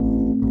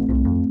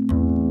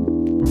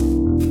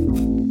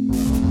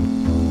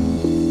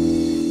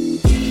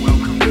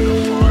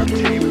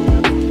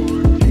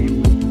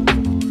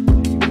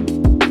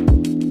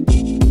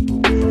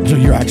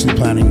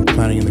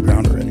planting in the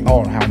ground already?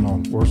 Oh, hell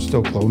no. We're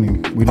still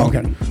cloning. We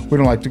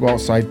don't like to go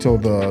outside till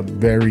the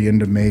very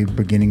end of May,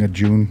 beginning of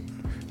June.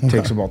 It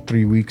takes about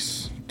 3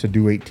 weeks to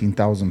do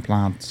 18,000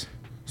 plants.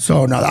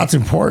 So now that's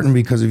important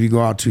because if you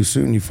go out too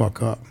soon, you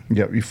fuck up.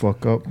 Yep, you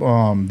fuck up.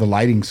 The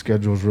lighting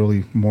schedule is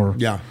really more...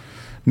 Yeah.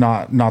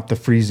 Not the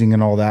freezing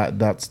and all that.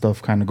 That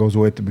stuff kind of goes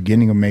away at the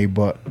beginning of May.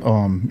 But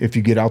if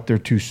you get out there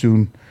too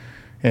soon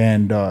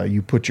and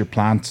you put your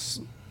plants...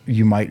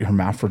 you might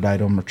hermaphrodite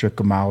them or trick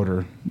them out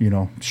or,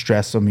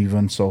 stress them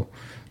even. So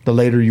the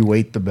later you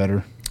wait, the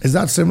better. Is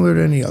that similar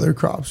to any other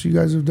crops you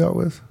guys have dealt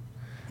with?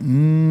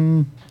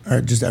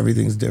 Or just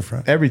everything's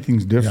different?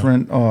 Everything's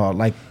different. Yeah.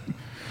 Like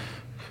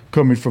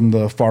coming from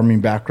the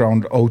farming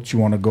background, oats you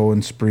want to go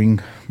in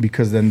spring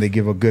because then they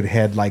give a good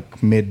head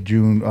like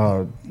mid-June,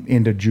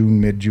 into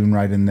June, mid-June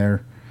right in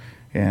there.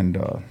 And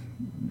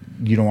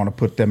you don't want to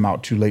put them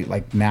out too late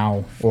like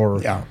now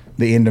or... Yeah.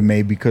 The end of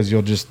May because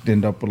you'll just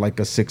end up with like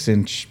a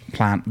 6-inch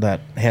plant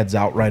that heads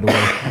out right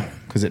away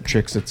because it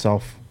tricks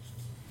itself.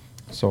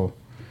 So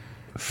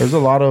there's a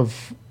lot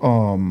of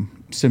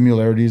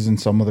similarities in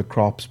some of the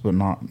crops, but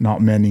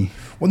not many.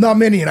 Well, not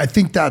many, and I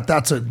think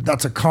that's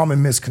a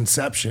common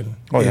misconception.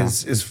 Oh, yeah.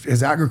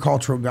 Is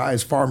agricultural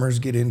guys, farmers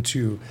get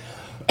into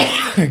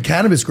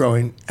cannabis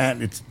growing,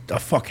 and it's a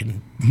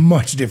fucking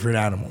much different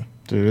animal.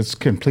 Dude, it's a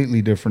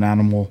completely different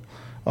animal.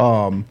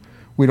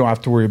 We don't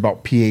have to worry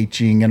about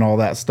pHing and all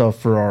that stuff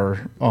for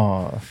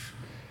our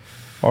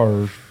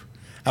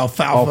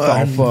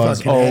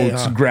alfalfa,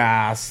 oats,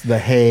 grass, the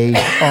hay.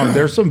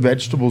 There's some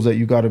vegetables that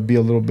you got to be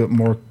a little bit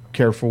more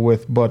careful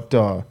with, but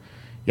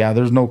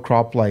there's no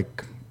crop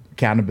like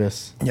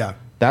cannabis. Yeah,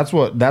 that's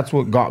what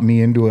got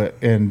me into it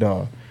and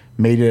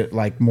made it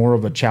like more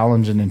of a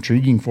challenge and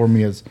intriguing for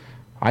me. Is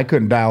I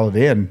couldn't dial it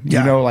in.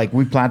 Yeah. Like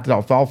we planted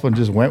alfalfa and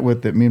just went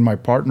with it. Me and my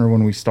partner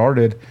when we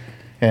started.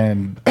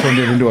 And turned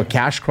it into a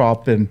cash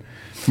crop. And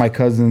my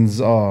cousins,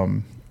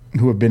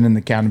 who have been in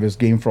the cannabis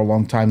game for a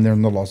long time, they're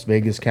in the Las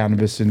Vegas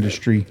cannabis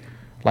industry.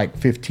 Like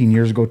 15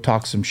 years ago,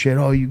 talked some shit.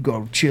 Oh, you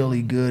grow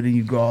chili good and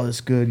you grow all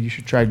this good. You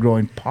should try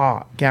growing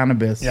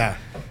cannabis. Yeah.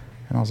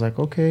 And I was like,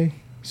 okay.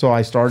 So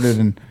I started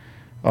and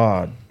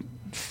Well,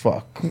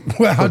 for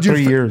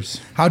 3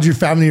 years. How'd your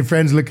family and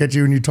friends look at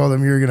you when you told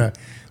them you were gonna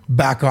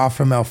back off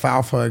from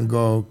alfalfa and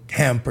go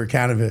hemp or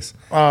cannabis?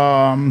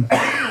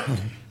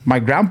 My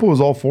grandpa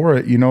was all for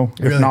it, Really?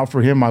 If not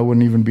for him, I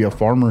wouldn't even be a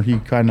farmer. He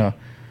kind of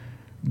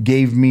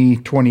gave me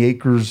 20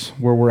 acres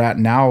where we're at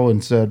now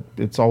and said,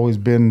 it's always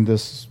been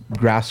this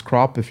grass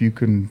crop. If you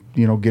can,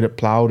 get it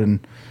plowed and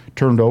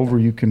turned over,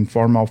 you can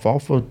farm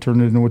alfalfa,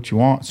 turn it into what you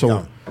want.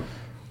 So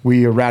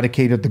we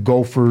eradicated the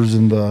gophers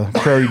and the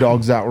prairie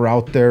dogs that were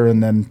out there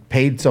and then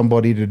paid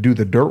somebody to do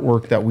the dirt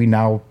work that we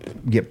now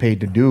get paid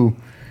to do.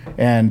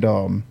 And,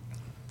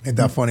 ain't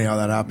that funny how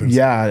that happens?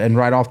 Yeah, and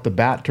right off the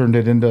bat turned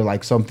it into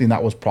like something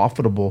that was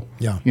profitable.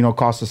 Yeah.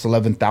 Cost us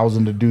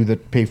 $11,000 to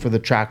pay for the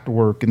tractor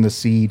work and the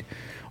seed.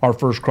 Our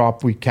first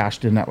crop we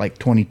cashed in at like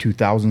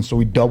 $22,000, so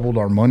we doubled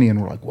our money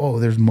and we're like, whoa,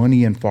 there's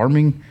money in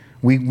farming.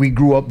 We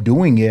grew up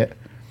doing it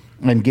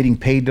and getting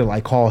paid to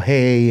like haul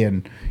hay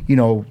and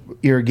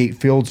irrigate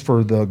fields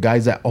for the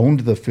guys that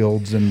owned the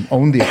fields and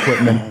owned the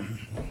equipment.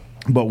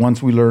 But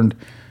once we learned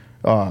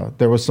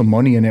there was some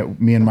money in it,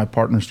 me and my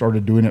partner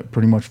started doing it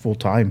pretty much full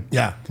time.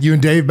 Yeah. You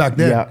and Dave back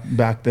then? Yeah,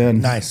 back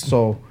then. Nice.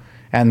 So,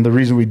 and the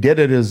reason we did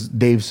it is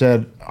Dave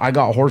said, I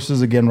got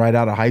horses again right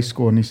out of high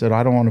school. And he said,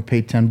 I don't want to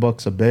pay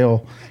 $10 a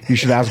bale. You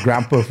should ask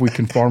Grandpa if we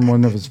can farm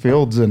one of his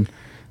fields. And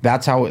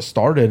that's how it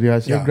started. I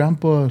said,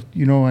 Grandpa,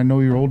 I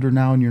know you're older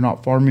now and you're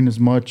not farming as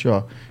much.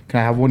 Can I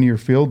have one of your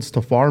fields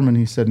to farm? And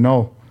he said,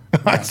 no.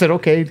 I said,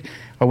 okay.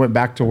 I went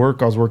back to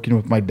work. I was working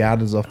with my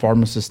dad as a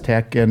pharmacist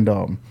tech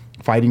and,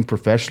 fighting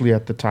professionally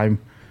at the time.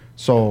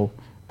 So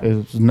it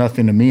was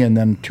nothing to me. And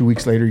then 2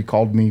 weeks later, he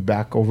called me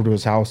back over to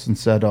his house and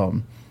said,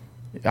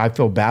 I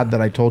feel bad that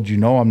I told you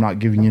no, I'm not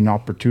giving you an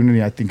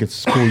opportunity. I think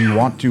it's cool you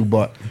want to,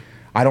 but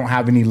I don't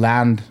have any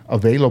land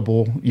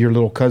available. Your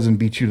little cousin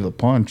beat you to the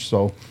punch.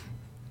 So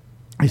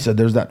he said,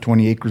 there's that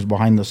 20 acres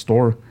behind the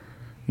store.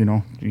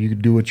 You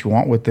could do what you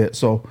want with it.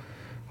 So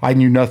I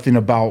knew nothing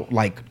about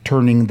like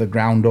turning the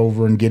ground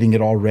over and getting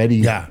it all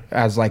ready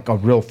as like a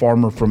real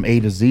farmer from A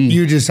to Z.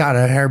 You just had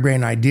a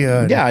harebrained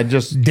idea. Yeah,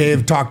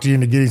 Dave talked you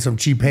into getting some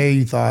cheap hay,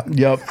 you thought.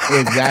 Yep,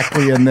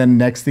 exactly. And then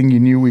next thing you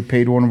knew, we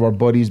paid one of our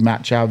buddies,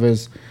 Matt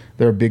Chavez.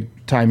 They're a big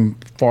time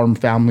farm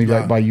family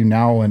right by you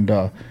now.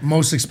 And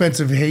most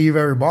expensive hay you've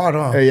ever bought,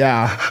 huh?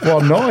 Yeah.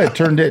 Well, no, it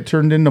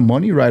turned into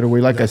money right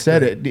away. Like I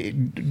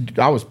said,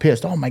 I was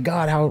pissed. Oh my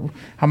God, how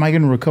am I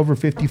going to recover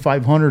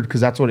 $5,500?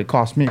 Because that's what it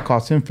cost me. It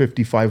cost him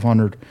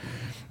 $5,500.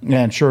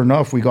 And sure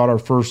enough, we got our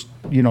first,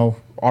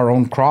 our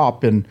own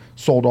crop and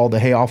sold all the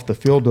hay off the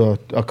field to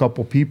a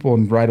couple people,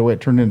 and right away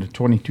it turned into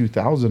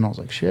 $22,000. I was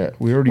like, shit,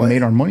 we already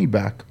made our money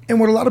back. And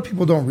what a lot of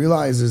people don't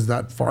realize is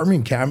that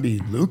farming can be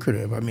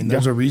lucrative. I mean,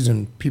 there's a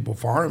reason people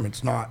farm.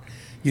 It's not,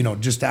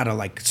 just out of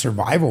like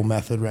survival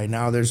method right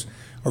now. There's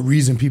a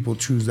reason people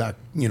choose that,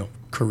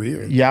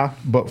 career. Yeah,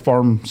 but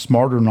farm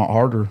smarter, not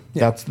harder. Yeah.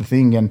 That's the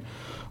thing. And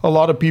a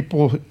lot of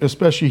people,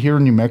 especially here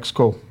in New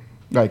Mexico,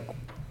 like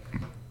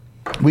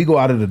we go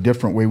at it a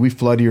different way. We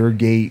flood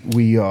irrigate.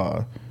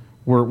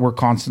 We're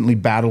constantly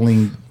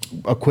battling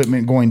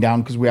equipment going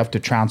down because we have to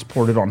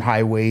transport it on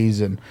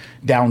highways and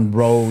down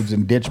roads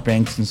and ditch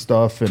banks and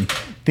stuff, and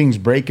things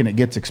break and it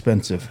gets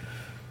expensive.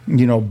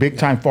 You know, big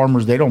time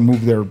farmers, they don't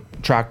move their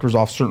tractors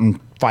off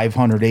certain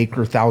 500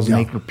 acre, 1,000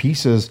 acre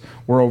pieces.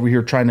 We're over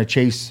here trying to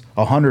chase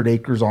 100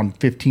 acres on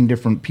 15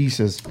 different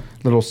pieces,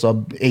 little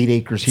sub 8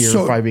 acres here,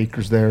 5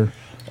 acres there.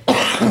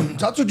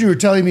 That's what you were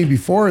telling me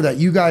before, that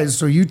you guys,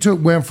 so you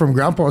went from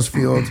grandpa's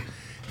field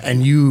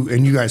and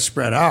you guys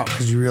spread out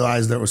because you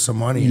realized there was some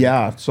money.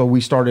 Yeah. So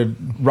we started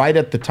right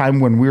at the time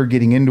when we were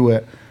getting into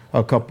it.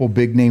 A couple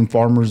big name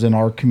farmers in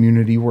our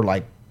community were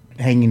like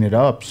hanging it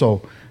up.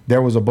 So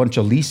there was a bunch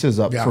of leases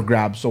up for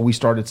grabs. So we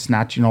started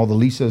snatching all the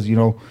leases, you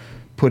know,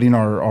 putting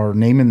our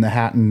name in the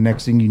hat. And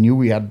next thing you knew,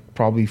 we had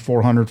probably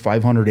 400,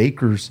 500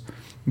 acres,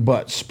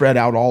 but spread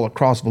out all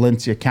across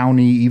Valencia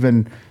County,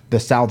 even the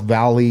South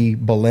Valley,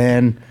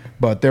 Belen.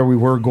 But there we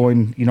were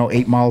going, you know,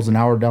 8 miles an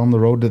hour down the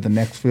road to the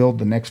next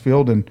field.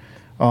 And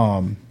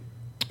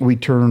we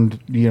turned,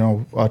 you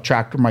know, a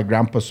tractor my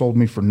grandpa sold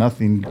me for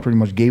nothing. He pretty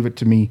much gave it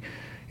to me,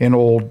 an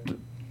old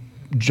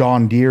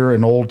John Deere,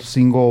 an old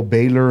single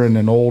baler, and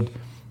an old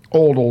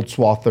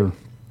swather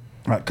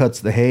that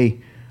cuts the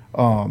hay.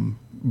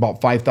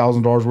 About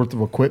 $5,000 worth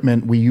of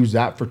equipment. We used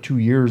that for 2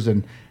 years,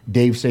 and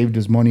Dave saved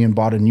his money and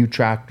bought a new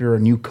tractor, a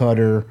new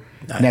cutter.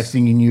 Nice. Next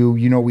thing you knew,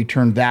 you know, we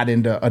turned that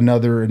into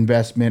another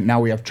investment.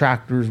 Now we have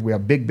tractors, we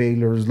have big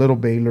balers, little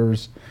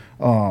balers,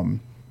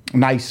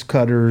 nice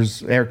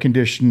cutters, air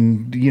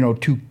conditioned, you know,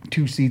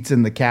 two seats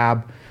in the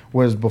cab.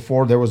 Whereas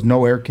before there was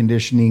no air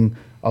conditioning,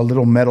 a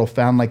little metal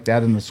fan like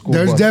that in the school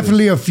There's buses.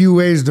 definitely a few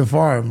ways to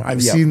farm.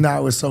 I've seen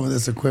that with some of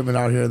this equipment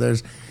out here.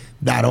 There's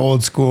that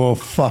old school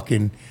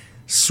fucking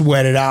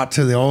sweat it out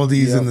to the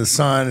oldies in the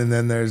sun, and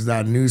then there's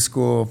that new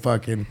school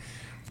fucking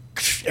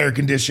air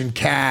conditioned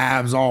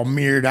cabs, all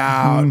mirrored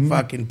out,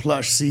 fucking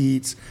plush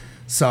seats.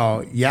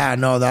 So yeah,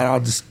 no, that all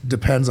just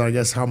depends on, I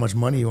guess, how much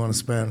money you want to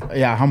spend.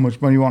 Yeah, how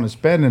much money you want to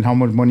spend and how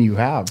much money you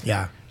have.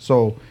 Yeah.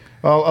 So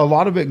a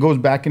lot of it goes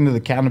back into the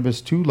cannabis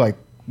too. Like,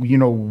 you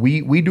know,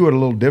 we do it a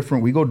little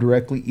different. We go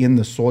directly in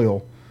the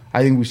soil.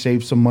 I think we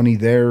save some money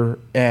there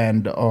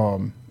and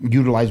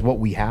utilize what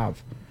we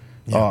have.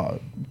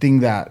 Thing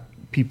that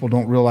people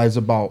don't realize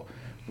about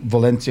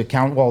Valencia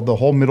County, well, the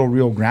whole middle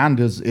Rio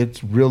Grande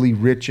it's really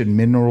rich in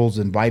minerals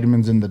and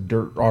vitamins in the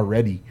dirt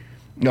already.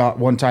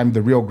 One time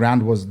the Rio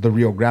Grande was the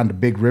Rio Grande, a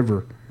big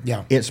river.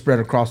 Yeah. It spread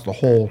across the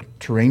whole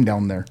terrain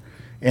down there.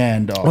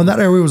 And that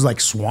area was like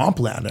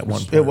swampland at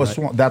one point. It was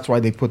swamp. That's why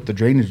they put the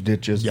drainage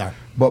ditches. Yeah.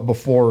 But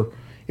before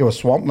it was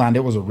swampland,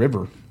 it was a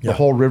river. The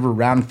whole river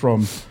ran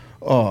from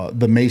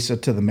the mesa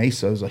to the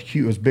mesa.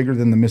 It was bigger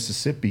than the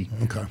Mississippi.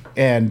 Okay.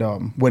 And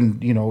when,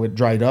 you know, it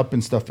dried up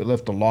and stuff, it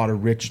left a lot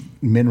of rich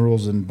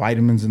minerals and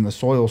vitamins in the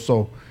soil.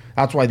 So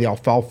that's why the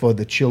alfalfa,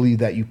 the chili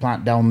that you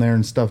plant down there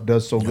and stuff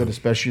does so good,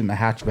 especially in the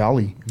Hatch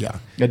Valley. Yeah.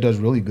 It does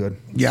really good.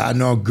 Yeah, I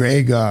know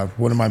Greg,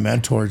 one of my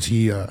mentors,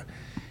 he's a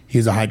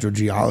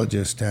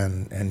hydrogeologist,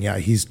 and yeah,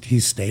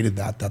 he's stated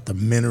that the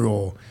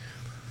mineral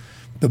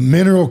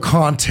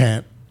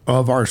content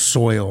of our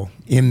soil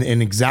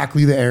in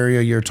exactly the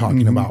area you're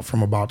talking about,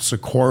 from about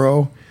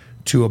Socorro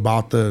to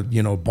about the,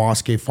 you know,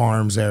 Bosque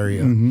Farms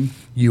area,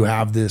 you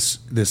have this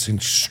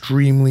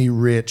extremely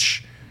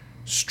rich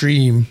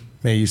stream,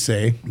 may you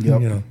say,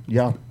 you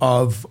know,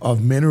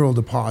 of mineral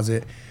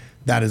deposit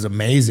that is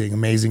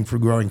amazing for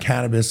growing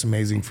cannabis,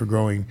 amazing for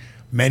growing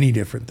many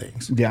different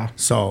things. Yeah.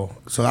 So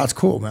that's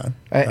cool, man.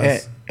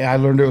 I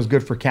learned it was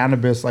good for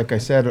cannabis. Like I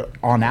said,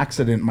 on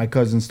accident, my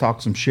cousins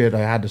talked some shit.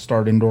 I had to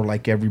start indoor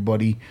like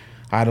everybody.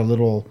 I had a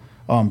little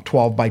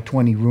 12 by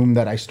 20 room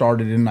that I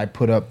started in. I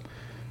put up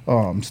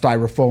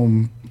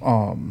styrofoam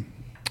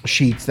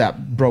sheets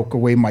that broke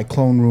away my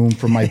clone room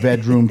from my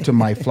bedroom to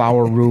my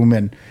flower room.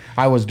 And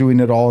I was doing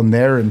it all in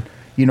there, and,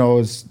 you know,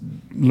 was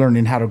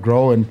learning how to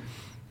grow. And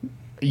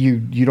you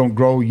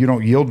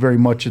don't yield very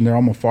much in there.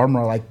 I'm a farmer.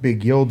 I like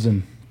big yields.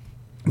 And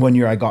one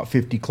year I got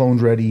 50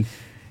 clones ready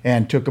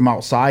and took them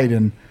outside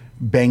and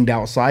banged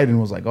outside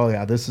and was like, oh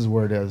yeah, this is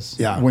where it is.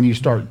 Yeah. When you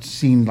start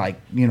seeing, like,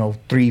 you know,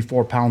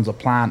 3-4 pounds a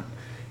plant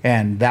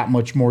and that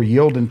much more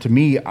yield. And to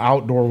me,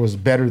 outdoor was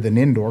better than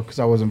indoor because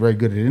I wasn't very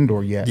good at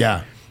indoor yet.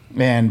 Yeah.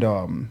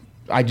 And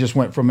I just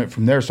went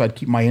from there. So I'd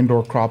keep my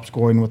indoor crops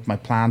going with my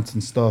plants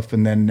and stuff.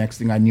 And then next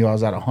thing I knew, I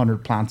was at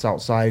 100 plants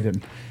outside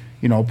and,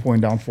 you know,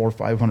 pulling down 400 or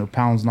 500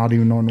 pounds, not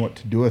even knowing what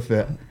to do with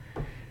it.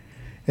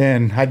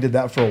 And I did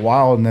that for a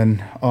while, and then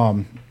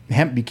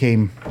hemp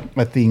became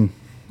a thing.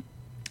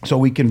 So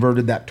we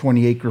converted that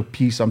 20-acre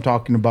piece I'm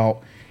talking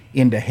about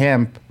into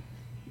hemp,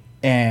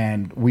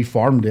 and we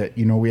farmed it.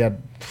 You know, we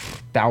had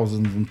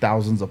thousands and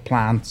thousands of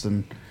plants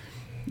and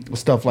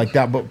stuff like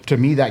that. But to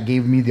me, that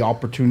gave me the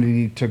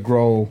opportunity to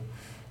grow.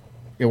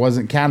 It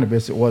wasn't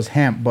cannabis, it was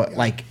hemp, but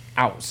like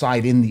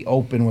outside in the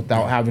open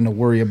without having to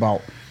worry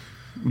about,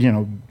 you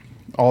know,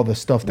 all the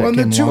stuff that came along.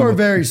 Well, the two are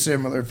very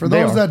similar. For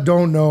those that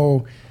don't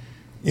know,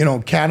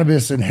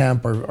 cannabis and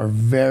hemp are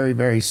very,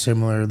 very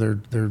similar. They're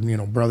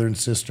brother and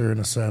sister in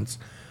a sense,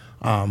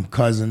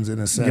 cousins in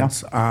a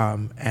sense. Yeah.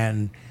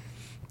 And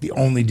the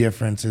only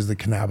difference is the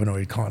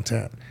cannabinoid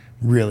content,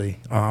 really.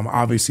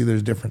 Obviously,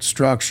 there's different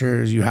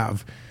structures. You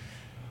have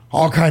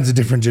all kinds of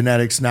different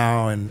genetics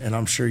now, and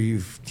I'm sure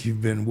you've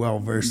been well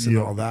versed in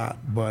all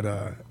that. But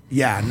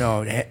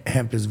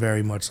hemp is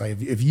very much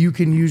like if you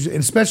can use it,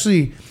 and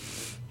especially,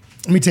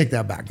 let me take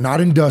that back.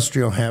 Not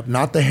industrial hemp,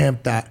 not the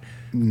hemp that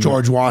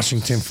George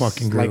Washington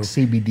fucking grew. Like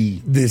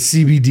CBD. The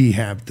CBD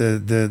hemp,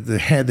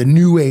 the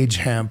new age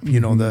hemp,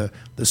 the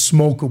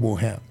smokable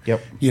hemp.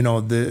 Yep.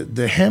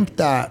 The hemp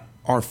that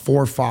our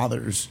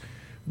forefathers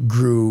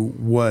grew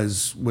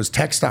was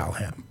textile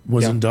hemp,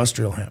 was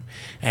industrial hemp.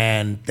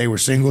 And they were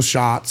single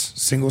shots,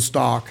 single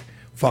stalk,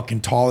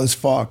 fucking tall as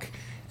fuck.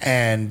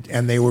 And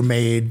they were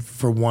made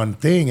for one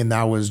thing, and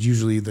that was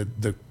usually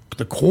the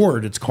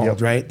cord, it's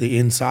called, right? The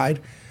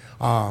inside.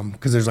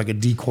 Because there's like a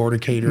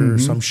decorticator or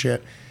some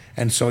shit.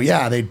 And so,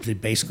 they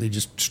basically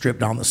just strip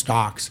down the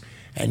stalks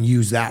and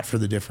use that for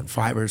the different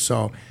fibers.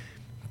 So,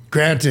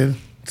 granted,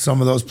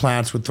 some of those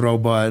plants would throw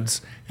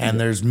buds,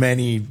 and there's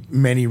many,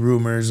 many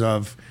rumors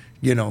of,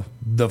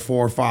 the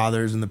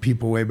forefathers and the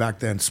people way back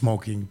then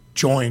smoking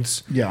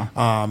joints. Yeah.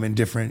 And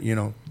different,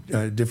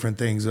 different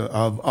things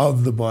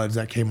of the buds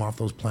that came off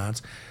those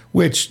plants.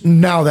 Which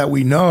now that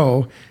we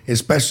know,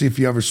 especially if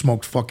you ever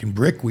smoked fucking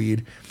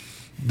brickweed,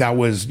 that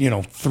was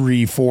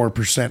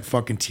 3-4%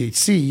 fucking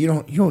THC. You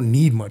don't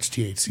need much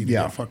THC to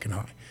get fucking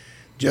high.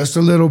 Just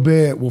a little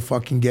bit will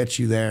fucking get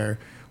you there.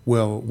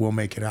 We'll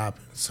make it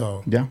happen.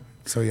 So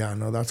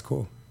that's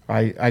cool.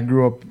 I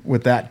grew up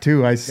with that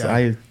too.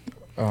 I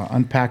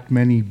unpacked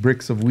many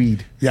bricks of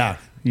weed. Yeah,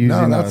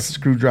 using a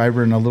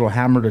screwdriver and a little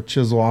hammer to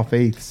chisel off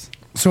eighths.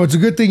 So it's a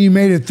good thing you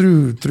made it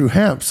through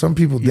hemp. Some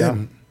people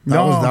didn't.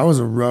 That was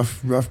a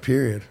rough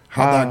period.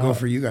 How'd that go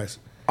for you guys?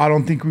 I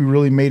don't think we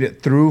really made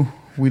it through.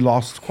 We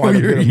lost quite a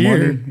bit of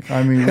money.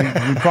 I mean,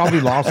 we probably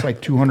lost like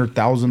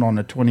 $200,000 on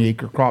a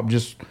 20-acre crop,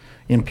 just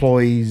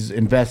employees,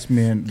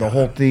 investment, the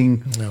whole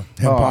thing. Yeah.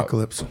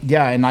 Apocalypse.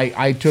 And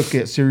I took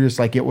it serious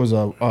like it was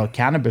a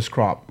cannabis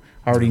crop.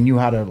 I already knew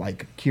how to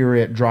like cure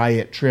it, dry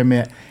it, trim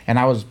it, and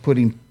I was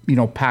putting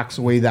packs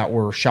away that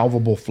were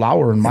shelvable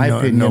flour. In my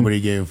opinion,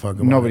 nobody gave a fuck.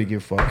 Nobody gave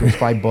a fuck. It was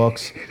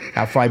 $5.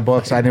 At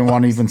 $5, I didn't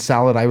want to even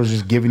sell it. I was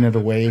just giving it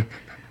away.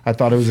 I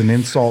thought it was an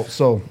insult.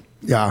 So.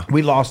 Yeah,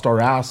 we lost our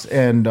ass,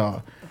 and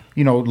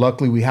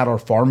luckily we had our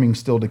farming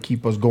still to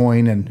keep us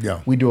going,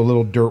 and we do a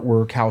little dirt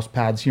work, house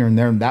pads here and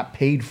there, and that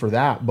paid for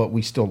that, but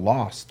we still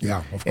lost. Yeah,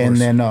 of course. And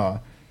then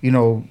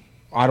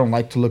I don't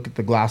like to look at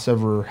the glass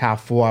ever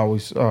half full. I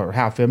always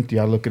half empty.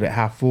 I look at it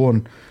half full,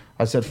 and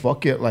I said,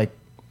 "Fuck it!" Like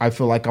I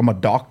feel like I'm a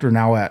doctor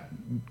now at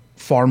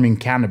farming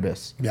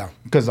cannabis. Yeah,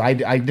 because I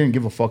didn't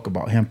give a fuck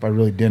about hemp. I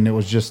really didn't. It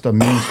was just a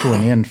means to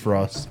an end for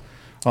us.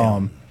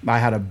 I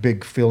had a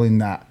big feeling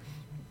that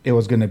it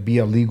was going to be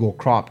a legal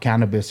crop,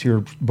 cannabis,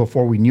 here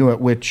before we knew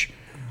it, which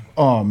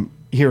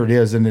here it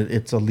is, and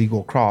it's a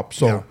legal crop.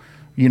 So,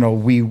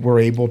 we were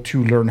able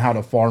to learn how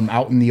to farm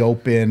out in the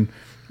open,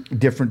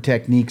 different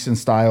techniques and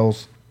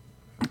styles,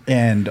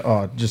 and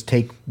just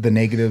take the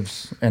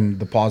negatives and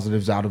the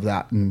positives out of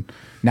that. And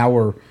now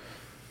we're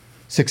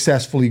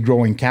successfully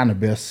growing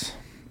cannabis,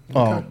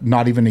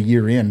 not even a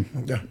year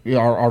in. Yeah.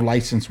 Our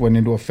license went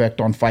into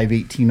effect on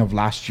 5/18 of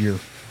last year.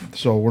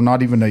 So we're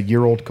not even a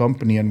year-old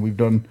company, and we've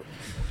done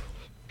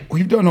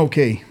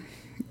okay.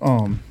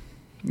 Our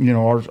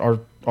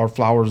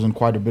flowers in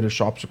quite a bit of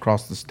shops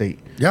across the state.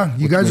 Yeah,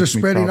 you guys are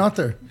spreading out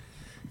there,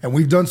 and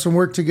we've done some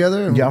work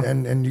together.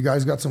 And, and you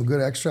guys got some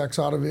good extracts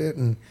out of it,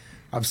 and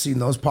I've seen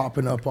those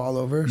popping up all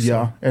over. So.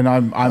 Yeah, and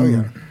I'm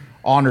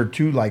honored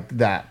too, like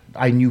that.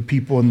 I knew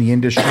people in the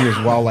industry as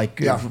well.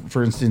 Like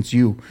for instance,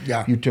 you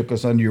took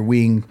us under your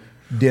wing.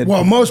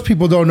 Well, most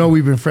people don't know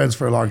we've been friends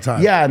for a long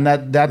time. Yeah, and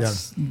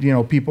that's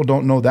people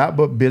don't know that,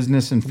 but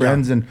business and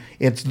friends, and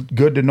it's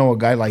good to know a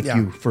guy like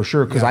you for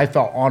sure, because I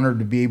felt honored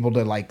to be able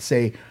to like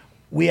say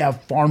we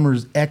have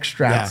farmers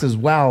extracts as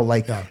well.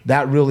 Like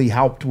that really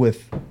helped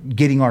with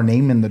getting our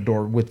name in the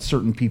door with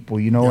certain people,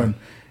 and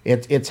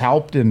it's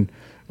helped, and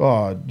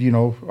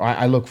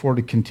I look forward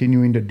to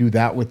continuing to do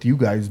that with you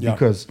guys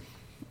because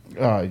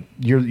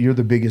you're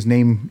the biggest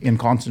name in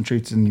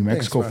concentrates in New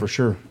Mexico. Thanks, for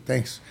sure.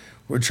 Thanks.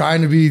 We're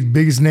trying to be the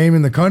biggest name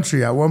in the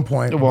country at one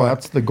point. Well,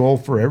 that's the goal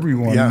for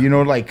everyone. Yeah.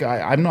 Like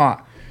I'm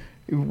not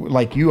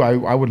like you.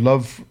 I would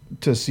love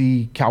to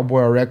see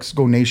Cowboy RX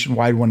go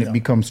nationwide when it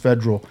becomes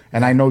federal.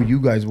 And I know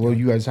you guys will.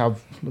 You guys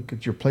have, look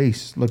at your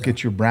place, look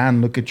at your brand,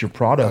 look at your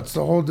product. That's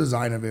the whole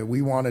design of it.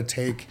 We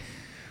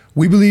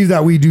believe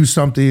that we do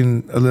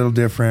something a little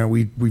different.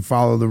 We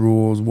follow the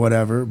rules,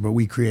 whatever, but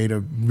we create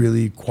a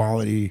really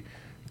quality,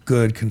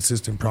 good,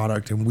 consistent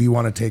product, and we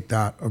want to take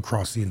that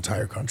across the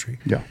entire country.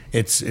 Yeah,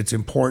 it's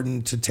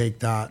important to take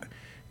that,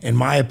 in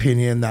my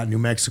opinion, that New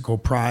Mexico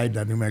pride,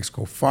 that New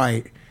Mexico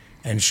fight,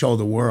 and show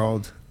the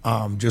world,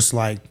 just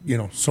like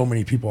so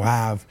many people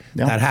have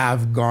that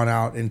have gone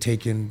out and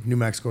taken New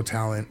Mexico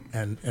talent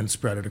and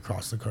spread it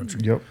across the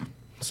country. Yep.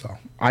 So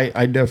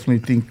I definitely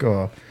think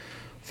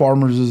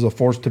farmers is a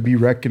force to be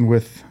reckoned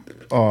with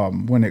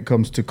when it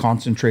comes to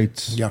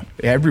concentrates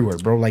everywhere,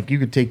 bro. Like you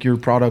could take your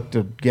product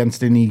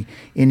against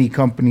any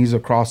companies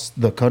across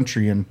the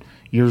country and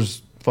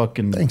yours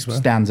fucking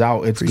stands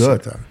out. It's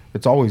good. That.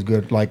 It's always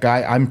good. Like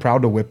I'm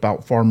proud to whip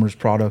out farmers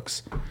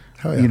products,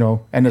 you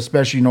know, and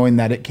especially knowing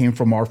that it came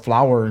from our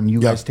flower and you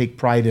guys take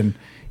pride in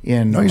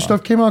your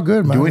stuff came out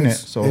good, man. Doing it.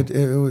 So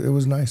it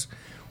was nice.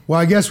 Well,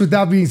 I guess with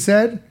that being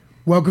said,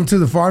 welcome to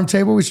the farm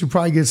table. We should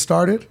probably get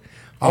started.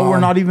 Oh, we're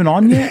not even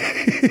on yet?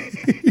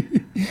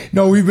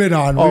 No, we've been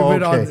on.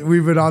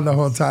 We've been on the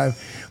whole time.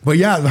 But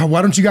yeah,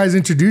 why don't you guys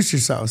introduce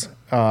yourselves?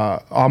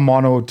 I'm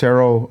Mono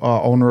Otero,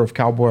 owner of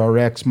Cowboy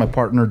RX. My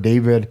partner,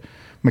 David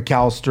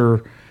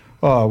McAllister,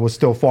 was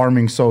still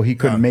farming, so he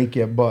couldn't make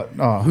it. But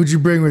who'd you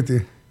bring with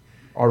you?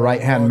 Our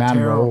right-hand man,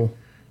 Raul.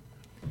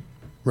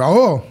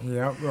 Raul?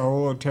 Yep,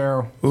 Raul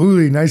Otero.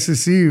 Ooh, nice to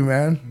see you,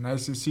 man.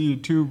 Nice to see you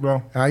too,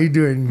 bro. How you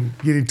doing?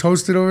 Getting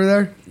toasted over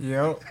there?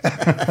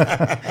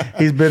 Yep.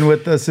 He's been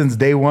with us since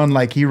day one.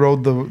 Like he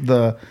rode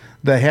the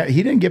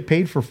he didn't get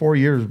paid for 4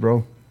 years,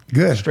 bro.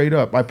 Good. Straight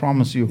up, I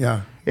promise you.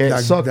 Yeah.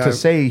 It sucked to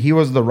say he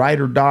was the ride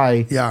or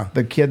die. Yeah.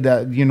 The kid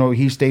that, you know,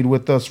 he stayed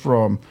with us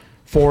from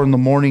 4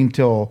 a.m.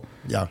 till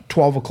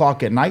 12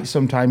 o'clock at night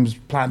sometimes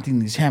planting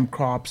these hemp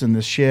crops and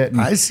this shit.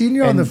 And, I seen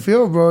you on the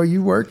field, bro.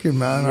 You working,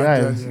 man.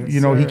 Yeah, you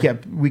know,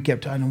 we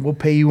kept telling him, we'll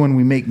pay you when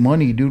we make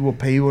money, dude. We'll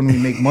pay you when we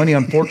make money.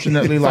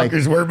 Unfortunately, like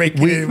we're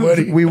making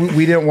money.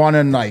 We didn't want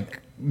to like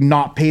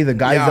not pay the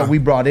guys that we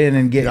brought in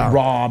and get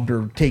robbed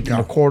or taken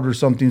to court or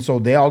something. So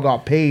they all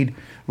got paid.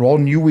 Raul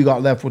knew we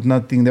got left with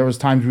nothing. There was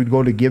times we'd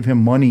go to give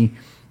him money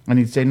and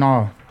he'd say,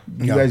 nah,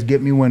 you guys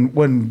get me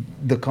when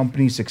the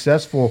company's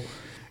successful.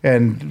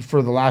 And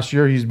for the last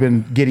year, he's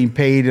been getting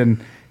paid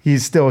and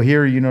he's still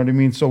here. You know what I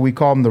mean? So we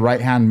call him the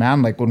right-hand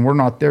man. Like when we're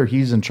not there,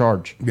 he's in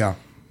charge. Yeah.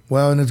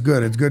 Well, and it's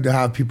good. It's good to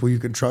have people you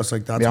can trust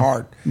like that. It's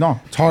hard. No.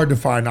 It's hard to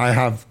find. I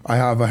have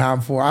a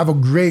handful. I have a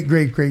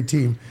great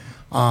team.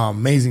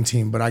 Amazing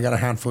team. But I got a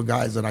handful of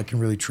guys that I can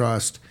really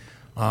trust.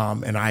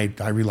 And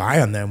I rely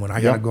on them when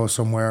I got to go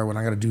somewhere, when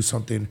I got to do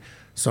something.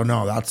 So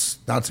no,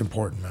 that's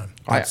important, man.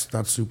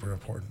 That's super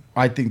important.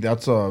 I think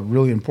that's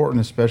really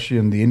important, especially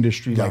in the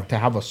industry, like to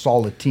have a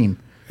solid team.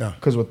 Yeah.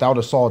 Because without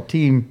a solid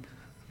team,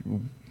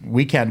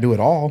 we can't do it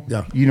all.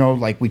 Yeah. You know,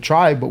 like we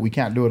try, but we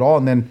can't do it all.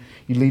 And then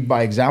you lead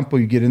by example.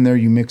 You get in there,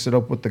 you mix it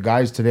up with the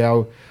guys. Today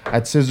I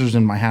had scissors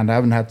in my hand. I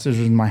haven't had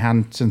scissors in my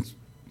hand since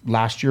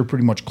last year,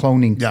 pretty much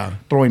cloning. Yeah.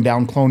 Throwing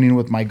down cloning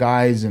with my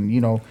guys and, you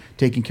know,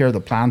 taking care of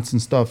the plants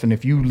and stuff. And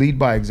if you lead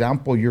by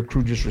example, your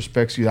crew just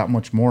respects you that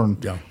much more.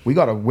 And we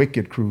got a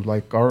wicked crew.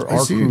 Like our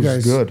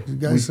crew's good. You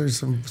guys are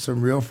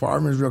some real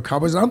farmers, real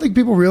cowboys. I don't think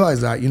people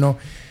realize that, you know.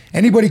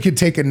 Anybody could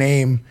take a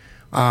name,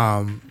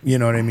 you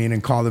know what I mean,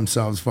 and call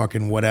themselves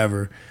fucking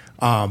whatever.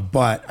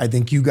 But I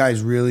think you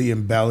guys really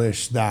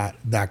embellish that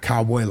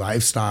cowboy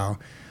lifestyle.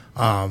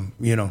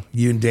 You know,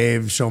 you and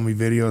Dave show me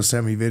videos,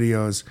 send me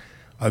videos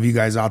of you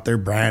guys out there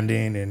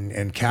branding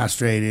and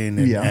castrating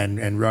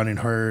and running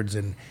herds,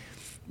 and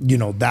you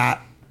know that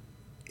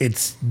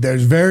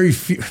there's very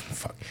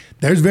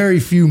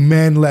few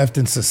men left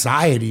in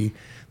society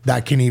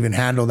that can even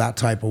handle that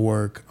type of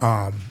work.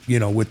 You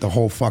know, with the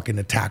whole fucking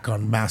attack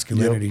on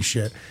masculinity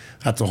shit.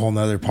 That's a whole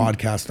nother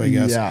podcast, I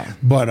guess. Yeah.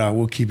 But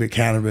we'll keep it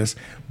cannabis.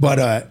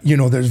 But you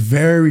know, there's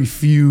very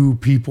few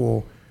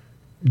people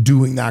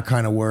doing that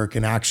kind of work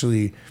and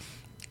actually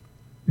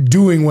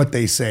doing what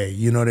they say,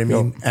 you know what I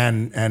mean?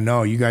 Yep. And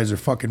no, you guys are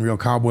fucking real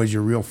cowboys.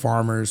 You're real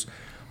farmers.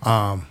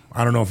 I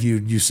don't know if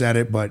you said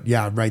it, but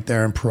yeah, right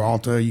there in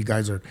Peralta, you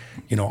guys are,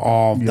 you know,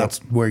 all that's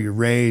where you're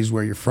raised,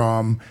 where you're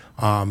from,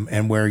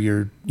 and where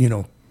you're, you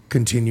know,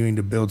 continuing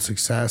to build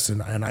success.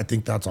 And I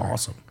think that's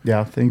awesome.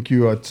 Yeah, thank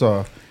you. It's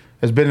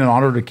been an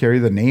honor to carry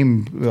the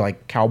name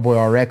like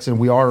Cowboy RX, and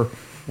we're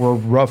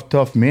rough,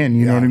 tough men.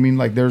 You know what I mean?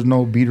 Like there's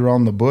no beat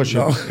around the bush.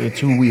 No. It's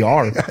who we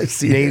are. I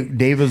see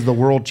Dave is the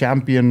world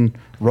champion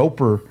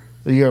roper.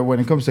 Yeah, when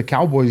it comes to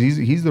cowboys,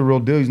 he's the real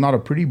deal. He's not a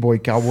pretty boy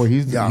cowboy.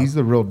 He's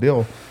the real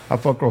deal. I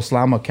fuck will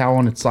slam a cow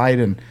on its side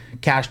and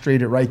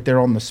castrate it right there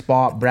on the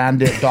spot,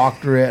 brand it,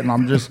 doctor it, and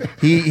I'm just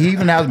he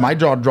even has my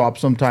jaw drop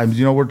sometimes.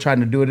 You know, we're trying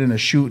to do it in a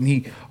shoot, and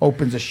he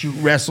opens a shoot,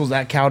 wrestles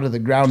that cow to the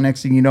ground.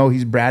 Next thing you know,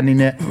 he's branding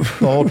it.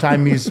 The whole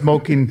time he's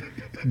smoking.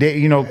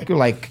 You know,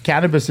 like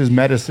cannabis is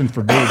medicine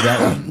for Dave.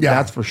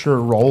 That's for sure.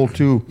 Raul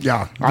too.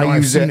 Yeah,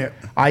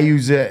 I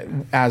use it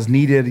as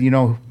needed. You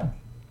know,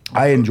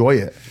 I enjoy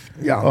it.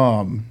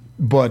 Yeah.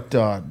 But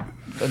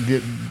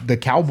the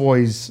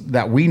cowboys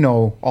that we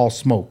know all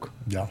smoke.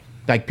 Yeah.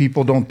 Like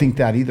people don't think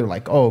that either.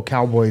 Like, oh,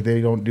 cowboy,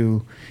 they don't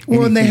do anything.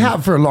 Well, and they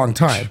have for a long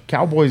time.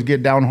 Cowboys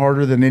get down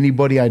harder than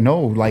anybody I know.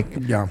 Like,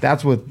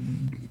 that's what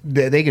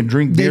they can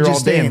drink beer all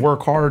day and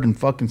work hard and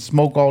fucking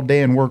smoke all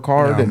day and work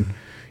hard. And,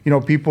 you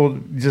know, people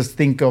just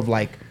think of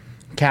like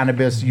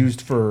cannabis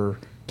used for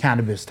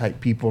cannabis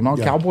type people. No,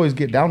 cowboys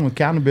get down with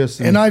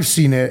cannabis. And I've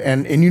seen it.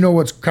 And you know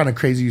what's kind of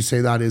crazy you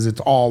say that is it's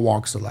all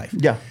walks of life.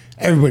 Yeah.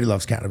 Everybody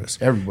loves cannabis.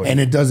 Everybody. And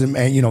it doesn't,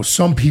 and you know,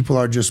 some people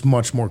are just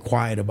much more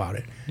quiet about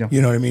it. Yeah.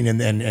 You know what I mean?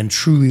 And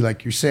truly,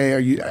 like you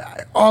say,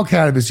 all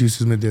cannabis use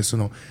is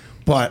medicinal,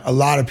 but a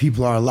lot of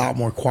people are a lot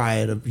more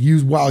quiet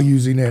while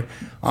using it.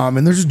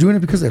 And they're just doing it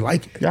because they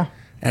like it. Yeah.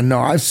 And no,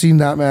 I've seen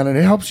that, man. And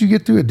it helps you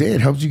get through a day.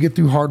 It helps you get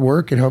through hard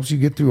work. It helps you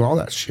get through all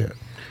that shit.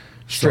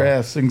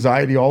 Stress,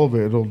 anxiety, all of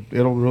it.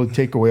 It'll really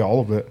take away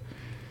all of it.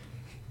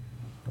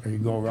 There you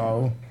go,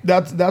 Raul.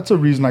 That's a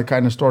reason I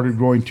kind of started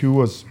growing too,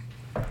 was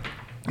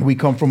we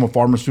come from a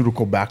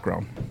pharmaceutical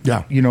background.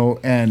 Yeah. You know,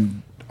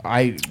 and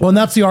Well, and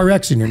that's the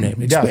RX in your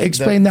name.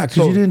 Explain that,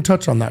 because you didn't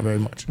touch on that very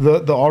much.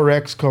 The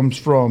RX comes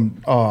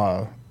from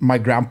my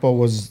grandpa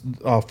was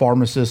a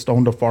pharmacist,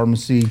 owned a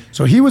pharmacy.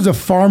 So he was a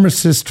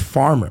pharmacist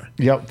farmer.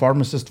 Yep,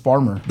 pharmacist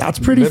farmer. That's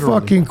pretty Literally.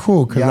 fucking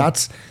cool, because Yeah.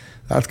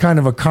 that's kind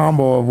of a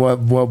combo of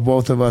what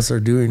both of us are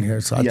doing here.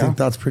 So I think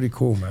that's pretty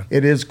cool, man.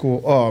 It is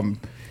cool.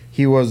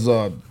 He was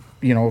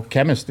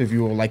chemist, if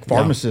you will, like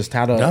pharmacist,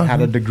 had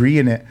a degree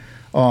in it.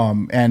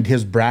 And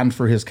his brand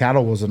for his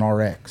cattle was an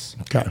RX.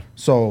 Okay.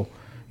 So,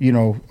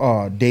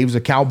 Dave's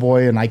a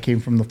cowboy and I came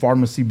from the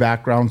pharmacy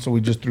background, so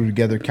we just threw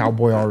together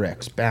Cowboy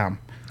RX. Bam.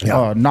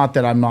 Yeah. Not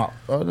that I'm not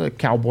a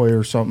cowboy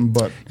or something,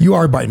 but You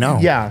are by now.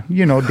 yeah,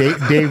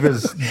 Dave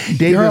is.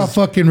 You're a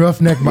fucking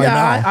roughneck by Yeah,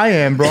 now. I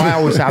am, bro. I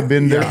always have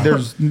been.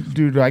 Yeah.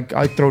 Dude,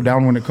 I throw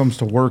down when it comes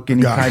to work.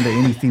 Any God. kind of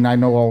anything I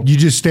know. You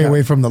just stay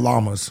away from the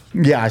llamas.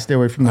 Yeah, I stay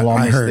away from the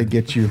llamas. heard. They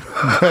get you.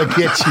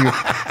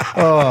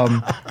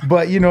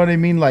 But you know what I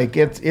mean? Like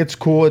it's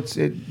cool.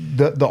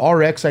 The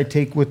RX I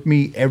take with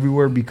me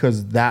everywhere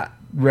because that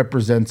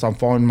represents I'm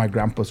following my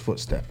grandpa's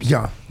footsteps.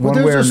 Yeah. Well, One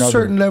way or there's a another.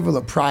 certain level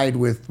of pride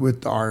with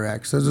the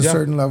RX. There's a Yeah.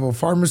 certain level.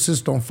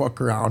 Pharmacists don't fuck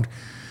around.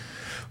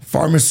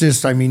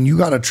 Pharmacists, I mean, you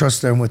got to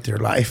trust them with your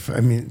life. I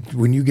mean,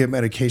 when you get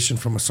medication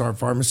from a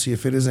pharmacy,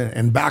 if it isn't,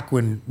 and back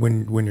when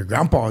your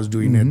grandpa was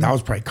doing it, that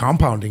was probably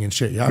compounding and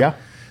shit. Yeah. Yeah.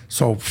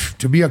 So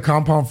to be a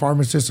compound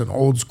pharmacist, an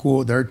old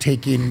school, they're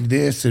taking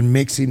this and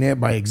mixing it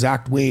by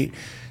exact weight,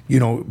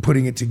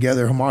 putting it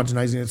together,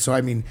 homogenizing it. So, I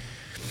mean,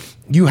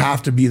 you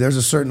have to be, there's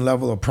a certain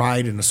level of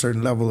pride and a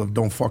certain level of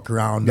don't fuck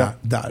around. Yeah.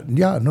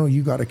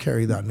 You got to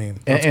carry that name.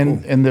 That's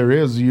cool. And there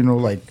is,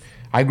 like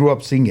I grew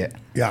up seeing it.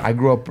 Yeah. I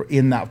grew up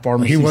in that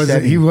pharmacy.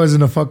 He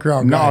wasn't a fuck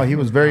around guy. No, he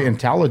was very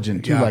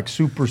intelligent too, Yeah. like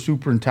super,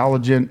 super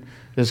intelligent.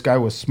 This guy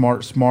was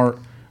smart.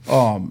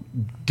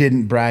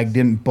 Didn't brag,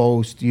 didn't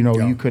boast.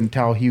 You couldn't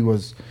tell he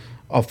was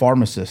a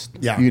pharmacist.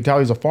 Yeah. You could tell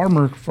he was a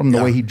farmer from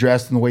the way he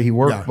dressed and the way he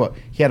worked, Yeah. but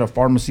he had a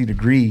pharmacy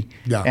degree.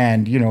 Yeah.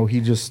 And, he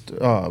just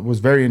was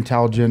very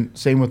intelligent.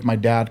 Same with my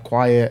dad,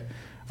 quiet,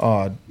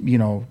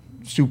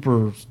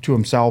 super to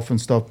himself and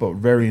stuff, but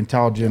very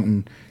intelligent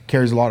and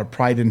carries a lot of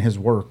pride in his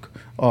work.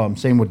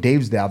 Same with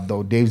Dave's dad,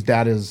 though. Dave's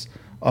dad is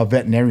a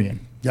veterinarian.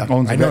 Yeah,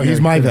 Owns a I know. He's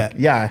veterinary my clinic. vet.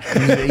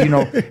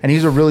 Yeah, and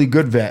he's a really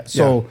good vet.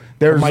 So Yeah.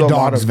 there's My a lot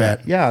dog's of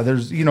vet. Yeah,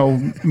 there's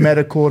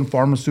medical and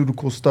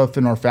pharmaceutical stuff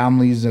in our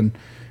families, and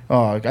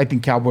I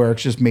think Cowboy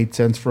RX just made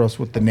sense for us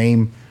with the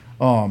name.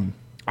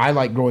 I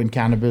like growing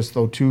cannabis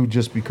though too,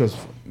 just because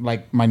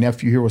like my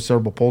nephew here with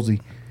cerebral palsy.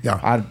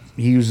 Yeah.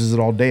 He uses it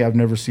all day. I've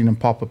never seen him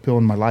pop a pill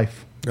in my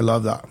life. I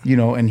love that.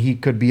 And he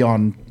could be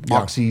on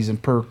oxys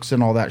and perks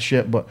and all that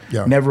shit, but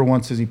Yeah. never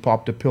once has he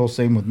popped a pill.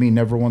 Same with me.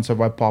 Never once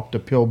have I popped a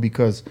pill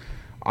because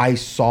I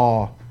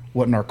saw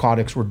what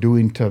narcotics were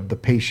doing to the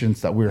patients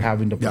that we were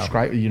having to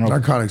prescribe.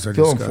 Narcotics are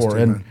fill 'em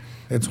disgusting. And Man.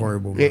 It's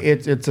horrible. Man.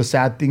 it's a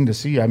sad thing to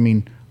see. I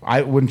mean,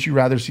 wouldn't you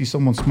rather see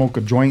someone smoke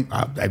a joint?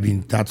 I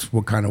mean, that's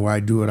what kind of why I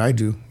do what I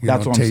do.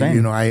 That's what I'm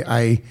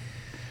saying.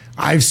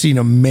 I've seen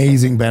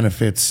amazing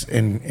benefits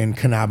in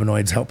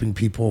cannabinoids helping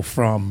people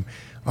from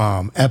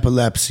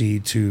epilepsy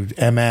to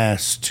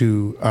MS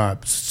to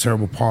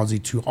cerebral palsy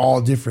to all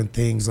different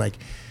things. Like,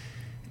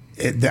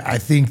 I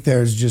think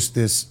there's just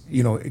this,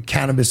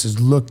 cannabis is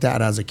looked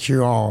at as a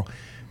cure-all,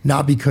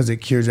 not because it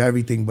cures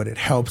everything, but it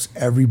helps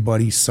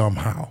everybody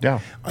somehow. Yeah.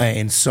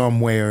 In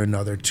some way or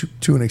another,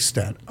 to an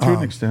extent. To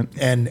an extent.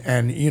 And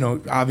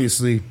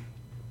obviously,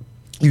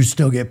 you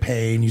still get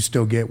pain, you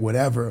still get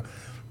whatever,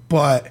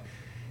 but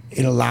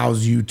it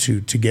allows you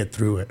to get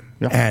through it.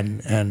 Yeah.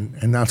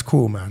 And that's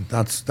cool, man.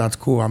 That's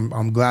cool.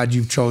 I'm glad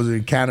you've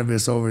chosen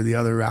cannabis over the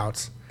other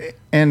routes.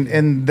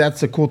 And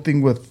that's the cool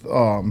thing with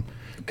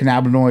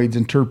cannabinoids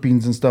and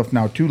terpenes and stuff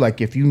now too.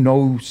 Like if you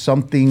know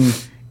something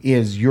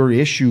is your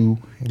issue,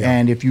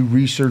 and if you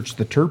research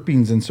the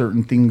terpenes and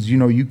certain things,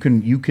 you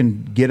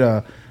can get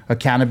a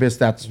cannabis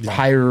that's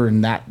higher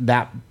in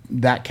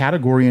that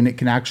category, and it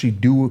can actually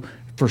do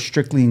for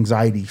strictly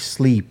anxiety,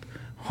 sleep,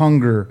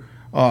 hunger,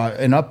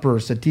 an upper,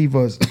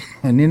 sativas,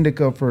 an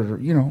indica for a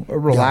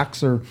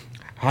relaxer.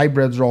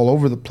 Hybrids are all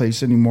over the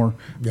place anymore,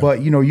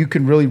 but you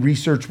can really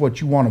research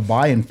what you want to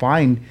buy and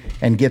find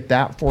and get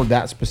that for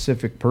that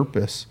specific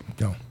purpose.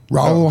 Yeah.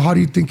 Raul, how do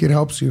you think it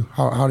helps you?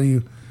 How do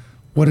you?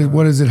 What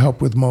does it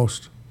help with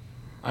most?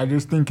 I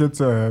just think it's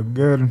a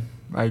good,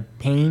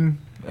 pain.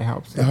 It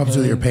helps. It helps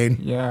with your pain?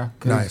 Yeah.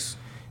 Nice.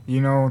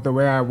 The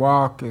way I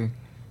walk,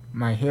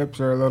 my hips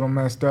are a little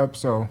messed up,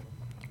 so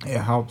it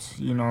helps,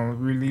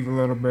 relieve a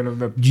little bit of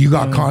the You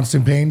got pain.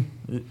 constant pain?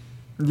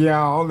 Yeah,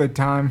 all the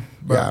time.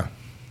 But, Yeah.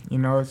 you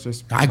know, it's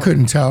just... I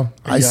couldn't tell.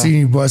 I Yeah. seen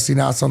you busting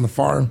ass on the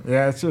farm.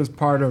 Yeah, it's just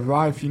part of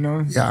life, you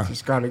know? Yeah.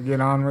 Just got to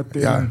get on with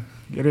it Yeah. and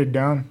get it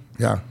done.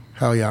 Yeah.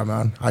 Hell yeah,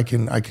 man. I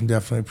can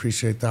definitely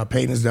appreciate that.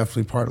 Pain is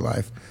definitely part of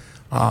life.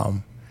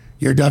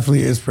 You're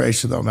definitely an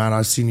inspiration though, man.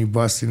 I've seen you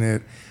busting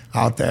it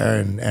out there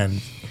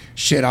and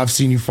shit, I've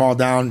seen you fall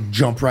down,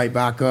 jump right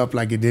back up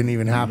like it didn't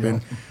even happen.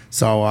 Yeah.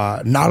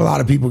 So not a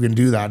lot of people can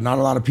do that. Not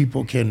a lot of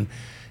people can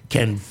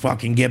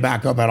fucking get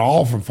back up at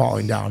all from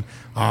falling down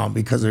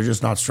because they're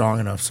just not strong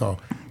enough. So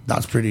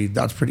that's pretty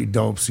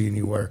dope seeing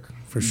you work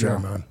for sure,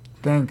 man.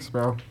 Thanks,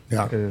 bro.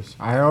 Yeah. It is.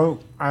 I owe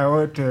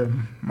it to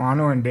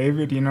Mono and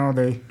David. You know,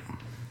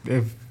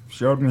 they've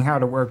showed me how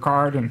to work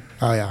hard and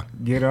Oh yeah.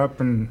 get up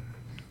and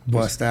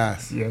Bust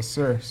ass. Yes,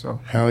 sir. So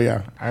hell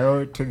yeah. I owe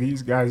it to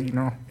these guys, you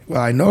know. Well,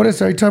 I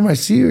notice every time I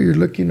see you, you're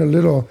looking a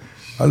little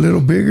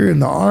bigger in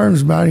the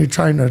arms, man. You're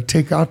trying to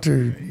take out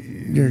your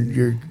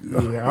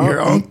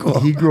uncle.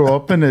 He grew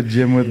up in a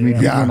gym with me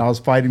Yeah. when I was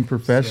fighting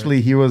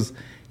professionally. He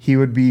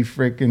would be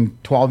freaking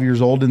 12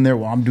 years old in there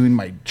while I'm doing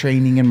my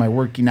training and my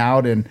working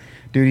out. And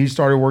dude, he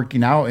started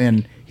working out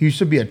and he used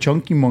to be a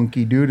chunky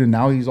monkey, dude, and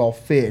now he's all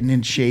fit and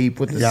in shape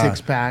with the six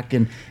pack.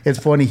 And it's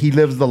funny, he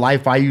lives the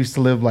life I used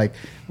to live, like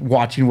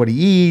watching what he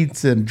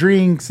eats and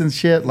drinks and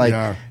shit.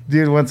 Like,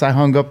 dude, once I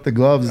hung up the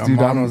gloves, dude,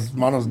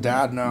 Mono's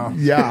dad now.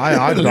 Yeah,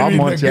 I got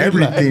much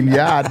everything.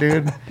 Yeah,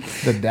 dude,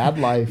 the dad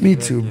life. Me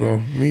too, bro.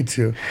 Me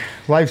too.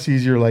 Life's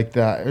easier like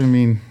that. I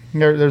mean,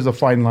 there's a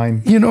fine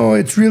line. You know,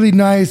 it's really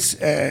nice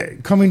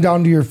coming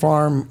down to your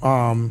farm.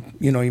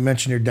 You know, you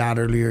mentioned your dad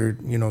earlier.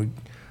 You know,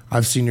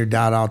 I've seen your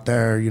dad out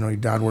there. You know, your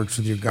dad works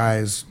with your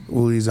guys.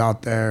 Uli's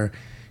out there.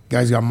 You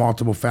guys got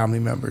multiple family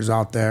members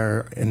out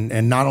there.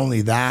 And not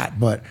only that,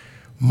 but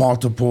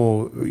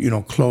multiple, you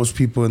know, close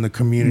people in the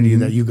community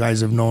that you guys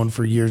have known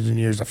for years and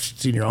years. I've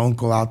seen your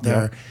uncle out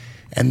there.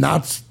 And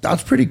that's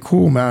pretty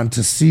cool, man,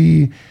 to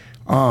see.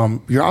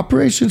 Your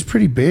operation's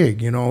pretty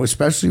big, you know,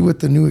 especially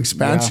with the new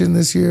expansion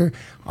this year.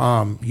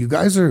 You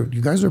guys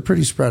are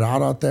pretty spread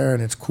out there,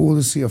 and it's cool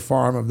to see a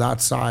farm of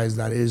that size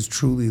that is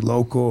truly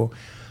local,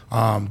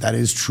 that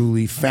is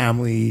truly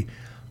family.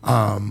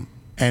 And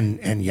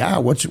yeah,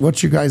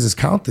 what's your guys'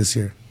 count this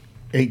year?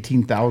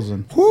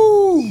 18,000.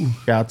 Whoo!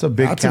 Yeah, it's a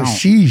big That's count. a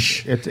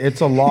sheesh.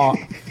 It's a lot.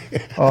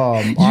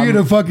 You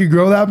gonna fucking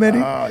grow that many?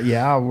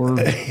 Yeah,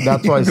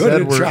 that's why I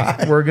said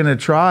we're gonna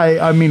try.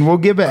 I mean, we'll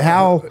give it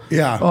hell.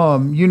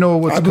 You know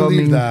what's I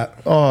coming. believe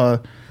that.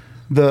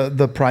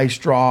 The price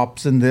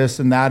drops and this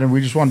and that, and we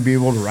just want to be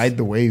able to ride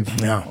the wave.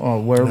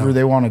 Wherever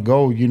they want to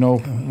go. You know,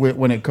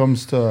 when it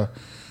comes to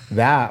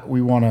that,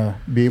 we want to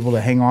be able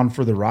to hang on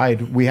for the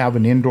ride. We have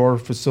an indoor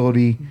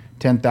facility,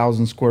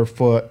 10,000 square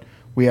foot.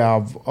 We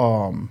have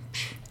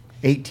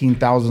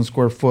 18,000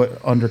 square foot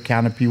under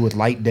canopy with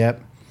light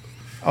depth.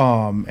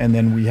 And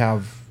then we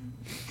have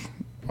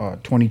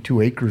 22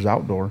 acres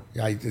outdoor.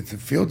 Yeah, the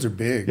fields are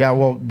big. Yeah,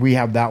 well, we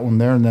have that one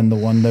there and then the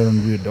one there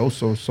in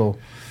Ruidoso. So,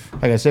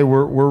 like I say,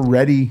 we're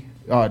ready.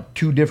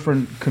 Two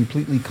different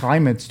completely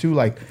climates, too.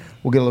 Like,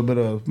 we'll get a little bit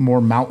of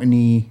more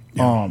mountainy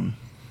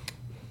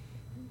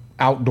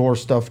outdoor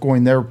stuff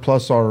going there.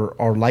 Plus,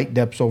 our light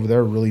depths over there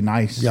are really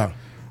nice. Yeah.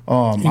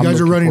 You guys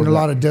are running a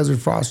lot of Desert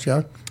Frost,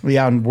 yeah?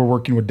 Yeah, and we're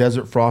working with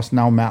Desert Frost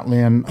now, Matt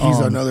Lynn. He's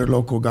another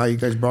local guy. You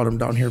guys brought him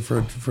down here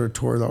for a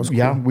tour. That was cool.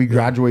 Yeah, we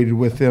graduated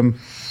with him.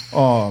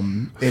 Oh,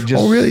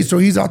 really? So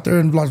he's out there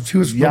in Los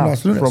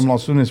Lunas? From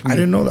Los Lunas. I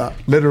didn't know that.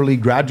 Literally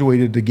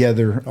graduated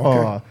together.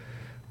 Okay.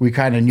 We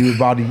kind of knew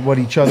about what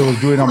each other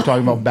was doing. I'm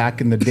talking about back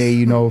in the day,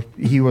 you know,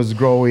 he was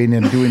growing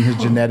and doing his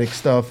genetic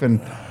stuff,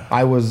 and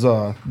I was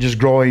just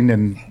growing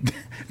and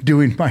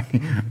doing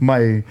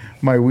my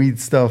weed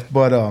stuff.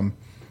 But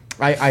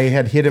I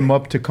had hit him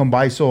up to come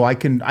by so I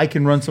can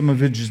run some of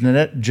his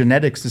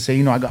genetics to say,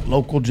 you know, I got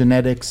local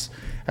genetics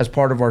as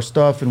part of our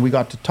stuff, and we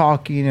got to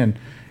talking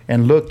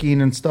and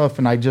looking and stuff,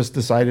 and I just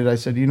decided, I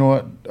said, you know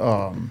what,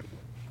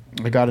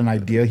 I got an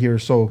idea here.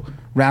 So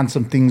ran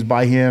some things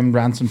by him,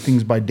 ran some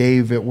things by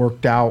Dave. It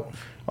worked out.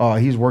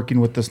 He's working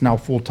with us now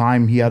full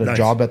time. He had a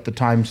job at the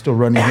time, still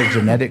running his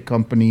genetic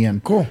company,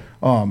 and cool.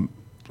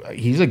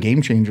 He's a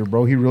game changer,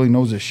 bro. He really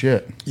knows his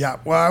shit. Yeah.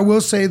 Well, I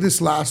will say this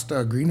last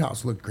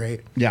greenhouse looked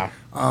great. Yeah.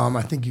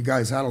 I think you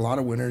guys had a lot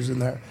of winners in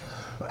there,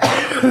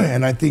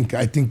 and I think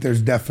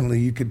there's definitely,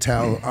 you could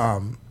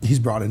tell he's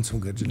brought in some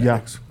good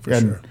genetics for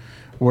sure.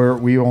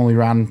 We only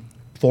ran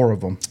 4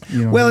 of them.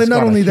 You know, well, and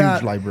not only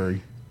that,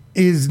 library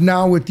is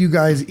now with you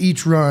guys,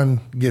 each run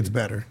gets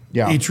better.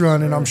 Yeah. Each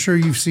run, and I'm sure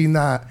you've seen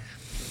that.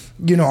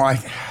 You know, I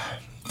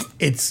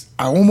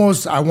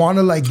want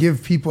to like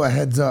give people a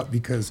heads up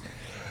because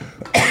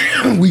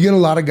we get a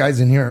lot of guys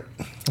in here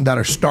that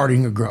are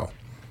starting to grow.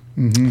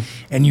 Mm-hmm.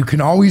 And you can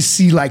always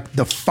see like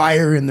the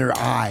fire in their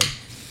eye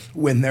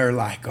when they're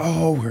like,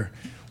 oh,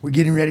 we're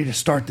getting ready to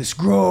start this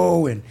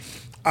grow, and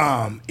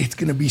it's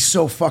going to be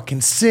so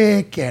fucking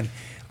sick, and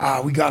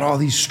we got all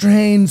these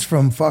strains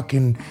from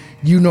fucking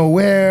you know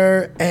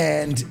where,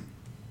 and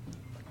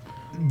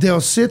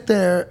they'll sit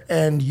there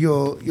and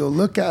you'll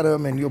look at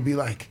them and you'll be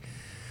like,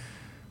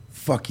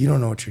 fuck, you don't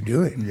know what you're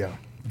doing. Yeah.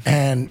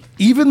 And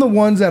even the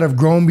ones that have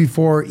grown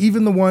before,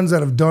 even the ones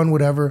that have done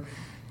whatever,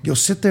 you'll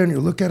sit there and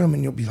you'll look at them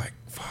and you'll be like,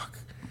 fuck,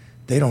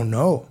 they don't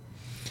know.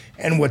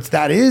 And what's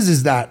that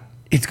is that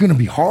it's going to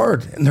be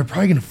hard and they're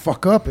probably going to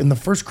fuck up and the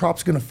first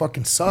crop's going to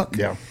fucking suck.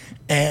 Yeah.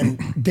 And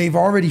they've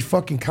already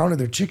fucking counted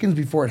their chickens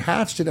before it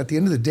hatched. And at the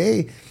end of the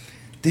day,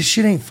 this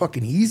shit ain't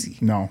fucking easy.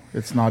 No,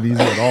 it's not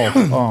easy at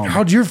all.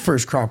 How'd your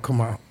first crop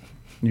come out?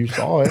 You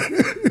saw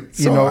it.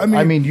 So,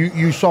 I mean,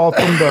 you saw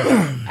from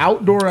the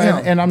outdoor,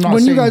 and I'm not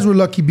when saying, you guys were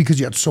lucky because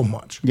you had so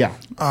much. Yeah.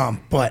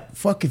 But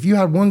fuck, if you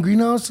had one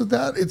greenhouse of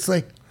that, it's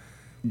like,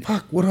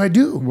 fuck, what do I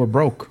do? We're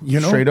broke, you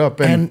know, straight up.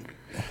 And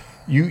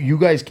you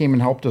guys came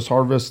and helped us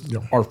harvest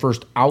our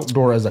first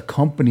outdoor as a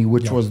company,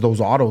 which was those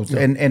autos.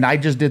 And I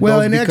just did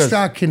those and because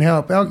extract can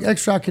help.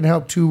 Extract can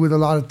help too with a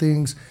lot of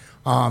things.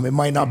 It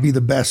might not be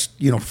the best,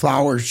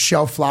 flour,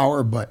 shelf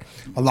flour, but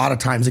a lot of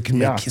times it can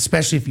make,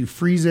 especially if you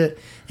freeze it,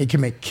 it can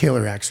make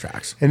killer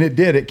extracts. And it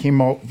did. It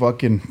came out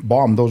fucking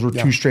bomb. Those were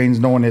two strains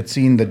no one had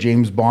seen, the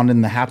James Bond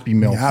and the Happy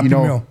Meal.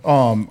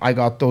 Meal. I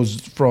got those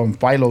from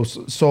Philos.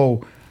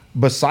 So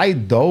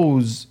beside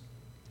those,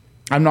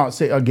 I'm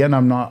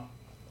not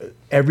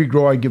every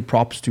grower I give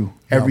props to.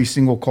 Every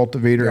single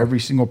cultivator, every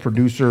single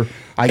producer,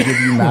 I give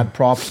you mad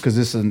props because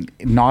this is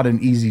not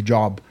an easy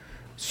job.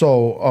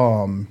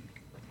 So,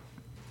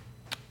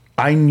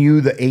 I knew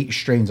the 8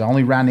 strains. I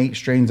only ran 8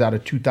 strains out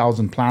of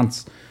 2,000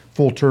 plants,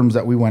 full terms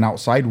that we went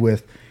outside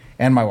with.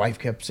 And my wife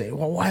kept saying,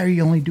 well, why are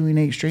you only doing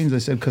 8 strains? I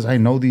said, because I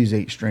know these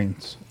 8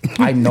 strains.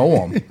 I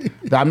know them.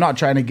 I'm not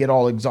trying to get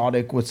all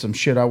exotic with some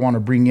shit I want to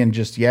bring in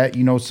just yet.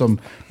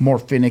 Some more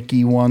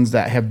finicky ones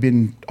that have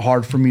been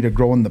hard for me to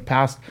grow in the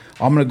past.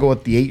 I'm going to go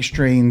with the 8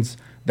 strains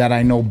that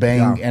I know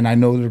bang and I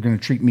know they're going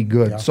to treat me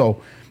good. Yeah.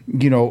 So,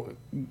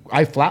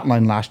 I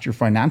flatlined last year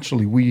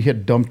financially. We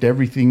had dumped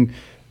everything.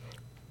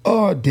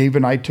 Dave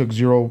and I took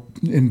 0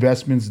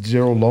 investments,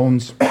 0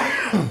 loans.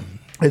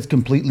 It's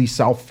completely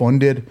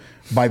self-funded.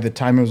 By the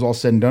time it was all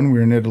said and done, we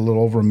were in it a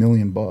little over $1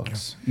 million.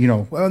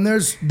 Well, and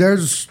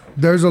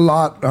there's a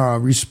lot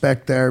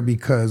respect there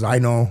because I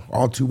know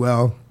all too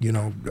well. We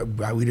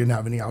didn't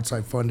have any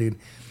outside funding.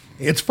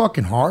 It's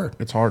fucking hard.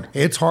 It's hard.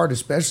 It's hard,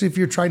 especially if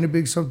you're trying to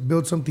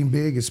build something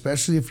big.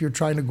 Especially if you're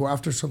trying to go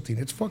after something.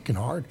 It's fucking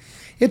hard.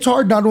 It's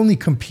hard not only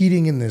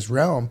competing in this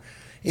realm,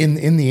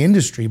 in the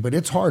industry, but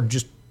it's hard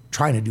just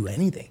trying to do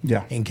anything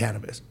in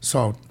cannabis.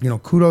 So,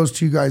 kudos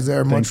to you guys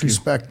there. Much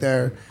respect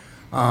there.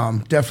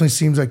 Definitely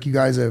seems like you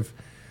guys have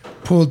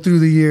pulled through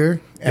the year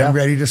and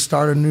ready to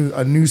start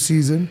a new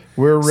season.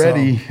 We're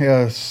ready.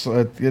 Yes,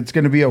 it's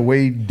going to be a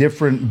way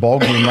different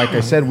ballgame. Like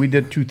I said, we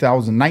did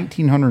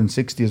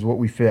 1,960 is what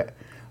we fit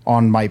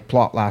on my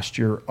plot last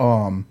year.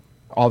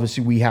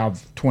 Obviously, we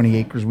have 20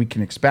 acres we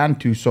can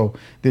expand to. So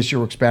this year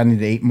we're expanding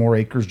to 8 more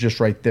acres just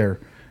right there.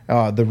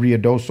 The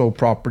Riadoso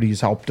properties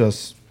helped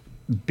us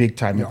big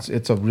time. Yeah.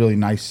 It's a really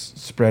nice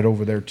spread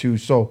over there too.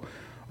 So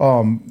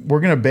we're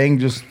gonna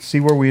just see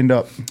where we end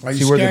up. Are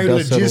you scared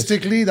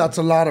logistically? That's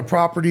a lot of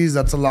properties.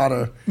 That's a lot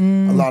of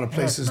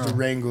places to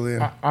wrangle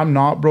in. I'm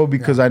not, bro,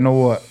 because I know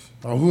what.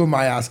 Oh, who am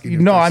I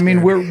asking? No, I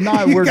mean we're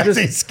not. We're just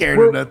ain't scared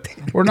of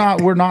nothing. We're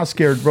not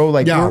scared, bro.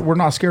 Like we're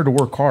not scared to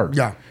work hard.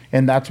 Yeah.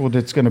 And that's what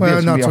it's going to be.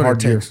 It's going to be a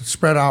hard year.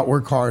 Spread out,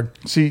 work hard.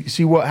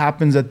 See what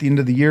happens at the end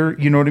of the year.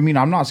 You know what I mean?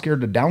 I'm not scared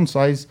to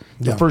downsize.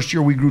 The first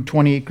year we grew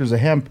 20 acres of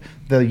hemp.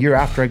 The year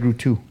after I grew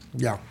 2.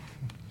 Yeah.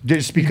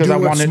 Just because I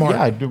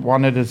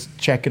wanted to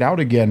check it out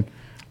again.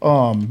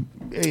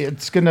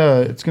 It's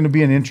gonna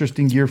be an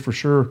interesting year for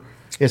sure.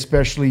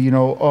 Especially,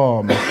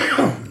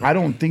 I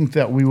don't think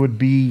that we would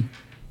be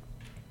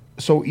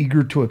so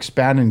eager to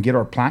expand and get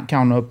our plant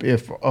count up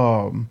if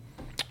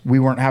we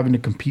weren't having to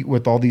compete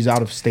with all these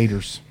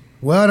out-of-staters.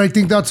 Well, and I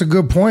think that's a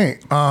good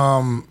point.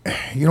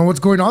 What's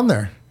going on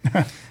there?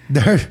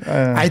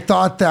 I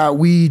thought that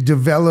we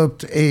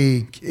developed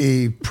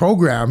a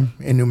program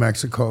in New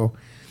Mexico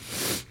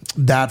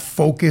that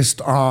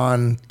focused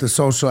on the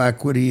social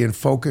equity and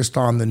focused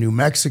on the New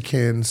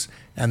Mexicans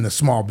and the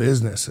small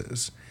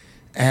businesses.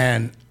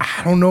 And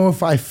I don't know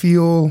if I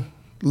feel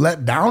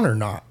let down or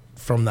not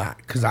from that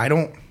because I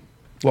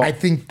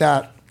think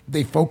that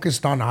they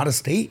focused on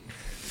out-of-state.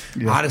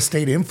 Yeah.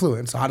 Out-of-state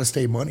influence,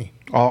 out-of-state money.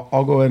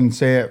 I'll go ahead and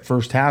say it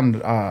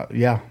firsthand.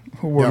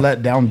 We're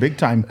let down big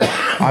time.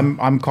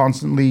 I'm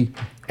constantly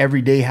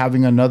every day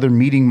having another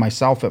meeting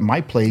myself at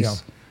my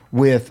place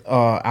with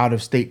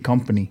out-of-state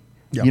company.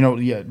 Yeah.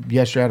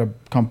 Yesterday I had a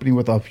company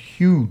with a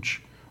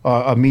huge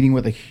meeting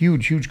with a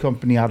huge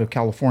company out of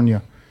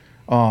California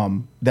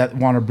that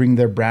want to bring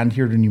their brand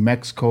here to New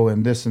Mexico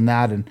and this and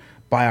that and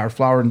buy our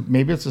flower. And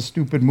maybe it's a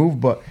stupid move,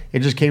 but it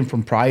just came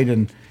from pride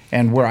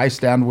and where I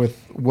stand with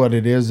what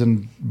it is.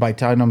 And by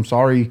telling I'm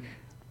sorry,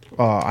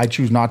 I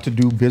choose not to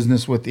do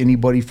business with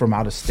anybody from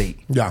out of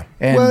state. Yeah.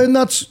 And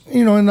that's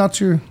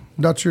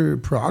your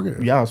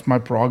prerogative. Yeah, it's my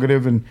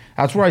prerogative. And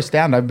that's where I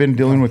stand. I've been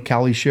dealing with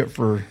Cali shit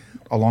for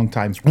a long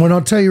time. Well,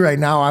 I'll tell you right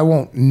now, I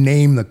won't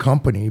name the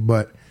company,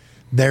 but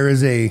there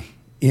is a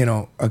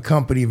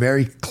company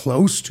very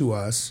close to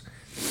us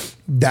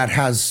that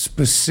has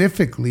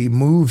specifically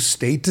moved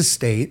state to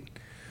state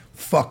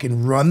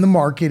fucking run the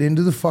market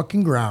into the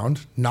fucking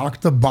ground,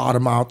 knock the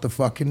bottom out the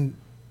fucking,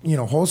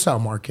 wholesale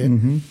market,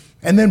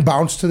 and then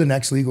bounce to the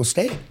next legal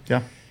state.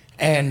 Yeah.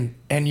 And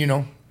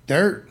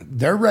they're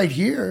right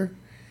here,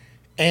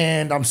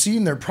 and I'm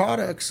seeing their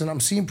products, and I'm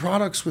seeing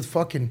products with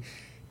fucking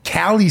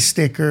Cali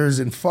stickers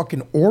and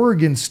fucking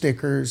Oregon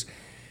stickers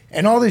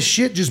and all this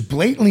shit just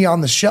blatantly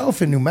on the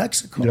shelf in New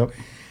Mexico. Yep.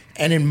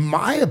 And in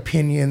my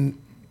opinion,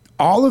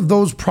 all of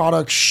those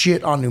products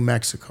shit on New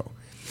Mexico.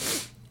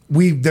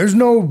 There's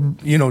no,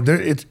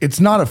 it's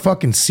not a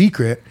fucking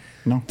secret.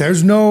 No.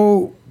 There's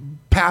no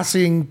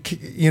passing,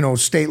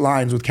 state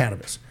lines with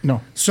cannabis.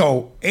 No.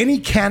 So any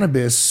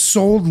cannabis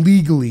sold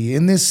legally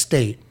in this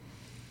state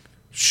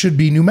should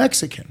be New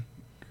Mexican.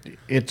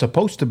 It's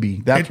supposed to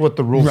be. That's what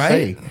the rules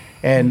say.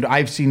 And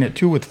I've seen it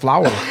too with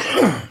flour.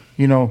 I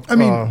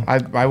mean,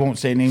 I won't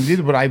say names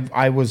either, but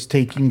I was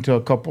taking to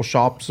a couple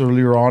shops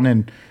earlier on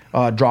and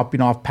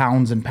dropping off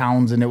pounds and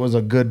pounds, and it was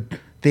a good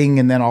thing.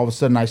 And then all of a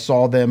sudden I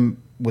saw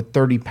them with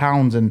 30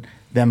 pounds and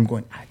them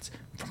going, it's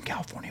from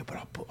California, but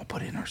I'll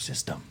put it in our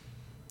system.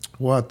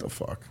 What the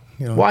fuck?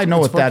 Well, I know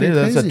what that is.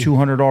 Crazy. That's a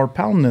 $200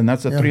 pound. Then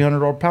that's a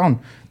 $300 pound.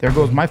 There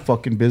goes my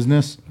fucking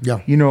business.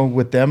 Yeah.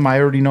 With them, I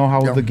already know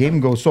how the game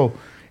goes. So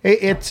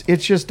it's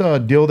just a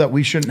deal that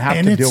we shouldn't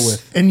have to deal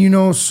with.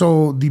 And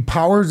so the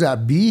powers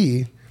that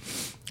be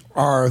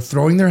are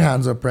throwing their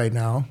hands up right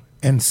now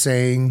and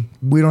saying,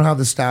 we don't have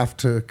the staff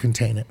to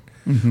contain it.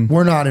 Mm-hmm.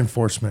 We're not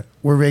enforcement.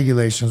 We're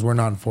regulations. We're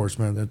not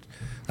enforcement.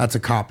 That's a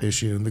cop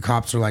issue. And the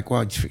cops are like,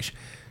 well,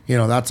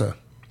 that's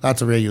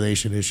a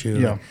regulation issue.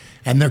 Yeah.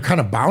 And they're kind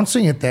of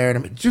bouncing it there. And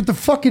I mean, dude,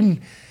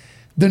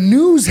 the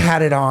news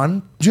had it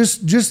on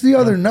just the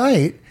other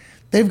night.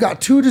 They've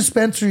got 2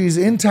 dispensaries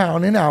in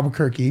town in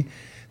Albuquerque.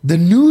 The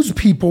news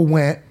people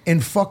went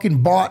and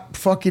fucking bought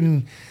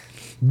fucking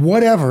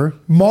whatever,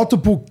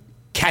 multiple,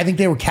 I think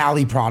they were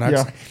Cali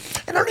products.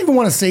 Yeah. And I don't even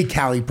want to say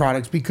Cali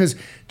products because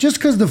just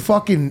because the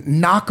fucking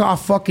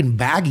knockoff fucking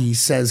baggie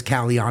says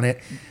Cali on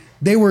it,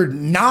 they were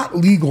not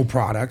legal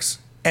products,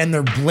 and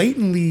they're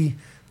blatantly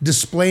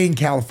displaying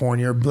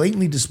California,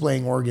 blatantly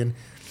displaying Oregon,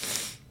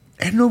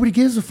 and nobody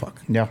gives a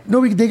fuck. Yeah.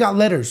 They got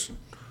letters.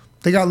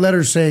 They got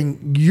letters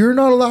saying, you're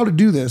not allowed to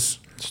do this.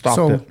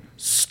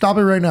 Stop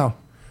it right now.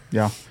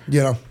 Yeah.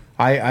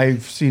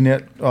 I've seen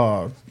it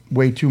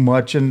way too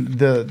much, and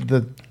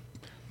the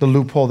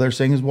loophole they're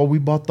saying is, well, we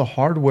bought the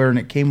hardware and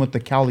it came with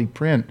the Cali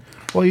print.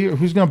 Well,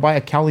 who's going to buy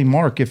a Cali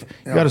mark? If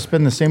you got to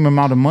spend the same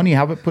amount of money,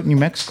 have it put in New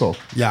Mexico.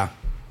 Yeah.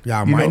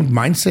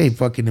 Mine say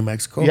fucking New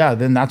Mexico. Yeah,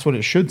 then that's what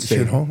it should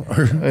say.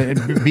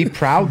 Be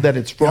proud that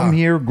it's from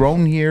here,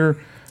 grown here,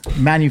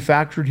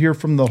 manufactured here,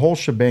 from the whole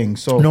shebang.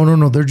 So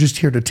No. They're just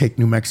here to take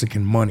New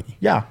Mexican money.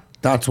 Yeah.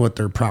 That's what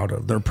they're proud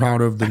of. They're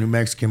proud of the New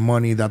Mexican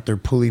money that they're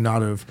pulling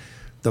out of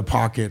the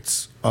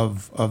pockets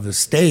of the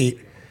state.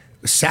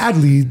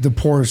 Sadly,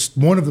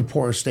 one of the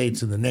poorest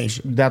states in the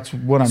nation. That's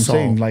what I'm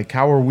saying. Like,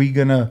 how are we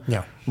gonna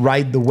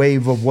ride the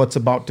wave of what's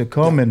about to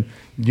come? And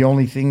the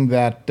only thing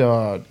that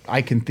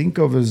I can think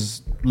of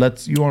is,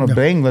 you want to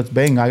bang, let's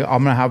bang. I'm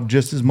gonna have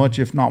just as much,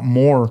 if not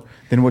more,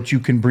 than what you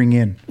can bring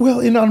in.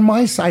 Well, and on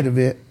my side of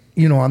it,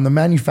 on the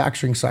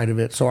manufacturing side of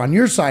it. So on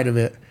your side of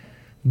it,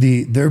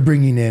 they're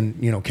bringing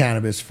in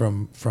cannabis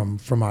from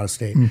out of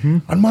state. Mm-hmm.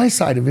 On my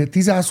side of it,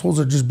 these assholes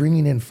are just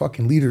bringing in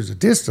fucking liters of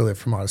distillate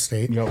from out of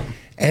state. Yep.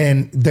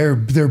 And they're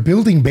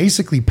building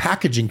basically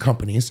packaging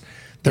companies.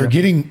 They're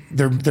getting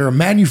they're a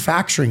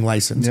manufacturing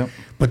license,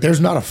 but there's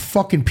not a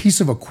fucking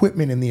piece of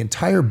equipment in the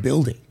entire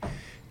building.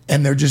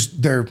 And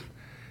they're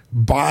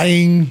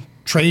buying,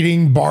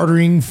 trading,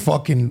 bartering,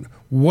 fucking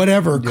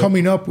whatever,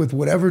 coming up with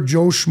whatever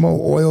Joe Schmo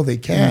oil they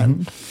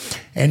can,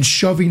 and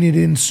shoving it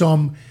in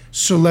some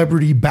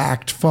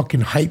celebrity-backed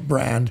fucking hype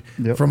brand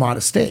from out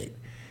of state.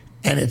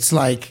 And it's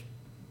like,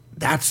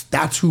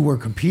 that's who we're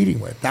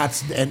competing with.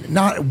 And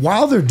not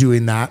while they're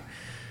doing that,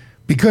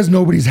 because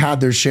nobody's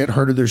had their shit,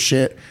 heard of their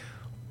shit,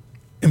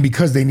 and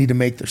because they need to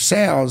make their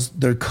sales,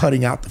 they're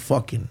cutting out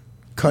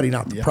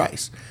the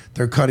price.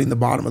 They're cutting the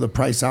bottom of the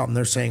price out, and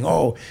they're saying,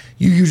 oh,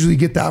 you usually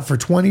get that for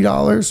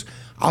 $20.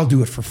 I'll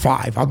do it for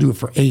 $5. I'll do it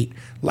for $8.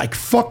 Like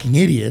fucking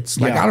idiots.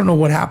 Like, I don't know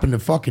what happened to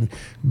fucking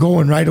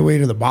going right away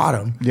to the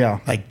bottom. Yeah.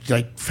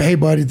 Like, hey,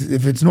 buddy,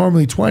 if it's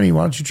normally 20,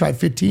 why don't you try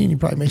 15? You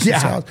probably make some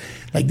sales.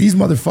 Like, these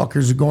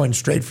motherfuckers are going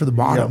straight for the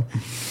bottom.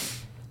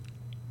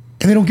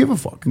 And they don't give a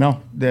fuck.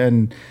 No.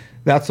 Then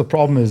that's the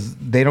problem, is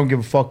they don't give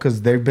a fuck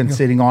because they've been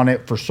sitting on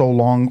it for so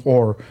long,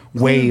 or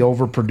way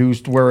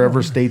overproduced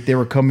wherever state they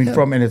were coming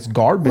from, and it's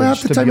garbage, well,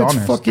 half the to time be it's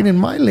honest. fucking in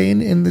my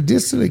lane in the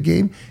distillate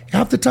game.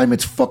 Half the time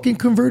it's fucking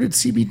converted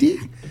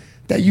CBD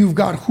that you've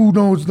got who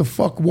knows the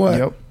fuck what.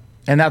 Yep.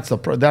 And that's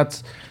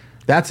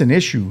an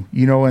issue,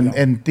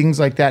 and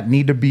things like that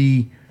need to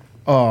be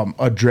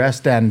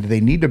addressed, and they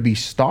need to be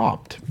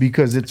stopped,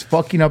 because it's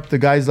fucking up the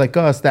guys like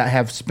us that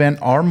have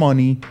spent our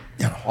money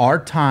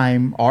our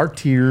time, our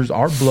tears,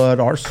 our blood,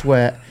 our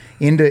sweat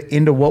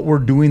into what we're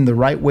doing the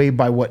right way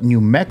by what New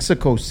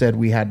Mexico said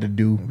we had to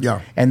do.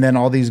 Yeah. And then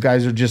all these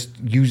guys are just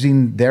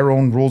using their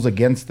own rules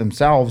against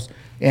themselves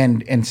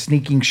and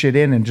sneaking shit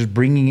in and just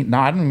bringing it. No,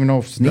 I don't even know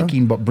if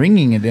sneaking, but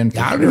bringing it in.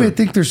 I don't even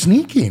think they're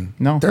sneaking.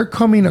 No. They're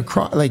coming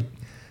across, like,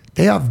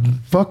 they have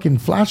fucking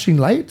flashing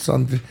lights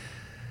on,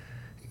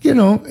 you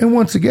know, and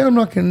once again, I'm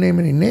not going to name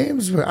any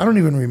names, but I don't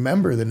even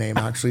remember the name,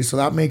 actually, so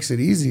that makes it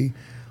easy.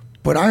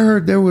 But I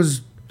heard there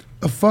was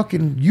a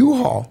fucking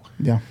U-Haul.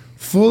 Yeah.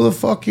 Full of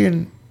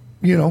fucking,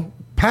 you know,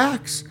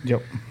 packs.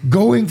 Yep.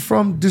 Going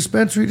from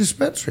dispensary to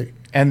dispensary.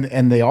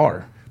 And they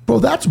are. Bro,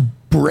 that's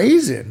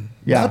brazen.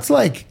 Yeah. That's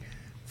like,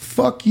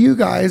 fuck you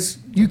guys.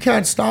 You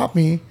can't stop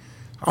me.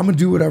 I'm going to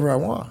do whatever I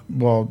want.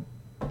 Well,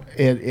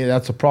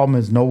 that's the problem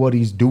is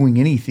nobody's doing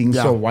anything,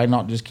 so why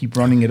not just keep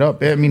running it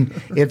up? I mean,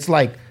 it's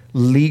like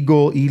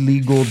legal,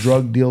 illegal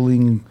drug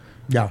dealing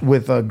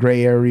with a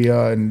gray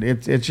area, and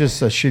it's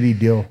just a shitty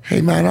deal. Hey,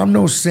 man, I'm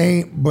no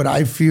saint, but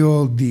I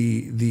feel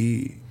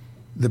the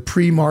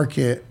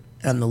pre-market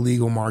and the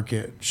legal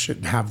market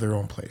should have their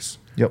own place.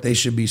 Yep. They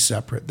should be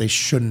separate. They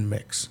shouldn't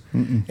mix.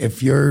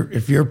 If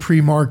you're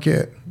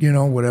pre-market, you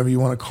know, whatever you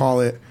want to call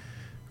it,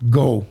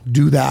 go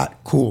do that.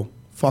 Cool.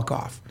 Fuck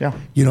off. Yeah.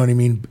 You know what I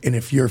mean? And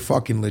if you're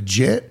fucking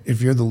legit,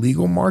 if you're the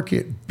legal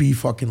market, be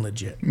fucking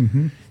legit.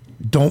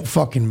 Don't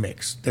fucking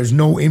mix. There's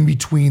no in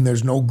between.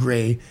 There's no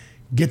gray.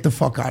 Get the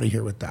fuck out of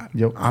here with that.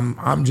 Yep.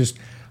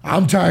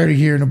 I'm tired of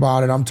hearing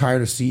about it. I'm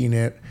tired of seeing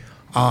it.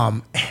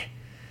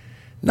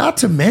 Not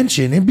to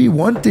mention, it'd be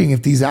one thing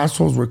if these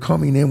assholes were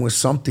coming in with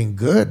something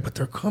good, but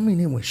they're coming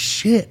in with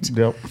shit.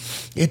 Yep.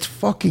 It's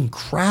fucking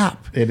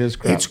crap. It is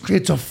crap.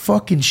 It's a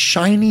fucking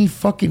shiny,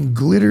 fucking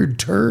glittered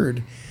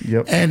turd.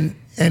 Yep.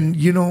 And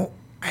you know,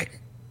 I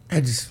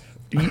just.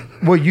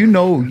 Well, you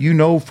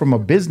know from a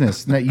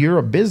business that you're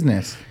a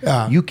business.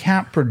 You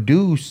can't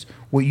produce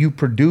what you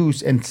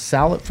produce and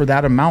sell it for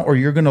that amount, or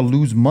you're going to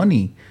lose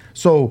money.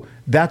 So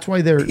that's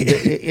why they're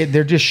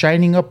just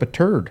shining up a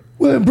turd.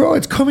 Well, bro,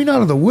 it's coming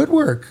out of the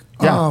woodwork.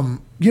 Yeah.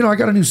 You know, I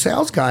got a new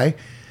sales guy,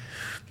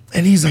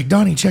 and he's like,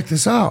 Donnie, check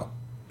this out.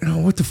 You know,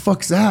 what the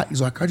fuck's that?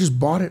 He's like, I just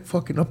bought it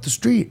fucking up the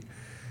street.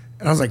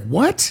 And I was like,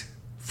 what?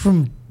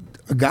 From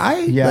a guy?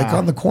 Yeah. Like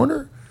on the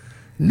corner?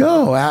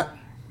 No, at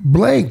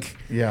blank.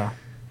 Yeah.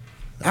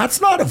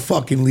 That's not a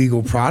fucking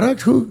legal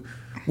product.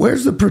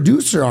 Where's the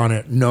producer on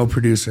it? No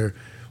producer.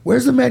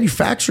 Where's the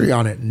manufacturer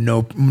on it?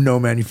 No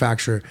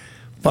manufacturer.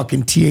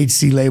 Fucking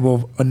THC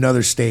label,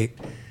 another state.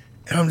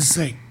 And I'm just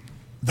like,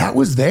 that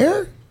was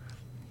there?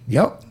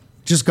 Yep.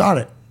 Just got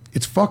it.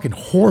 It's fucking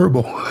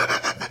horrible.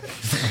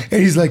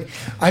 And he's like,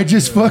 I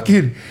just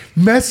fucking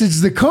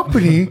messaged the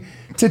company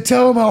to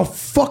tell them how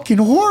fucking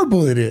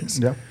horrible it is.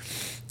 Yeah.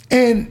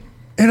 And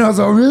I was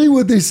like, really?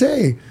 What'd they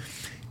say?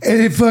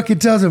 And it fucking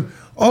tells him,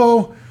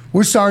 oh,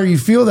 we're sorry you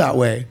feel that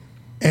way.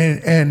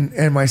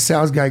 And my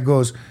sales guy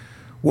goes,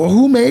 well,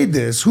 who made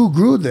this? Who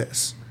grew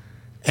this?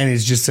 And it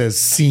just says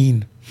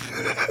seen.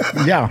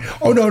 Yeah.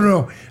 Oh,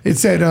 no. It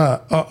said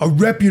a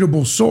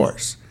reputable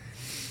source.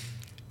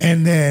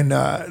 And then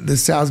the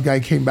sales guy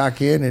came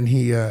back in and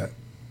he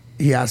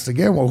asked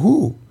again, well,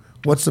 who?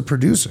 What's the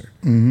producer?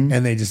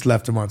 And they just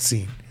left him on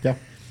scene. Yeah.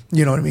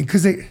 You know what I mean?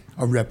 Because a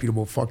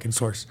reputable fucking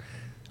source.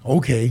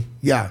 Okay,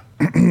 yeah.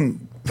 You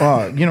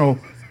know,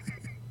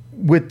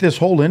 with this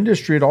whole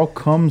industry, it all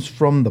comes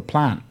from the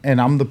plant, and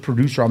I'm the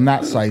producer on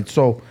that side.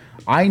 So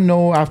I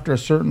know after a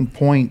certain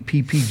point,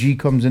 PPG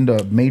comes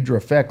into major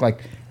effect.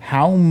 Like,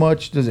 how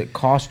much does it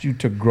cost you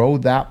to grow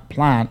that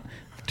plant,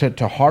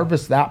 to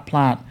harvest that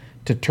plant,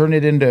 to turn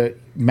it into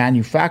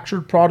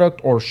manufactured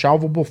product or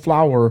shelvable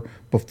flower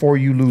before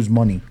you lose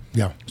money?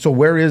 Yeah. So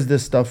where is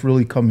this stuff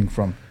really coming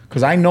from?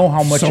 Because I know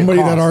how much somebody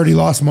it costs. that already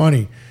lost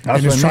money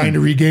and is trying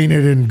to regain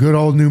it in good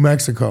old New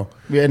Mexico.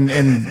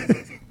 And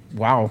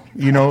wow,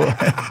 you know,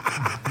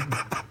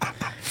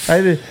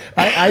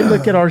 I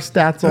look at our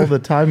stats all the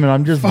time, and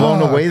I'm just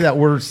blown away that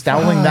we're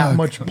selling that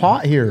much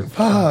pot here.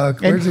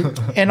 Fuck.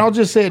 And I'll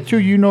just say it too.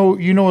 You know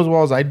as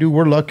well as I do.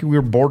 We're lucky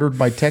we're bordered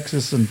by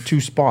Texas in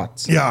 2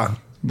 spots. Yeah.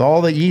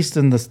 All the east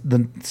and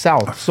the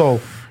south. So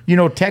you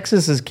know,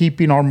 Texas is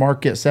keeping our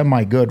market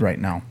semi good right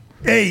now.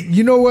 Hey,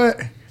 you know what?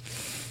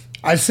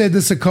 I've said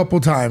this a couple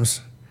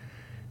times.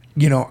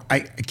 You know,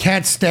 I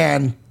can't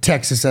stand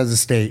Texas as a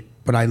state,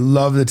 but I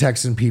love the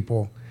Texan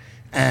people.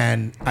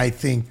 And I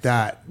think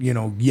that, you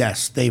know,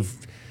 yes, they've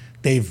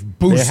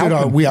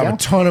boosted. We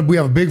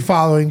have a big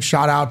following.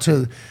 Shout out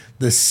to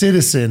the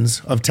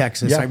citizens of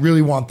Texas. Yeah. I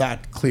really want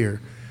that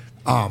clear.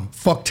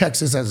 Fuck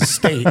Texas as a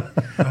state,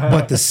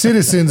 but the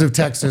citizens of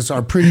Texas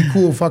are pretty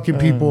cool fucking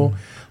people.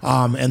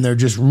 And they're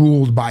just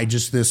ruled by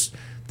just this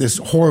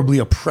horribly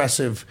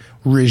oppressive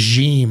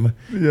regime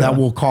that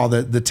we'll call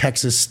the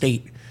Texas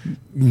state.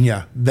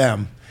 Yeah,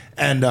 them.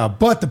 And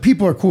but the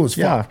people are cool as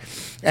fuck.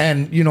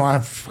 And you know,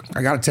 I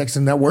got a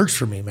Texan that works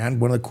for me, man.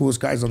 One of the coolest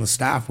guys on the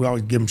staff. We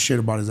always give him shit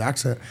about his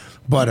accent,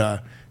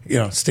 but you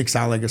know, sticks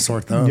out like a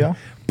sore thumb. Yeah.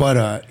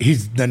 But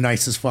he's the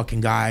nicest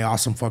fucking guy,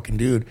 awesome fucking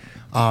dude.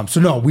 So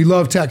no, we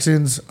love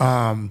Texans.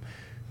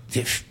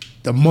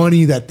 the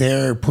money that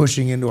they're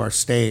pushing into our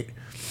state.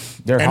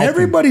 They're and helping.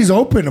 Everybody's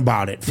open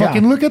about it.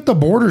 Fucking look at the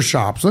border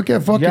shops. Look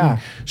at fucking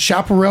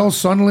Chaparral,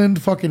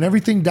 Sunland, fucking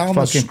everything down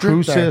the strip.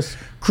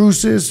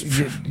 Cruces.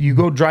 You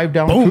go drive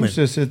down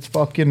Cruces, it's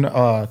fucking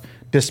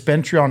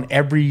dispensary on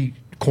every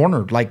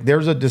corner. Like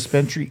there's a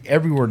dispensary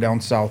everywhere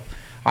down south.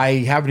 I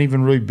haven't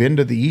even really been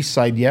to the east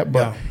side yet,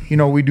 but you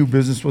know, we do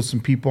business with some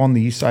people on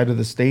the east side of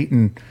the state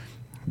and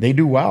they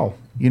do well.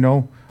 You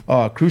know,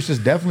 Cruces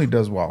definitely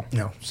does well.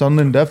 Yeah.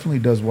 Sunland definitely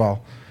does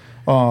well.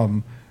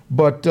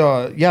 But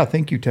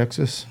thank you,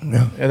 Texas.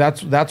 Yeah. And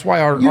that's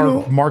why our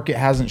market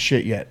hasn't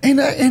shit yet.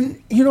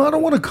 And you know, I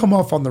don't want to come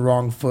off on the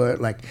wrong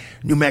foot, like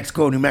New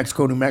Mexico,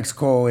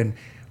 and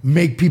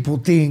make people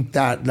think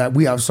that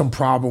we have some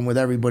problem with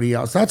everybody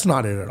else. That's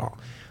not it at all.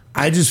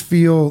 I just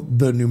feel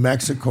the New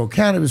Mexico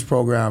cannabis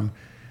program,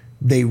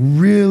 they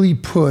really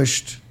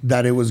pushed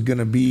that it was going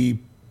to be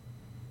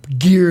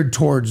geared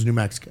towards New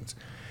Mexicans,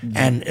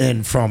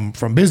 and from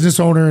business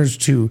owners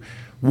to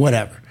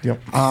whatever.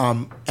 Yep.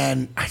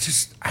 And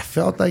I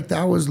felt like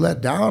that was let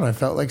down. I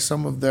felt like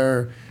some of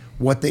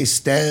what they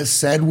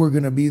said were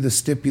going to be the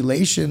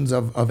stipulations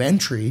of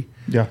entry,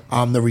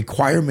 the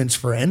requirements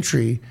for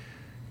entry,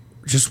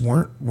 just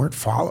weren't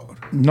followed.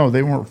 No,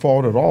 they weren't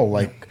followed at all.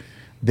 Like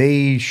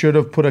they should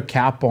have put a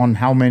cap on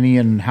how many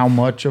and how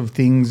much of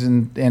things,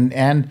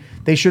 and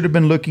they should have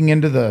been looking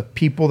into the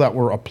people that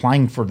were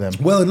applying for them.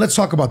 Well, and let's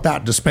talk about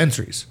that.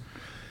 Dispensaries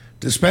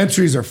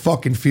are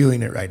fucking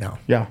feeling it right now.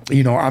 Yeah.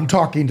 You know, I'm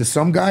talking to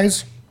some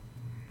guys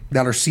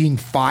that are seeing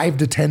 5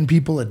 to 10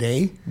 people a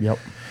day. Yep.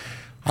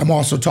 I'm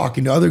also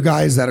talking to other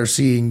guys that are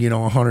seeing,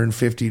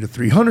 150 to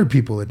 300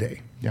 people a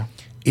day. Yeah.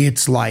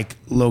 It's like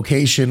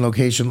location.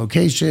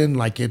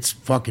 Like it's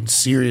fucking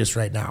serious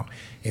right now.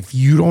 If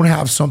you don't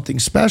have something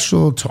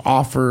special to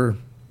offer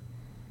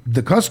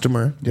the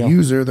customer, the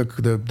user,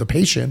 the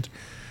patient,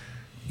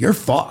 you're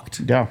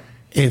fucked. Yeah.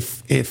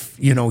 If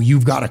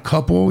you've got a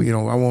couple,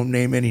 I won't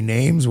name any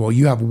names. Well,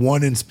 you have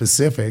one in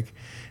specific,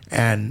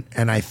 and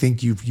I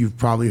think you've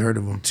probably heard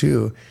of them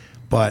too.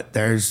 But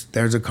there's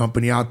a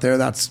company out there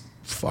that's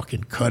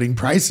fucking cutting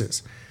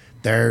prices.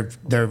 They're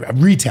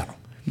retail,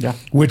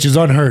 which is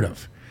unheard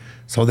of.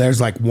 So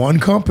there's like one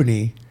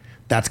company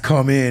that's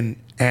come in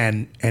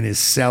and is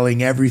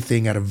selling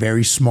everything at a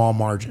very small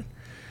margin.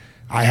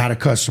 I had a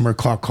customer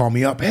call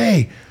me up,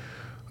 hey.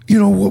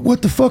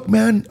 What the fuck,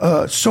 man?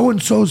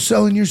 So-and-so's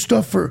selling your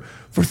stuff for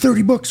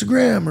 $30 a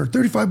gram or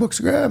 $35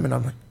 a gram. And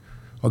I'm like,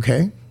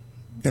 okay.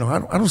 I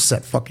don't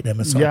set fucking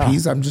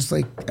MSRPs. I'm just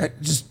like,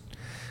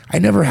 I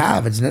never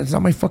have. It's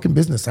not my fucking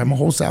business. I'm a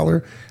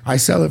wholesaler. I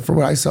sell it for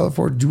what I sell it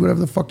for. Do whatever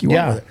the fuck you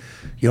want with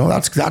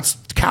it. That's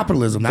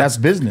capitalism. That's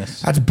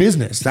business. That's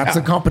business. That's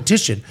a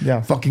competition.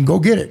 Yeah. Fucking go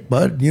get it,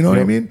 bud. You know what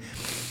I mean?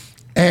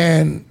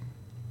 And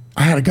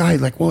I had a guy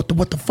like, what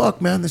the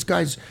fuck, man? This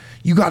guy's,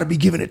 you got to be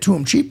giving it to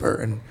him cheaper.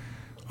 And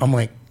I'm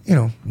like,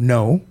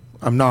 no,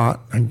 I'm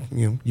not.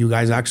 You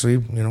guys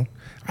actually,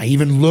 I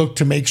even looked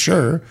to make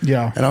sure.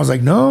 Yeah. And I was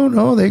like,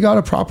 no, they got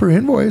a proper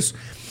invoice.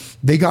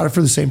 They got it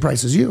for the same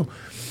price as you.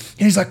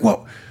 And he's like,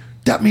 well,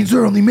 that means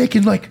they're only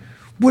making like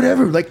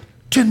whatever, like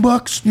 $10,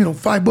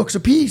 $5 a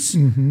piece.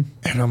 Mm-hmm.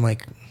 And I'm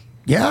like,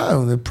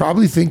 yeah, they're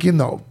probably thinking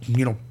the,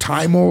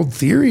 time old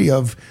theory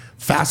of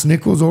fast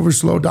nickels over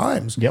slow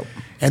dimes. Yep.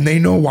 And they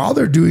know while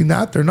they're doing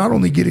that, they're not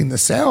only getting the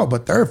sale,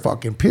 but they're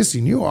fucking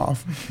pissing you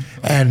off.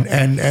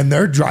 And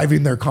they're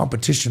driving their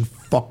competition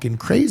fucking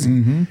crazy.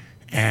 Mm-hmm.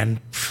 And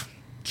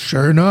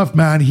sure enough,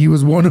 man, he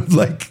was one of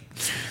like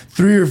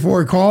 3 or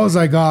 4 calls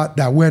I got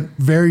that went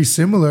very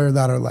similar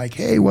that are like,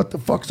 hey, what the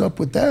fuck's up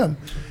with them?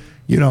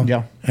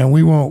 Yeah. And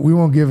we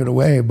won't give it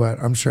away,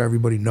 but I'm sure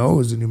everybody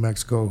knows in New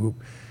Mexico who,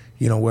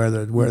 where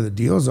the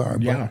deals are.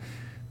 But yeah.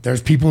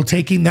 There's people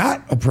taking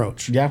that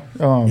approach. Yeah.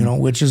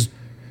 Which is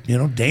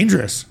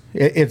dangerous.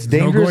 It's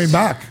dangerous. No going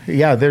back.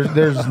 Yeah,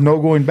 there's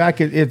no going back.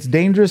 It's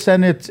dangerous,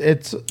 and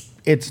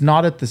it's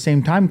not at the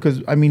same time,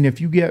 because if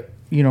you get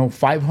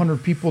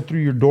 500 people through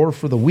your door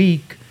for the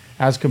week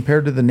as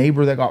compared to the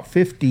neighbor that got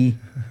 50,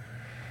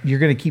 you're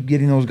going to keep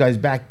getting those guys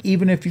back,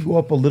 even if you go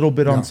up a little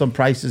bit on some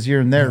prices here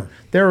and there. Yeah.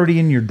 They're already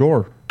in your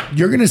door.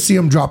 You're going to see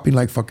them dropping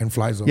like fucking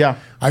flies. Though. Yeah,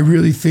 I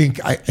really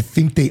think I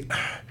think they,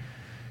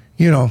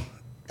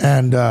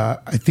 And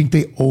I think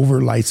they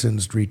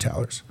over-licensed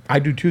retailers. I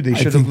do too. They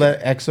should have let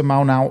X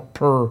amount out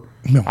per,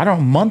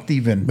 month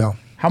even. No.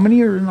 How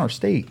many are in our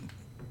state?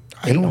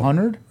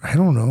 800? I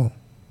don't know.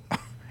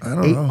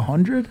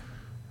 800?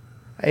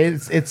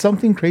 It's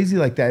something crazy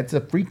like that. It's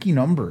a freaky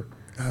number.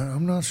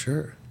 I'm not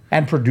sure.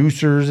 And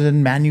producers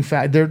and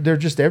they're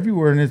just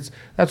everywhere. And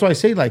that's why I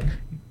say, like,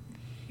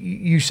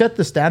 you set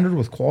the standard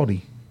with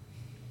quality.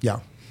 Yeah.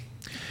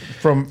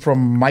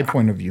 From my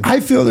point of view,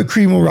 I feel the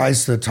cream will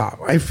rise to the top.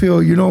 I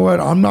feel, you know what?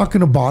 I'm not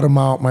going to bottom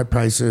out my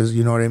prices.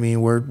 You know what I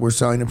mean? We're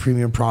selling a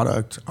premium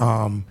product.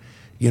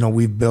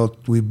 We've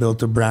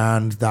built a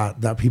brand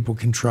that people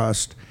can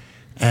trust,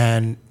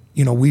 and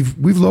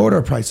we've lowered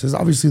our prices.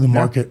 Obviously,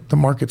 the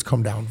market's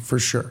come down for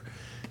sure,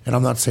 and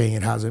I'm not saying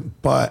it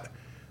hasn't, but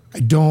I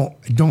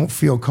don't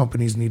feel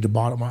companies need to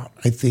bottom out.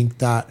 I think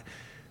that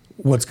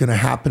what's going to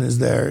happen is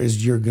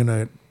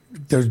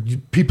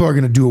people are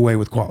going to do away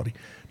with quality.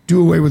 Do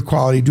away with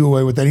quality, do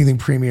away with anything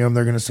premium.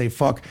 They're going to say,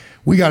 fuck,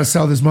 we got to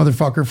sell this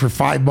motherfucker for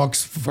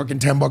 $5, fucking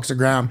 $10 a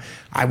gram.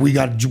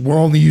 We're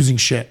only using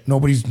shit.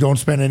 Don't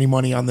spend any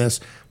money on this.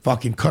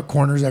 Fucking cut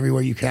corners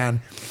everywhere you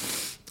can.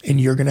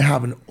 And you're going to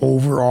have an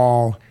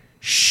overall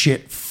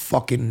shit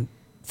fucking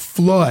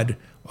flood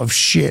of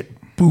shit,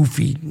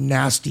 boofy,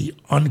 nasty,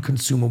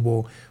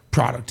 unconsumable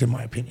product, in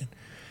my opinion.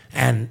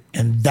 And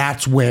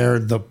that's where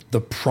the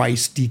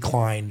price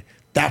decline,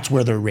 that's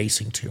where they're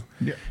racing to.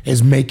 Yeah.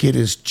 Is make it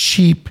as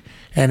cheap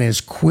and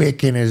as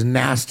quick and as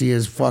nasty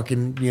as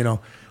fucking,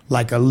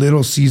 like a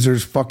Little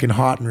Caesars fucking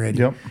hot and ready.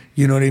 Yep.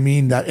 You know what I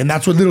mean? And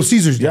that's what Little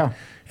Caesars do. Yeah.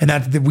 And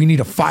that we need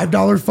a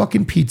 $5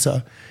 fucking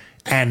pizza.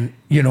 And,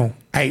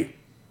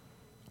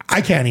 I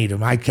can't eat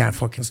them. I can't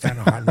fucking stand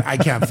a hot. I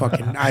can't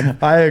fucking.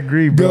 I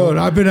agree, bro. Dude,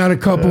 I've been at a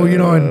couple,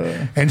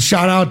 and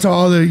shout out to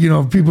all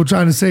the, people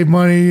trying to save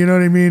money. You know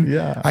what I mean?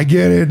 Yeah. I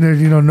get it. And there's,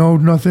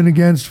 nothing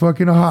against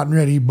fucking a hot and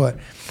ready, but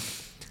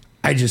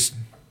I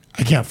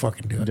can't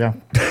fucking do it. Yeah.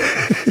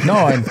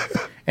 No,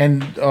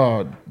 and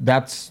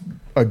that's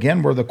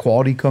again where the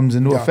quality comes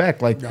into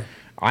effect. Like,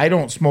 I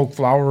don't smoke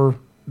flower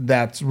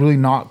that's really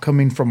not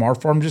coming from our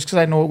farm just because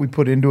I know what we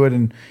put into it,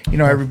 and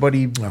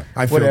everybody,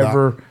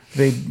 whatever.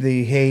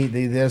 They hate,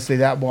 they this, they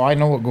that. Well, I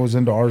know what goes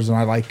into ours and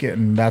I like it,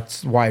 and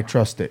that's why I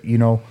trust it,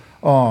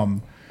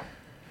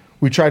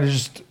 We try to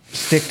just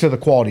stick to the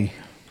quality.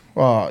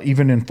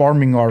 Even in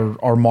farming,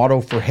 our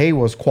motto for hay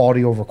was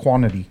quality over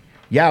quantity.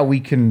 Yeah, we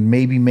can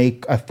maybe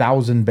make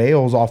 1,000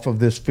 bales off of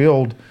this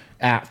field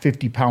at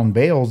 50-pound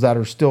bales that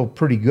are still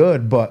pretty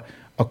good, but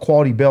a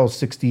quality bale is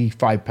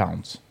 65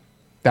 pounds.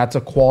 That's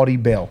a quality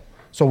bale.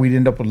 So we'd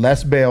end up with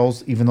less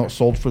bales, even though it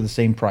sold for the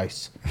same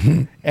price.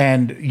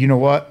 And you know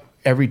what?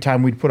 Every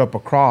time we'd put up a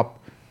crop,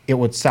 it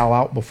would sell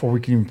out before we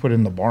could even put it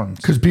in the barns.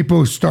 Because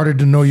people started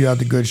to know you had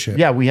the good shit.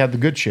 Yeah, we had the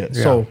good shit.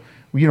 Yeah. So,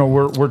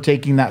 we're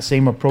taking that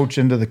same approach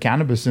into the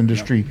cannabis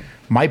industry.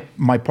 Yeah.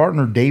 My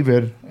partner,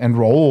 David and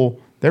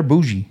Raul, they're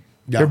bougie.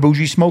 Yeah. They're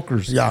bougie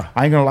smokers. Yeah.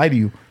 I ain't going to lie to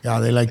you. Yeah,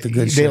 they like the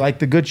good shit. They like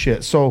the good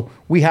shit. So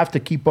we have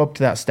to keep up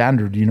to that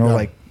standard,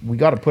 like we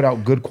got to put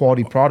out good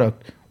quality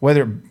product,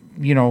 whether,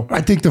 I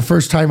think the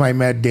first time I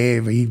met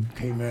Dave, he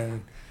came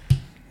in,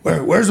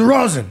 where's the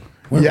rosin?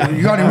 You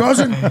got any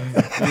rosin?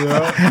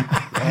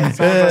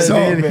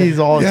 He's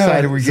all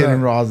excited we're getting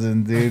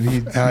rosin, dude.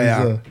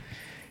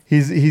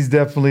 He's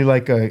definitely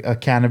like a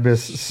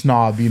cannabis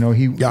snob. He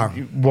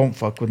won't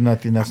fuck with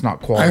nothing that's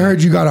not quality. I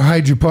heard you got to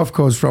hide your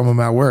Puffcos from him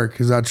at work.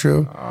 Is that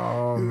true?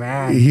 Oh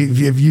man!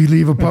 If you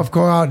leave a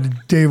Puffco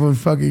out, Dave will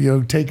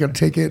fucking take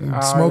it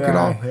and smoke it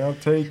all. He'll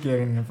take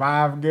it, and if I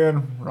have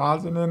good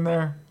rosin in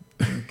there,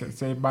 you can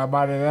say bye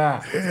bye to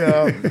that.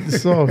 Yeah.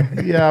 So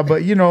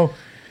but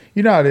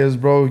how it is,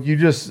 bro.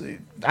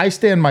 I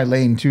stay in my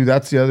lane too.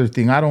 That's the other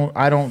thing.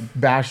 I don't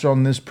bash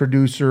on this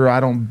producer. I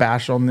don't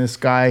bash on this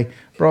guy,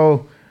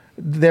 bro.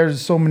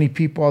 There's so many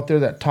people out there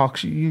that talk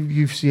shit.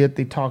 You see it.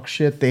 They talk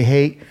shit. They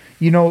hate.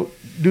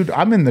 Dude,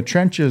 I'm in the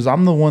trenches.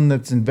 I'm the one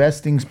that's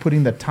investing,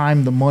 putting the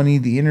time, the money,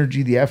 the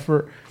energy, the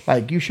effort.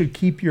 Like, you should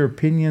keep your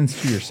opinions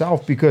to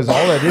yourself, because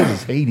all that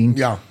is hating.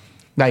 Yeah.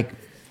 Like,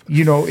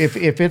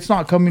 if it's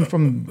not coming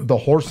from the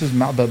horse's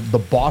mouth, the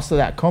boss of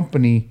that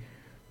company.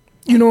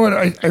 You know what?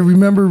 I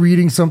remember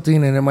reading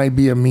something, and it might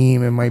be a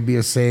meme, it might be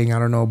a saying, I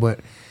don't know, but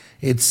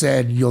it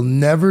said, you'll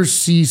never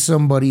see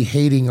somebody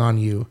hating on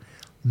you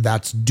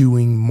that's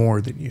doing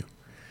more than you.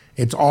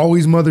 It's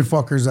always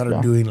motherfuckers that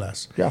are doing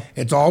less. Yeah.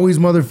 It's always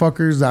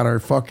motherfuckers that are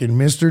fucking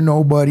Mr.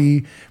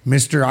 Nobody,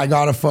 Mr. I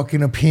got a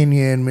fucking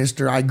opinion,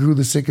 Mr. I grew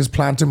the sickest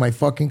plant in my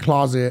fucking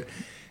closet.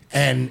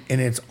 And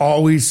it's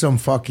always some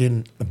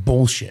fucking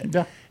bullshit.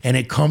 Yeah. And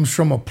it comes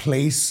from a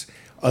place,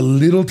 a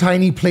little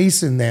tiny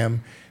place in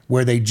them,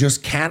 where they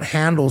just can't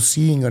handle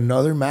seeing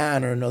another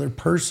man or another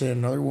person,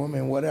 another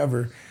woman,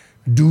 whatever,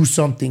 do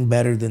something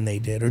better than they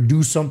did, or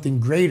do something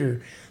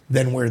greater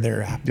than where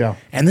they're at. Yeah.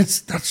 And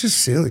that's just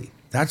silly.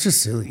 That's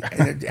just silly.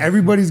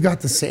 Everybody's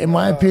got the same, in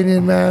my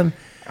opinion, man.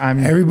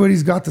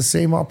 Everybody's got the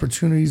same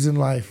opportunities in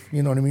life.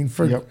 You know what I mean?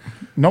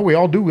 No, we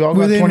all do. We all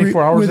got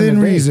 24 hours within in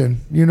a day.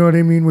 reason. You know what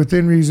I mean?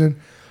 Within reason.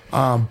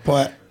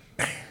 But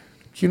I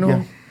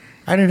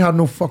didn't have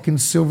no fucking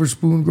silver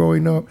spoon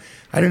growing up.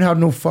 I didn't have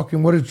no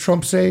fucking, what did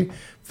Trump say?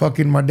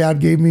 Fucking my dad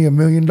gave me $1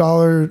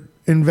 million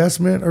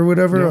investment or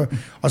whatever,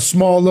 a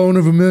small loan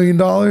of $1 million.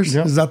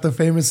 Yeah. Is that the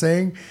famous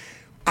saying?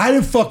 I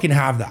didn't fucking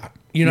have that.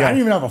 I didn't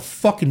even have a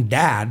fucking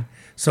dad.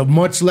 So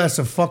much less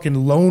a fucking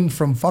loan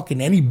from fucking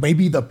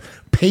maybe the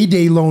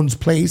payday loans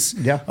place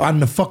on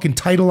the fucking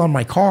title on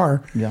my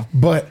car. Yeah.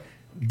 But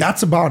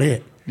that's about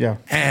it. Yeah.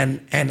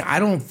 And I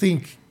don't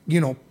think,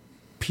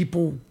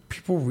 people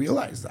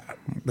realize that.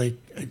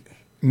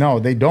 No,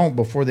 they don't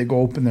before they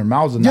go open their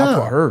mouths, and that's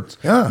what hurts.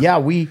 Yeah.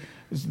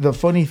 The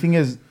funny thing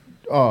is,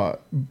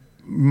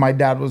 my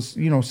dad was,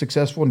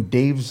 successful, and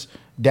Dave's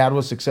dad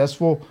was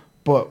successful,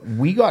 But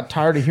we got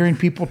tired of hearing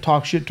people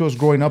talk shit to us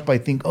growing up. I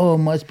think, oh, it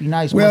must be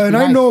nice. Well, and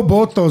I know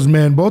both those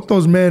men. Both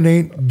those men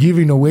ain't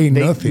giving away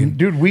nothing.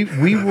 Dude, we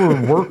were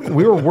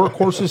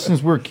workhorses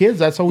since we were kids.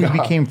 That's how we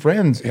became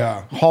friends.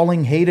 Yeah.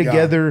 Hauling hay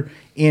together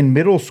in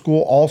middle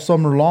school all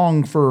summer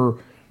long for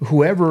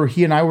whoever.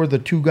 He and I were the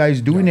two guys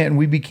doing it, and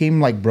we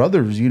became like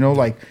brothers, you know,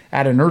 like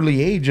at an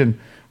early age. And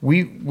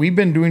we've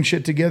been doing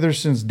shit together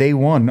since day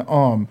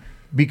one,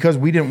 because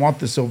we didn't want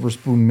the silver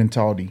spoon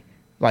mentality.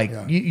 Like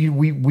we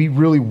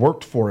really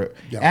worked for it,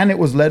 and it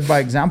was led by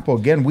example.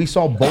 Again, we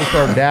saw both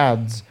our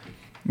dads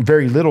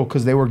very little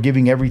because they were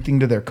giving everything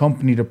to their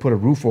company to put a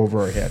roof over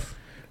our head.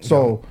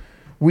 So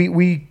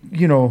we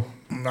you know,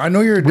 I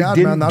know you're a dad,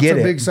 man. That's a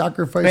big it.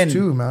 sacrifice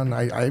too, man.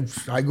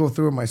 I go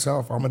through it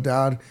myself. I'm a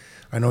dad.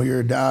 I know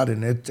you're a dad,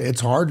 and it's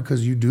hard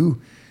because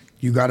you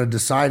got to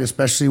decide,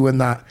 especially when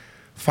that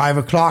 5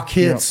 o'clock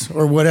hits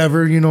or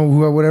whatever, you know,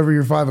 whatever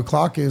your 5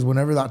 o'clock is,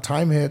 whenever that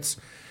time hits.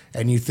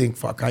 And you think,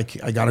 fuck, I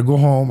got to go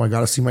home. I got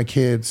to see my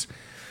kids,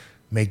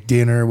 make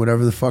dinner,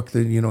 whatever the fuck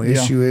the, you know,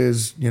 issue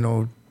is, you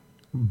know.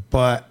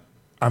 But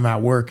I'm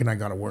at work and I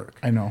got to work.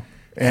 I know.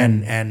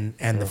 And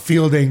the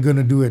field ain't going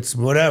to do it,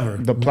 whatever.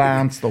 The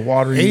plants, the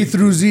watering. A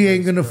through Z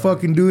ain't going to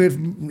fucking do it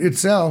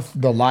itself.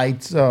 The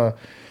lights. I'm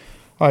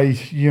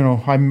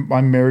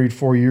married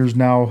 4 years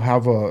now,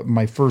 have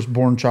my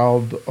firstborn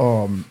child.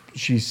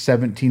 She's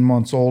 17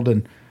 months old.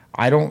 And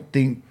I don't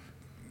think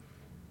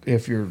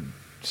if your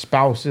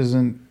spouse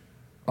isn't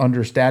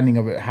understanding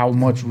of it, how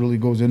much really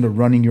goes into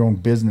running your own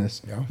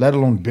business, let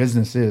alone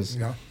businesses.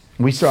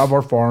 We still have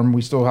our farm,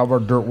 we still have our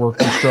dirt work,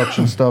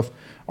 construction stuff.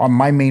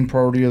 My main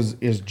priority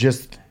is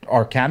just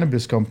our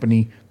cannabis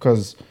company,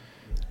 because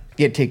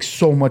it takes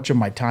so much of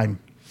my time.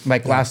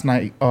 Like last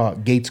night,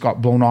 gates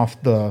got blown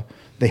off the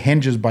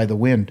hinges by the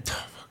wind.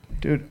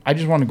 Dude, I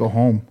just want to go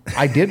home.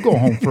 I did go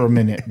home for a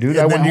minute, dude.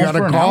 I went home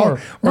for an hour.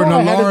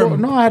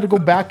 I had to go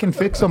back and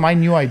fix them. I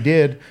knew I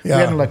did. We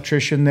had an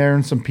electrician there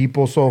and some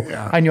people, so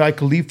I knew I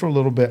could leave for a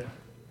little bit.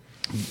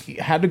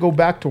 Had to go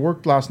back to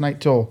work last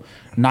night till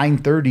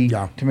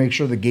 9:30 to make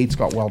sure the gates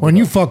got welded. When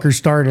you fuckers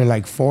start at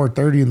like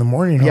 4:30 in the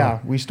morning, huh? Yeah,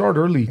 we start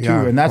early too,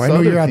 and that's the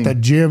other you're thing. At the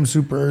gym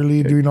super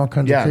early, doing all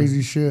kinds of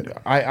crazy shit.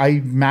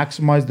 I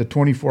maximize the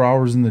 24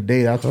 hours in the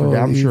day. That's for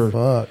damn sure.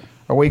 Fuck.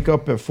 I wake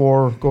up at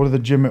 4, go to the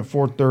gym at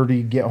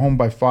 4:30, get home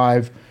by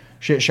 5,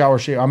 shower.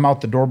 I'm out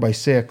the door by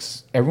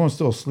 6. Everyone's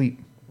still asleep.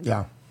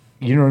 Yeah.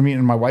 You know what I mean?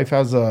 And my wife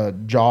has a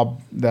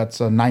job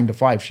that's a 9 to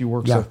 5. She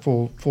works a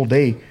full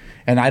day,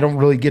 and I don't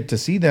really get to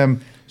see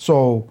them.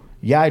 So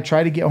I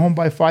try to get home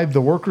by 5. The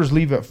workers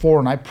leave at 4,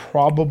 and I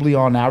probably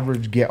on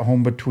average get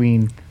home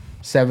between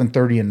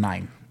 7:30 and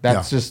 9.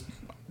 That's just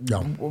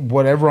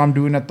whatever I'm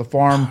doing at the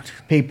farm,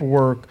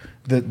 paperwork,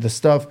 the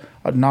stuff.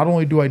 Not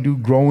only do I do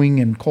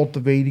growing and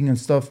cultivating and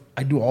stuff,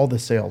 I do all the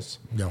sales.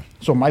 Yeah.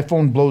 So my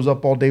phone blows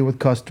up all day with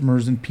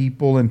customers and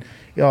people, and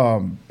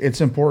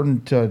it's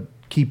important to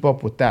keep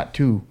up with that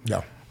too.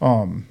 Yeah.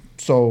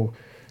 So,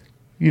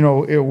 you know,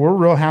 we're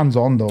real hands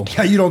on though.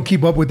 Yeah, you don't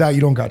keep up with that,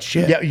 you don't got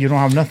shit. Yeah, you don't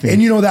have nothing.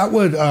 And you know that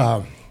would,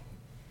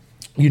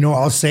 you know,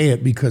 I'll say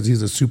it because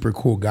he's a super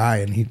cool guy,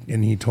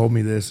 and he told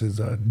me this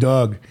is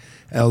Doug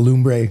El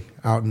Lumbre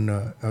out in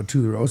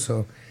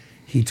Tularosa.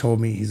 He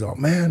told me, he's all,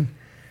 man.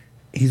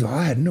 He's like,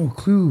 I had no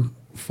clue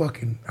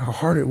fucking how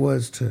hard it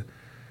was to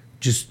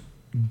just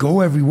go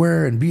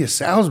everywhere and be a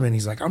salesman.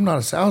 He's like, I'm not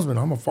a salesman.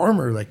 I'm a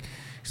farmer. Like,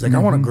 he's like, I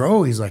want to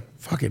grow. He's like,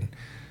 fucking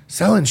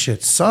selling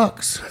shit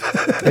sucks.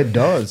 It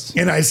does.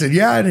 And I said,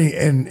 yeah.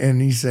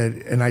 And he said,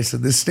 and I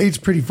said, this state's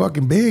pretty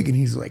fucking big. And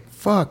he's like,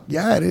 fuck,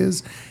 yeah, it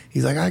is.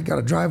 He's like, I got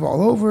to drive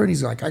all over. And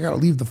he's like, I got to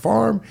leave the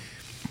farm.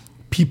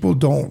 People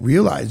don't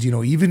realize, you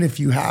know, even if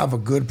you have a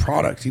good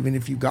product, even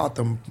if you got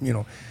them, you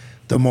know,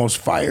 the most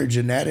fire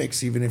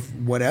genetics, even if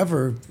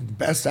whatever,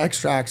 best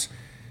extracts,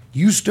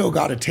 you still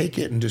got to take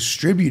it and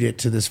distribute it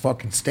to this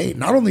fucking state.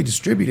 Not only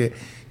distribute it,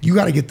 you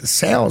got to get the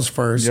sales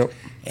first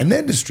and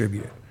then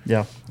distribute it.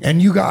 Yeah.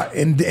 And you got,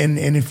 and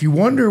if you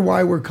wonder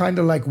why we're kind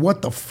of like,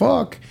 what the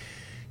fuck,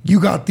 you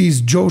got these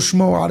Joe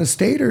Schmo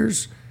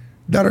out-of-staters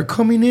that are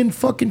coming in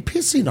fucking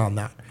pissing on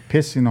that.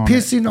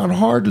 Pissing on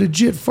hard,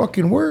 legit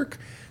fucking work,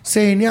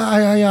 saying,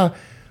 yeah.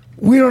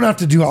 We don't have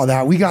to do all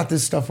that. We got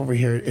this stuff over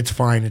here. It's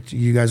fine.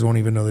 You guys won't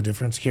even know the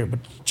difference here, but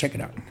check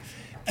it out.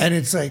 And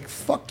it's like,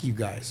 fuck you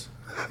guys.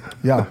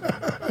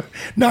 Yeah.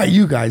 Not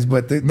you guys,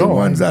 but the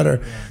ones that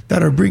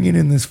are bringing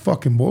in this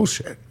fucking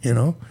bullshit, you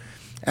know?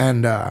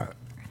 And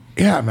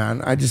yeah,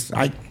 man, I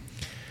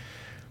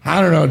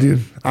don't know,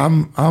 dude.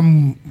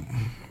 I'm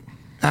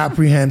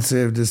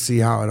apprehensive to see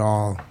how it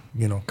all,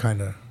 you know,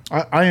 kind of.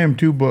 I am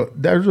too, but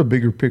there's a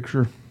bigger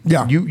picture.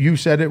 Yeah. You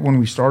said it when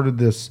we started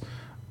this.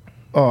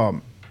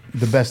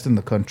 The best in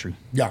the country.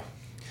 Yeah,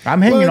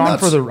 I'm hanging on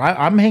for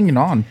I'm hanging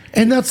on,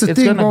 and that's the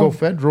thing. It's gonna go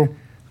federal.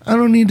 I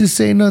don't need to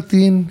say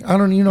nothing. I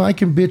don't, you know, I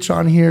can bitch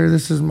on here.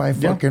 This is my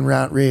fucking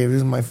rant rave. This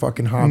is my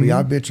fucking hobby.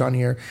 I bitch on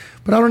here,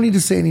 but I don't need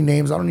to say any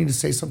names. I don't need to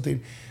say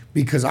something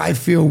because I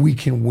feel we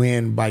can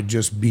win by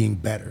just being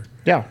better.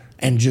 Yeah,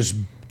 and just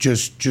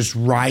just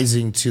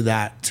rising to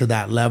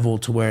that level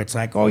to where it's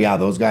like, oh yeah,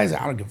 those guys,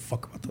 I don't give a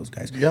fuck about those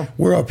guys. Yeah.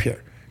 We're up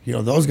here. You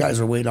know, those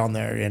guys are way down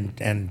there,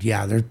 and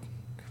yeah, they're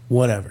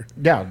whatever.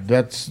 Yeah,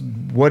 that's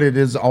what it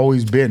has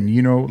always been.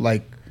 You know,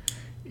 like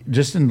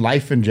just in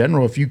life in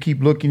general, if you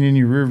keep looking in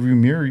your rearview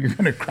mirror, you're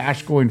going to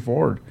crash going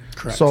forward.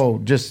 Correct.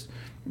 So just,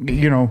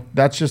 you know,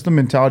 that's just the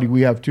mentality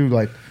we have too.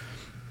 Like,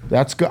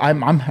 that's good.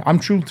 I'm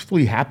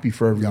truthfully happy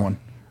for everyone.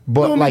 Yeah.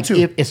 But no, like,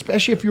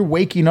 especially if you're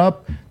waking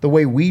up the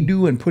way we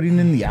do and putting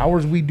in the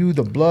hours we do,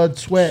 the blood,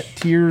 sweat,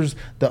 tears,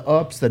 the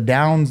ups, the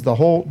downs, the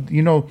whole,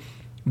 you know,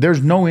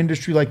 there's no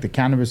industry like the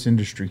cannabis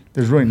industry.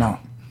 There's really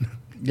not.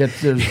 Yet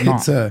there's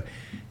not.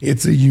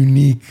 It's a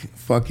unique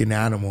fucking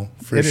animal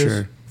for sure.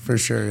 Is. For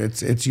sure.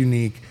 It's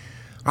unique.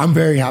 I'm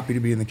very happy to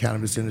be in the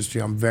cannabis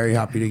industry. I'm very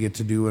happy to get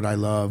to do what I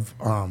love.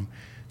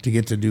 To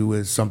get to do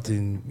with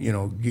something, you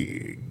know,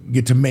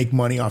 get to make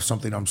money off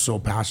something I'm so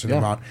passionate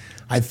about.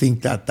 I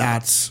think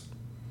that's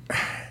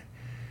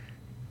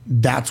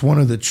one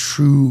of the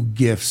true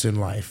gifts in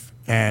life.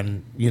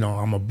 And, you know,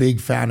 I'm a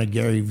big fan of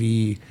Gary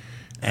Vee,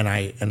 and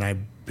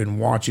I've been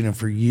watching him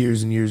for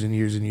years and years and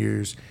years and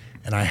years.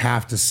 And I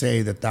have to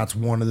say that that's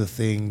one of the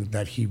things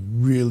that he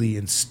really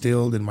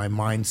instilled in my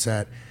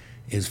mindset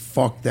is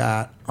fuck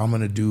that. I'm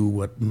going to do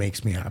what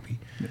makes me happy.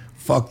 Yeah.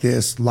 Fuck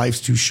this. Life's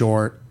too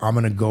short. I'm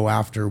going to go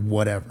after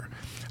whatever.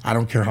 I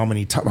don't care how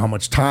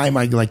much time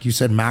like you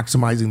said,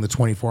 maximizing the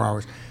 24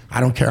 hours. I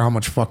don't care how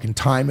much fucking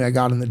time I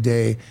got in the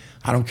day.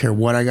 I don't care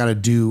what I got to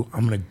do.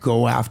 I'm going to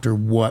go after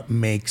what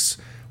makes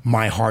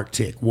my heart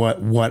tick, what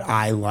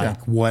I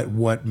like,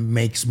 what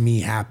makes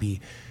me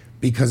happy.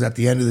 Because at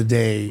the end of the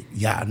day,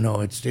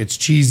 it's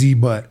cheesy,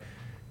 but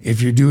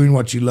if you're doing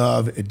what you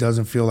love, it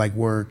doesn't feel like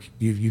work.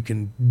 You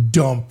can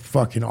dump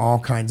fucking all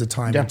kinds of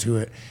time into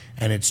it,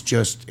 and it's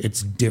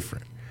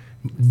different.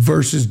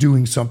 Versus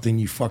doing something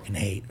you fucking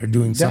hate or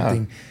doing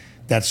something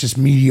that's just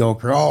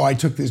mediocre. Oh, I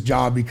took this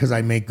job because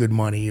I make good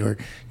money, or,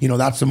 you know,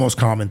 that's the most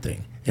common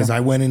thing is I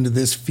went into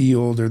this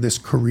field or this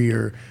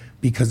career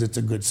because it's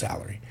a good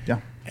salary.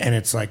 Yeah. And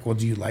it's like, well,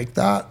 do you like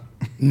that?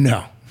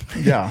 No.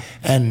 Yeah.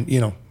 And, you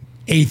know,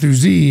 A through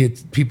Z,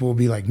 people will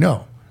be like,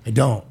 no, I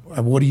don't.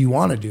 What do you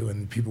want to do?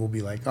 And people will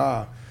be like,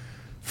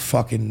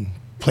 fucking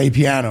play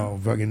piano,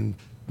 fucking,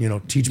 you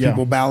know, teach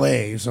people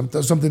ballet,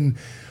 something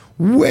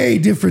way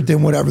different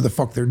than whatever the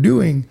fuck they're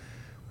doing.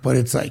 But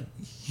it's like,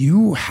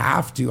 you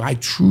have to, I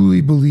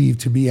truly believe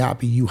to be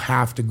happy, you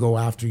have to go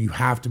after, you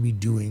have to be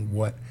doing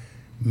what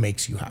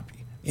makes you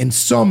happy. In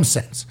some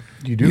sense.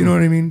 You do. You know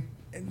what I mean?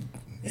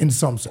 In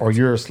some sense. Or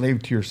you're a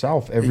slave to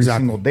yourself every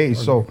single day.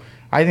 So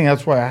I think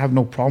that's why I have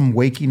no problem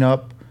waking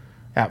up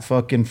at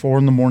fucking 4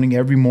 a.m.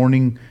 every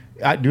morning.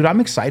 Dude, I'm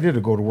excited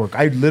to go to work.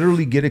 I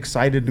literally get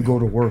excited to go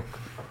to work.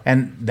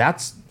 And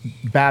that's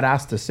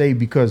badass to say,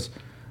 because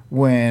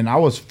when I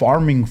was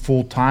farming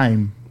full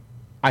time,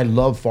 I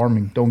love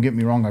farming. Don't get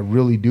me wrong, I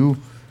really do.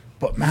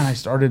 But man, I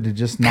started to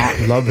just not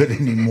love it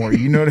anymore.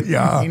 You know what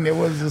I mean? It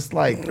was just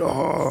like,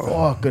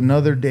 fuck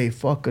another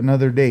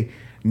day.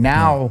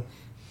 Now,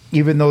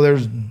 even though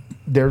there's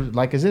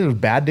like I said, there's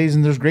bad days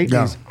and there's great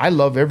days. I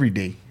love every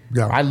day.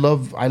 Yeah. I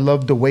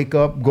love to wake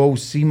up, go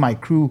see my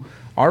crew.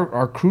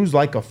 Our crew's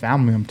like a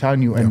family, I'm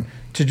telling you. And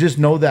to just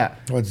know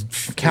that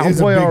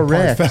Cowboy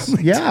RX,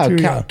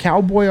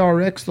 Cowboy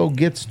RX though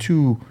gets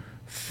to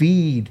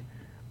feed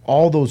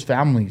all those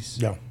families.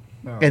 Yeah.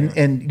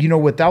 And you know,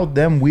 without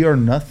them, we are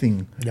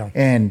nothing. Yeah.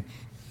 And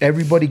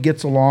everybody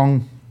gets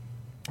along.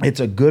 It's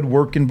a good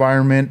work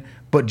environment.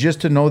 But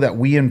just to know that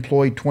we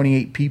employ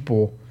 28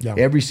 people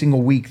every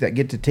single week that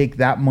get to take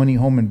that money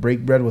home and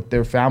break bread with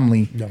their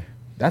family,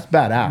 that's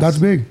badass. That's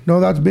big. No,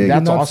 that's big.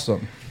 That's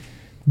awesome.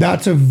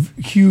 That's a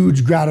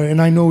huge gratifying,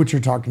 and I know what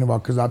you're talking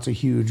about, because that's a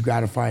huge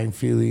gratifying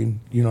feeling.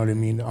 You know what I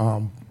mean?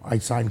 I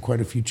signed quite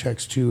a few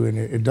checks too, and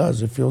it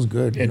does. It feels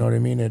good. You know what I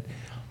mean?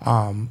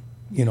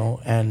 You know,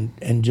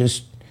 and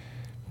just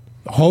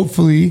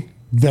hopefully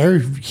they're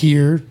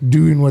here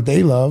doing what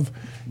they love.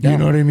 You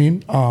know what I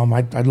mean?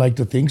 I'd like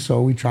to think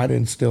so. We try to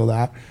instill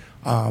that.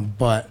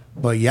 But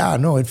yeah,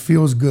 no, it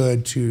feels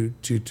good to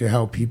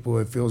help people.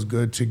 It feels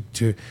good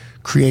to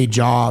create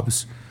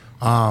jobs.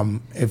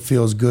 It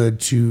feels good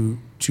to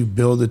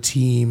build a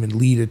team and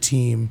lead a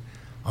team.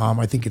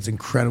 I think it's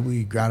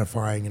incredibly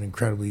gratifying and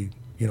incredibly,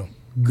 you know,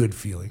 good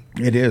feeling.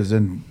 It is.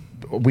 And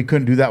we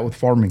couldn't do that with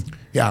farming.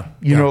 Yeah.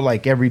 You know,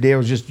 like every day it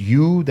was just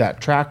you,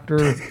 that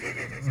tractor,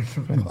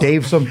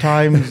 Dave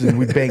sometimes, and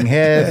we'd bang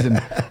heads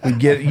and we'd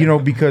get, you know,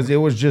 because it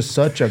was just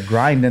such a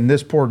grind. And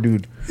this poor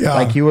dude,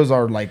 like he was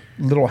our like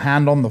little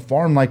hand on the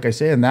farm, like I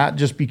say, and that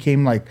just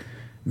became like,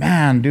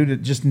 man, dude,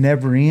 it just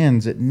never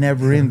ends. It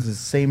never ends. It's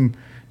the same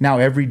now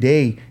every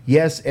day.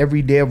 Yes,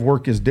 every day of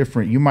work is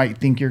different. You might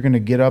think you're going to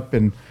get up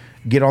and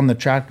get on the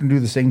tractor and do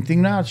the same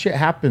thing. No, shit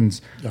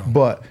happens. Yeah.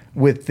 But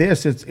with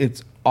this,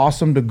 it's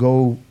awesome to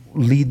go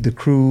lead the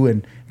crew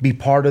and be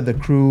part of the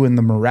crew and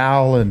the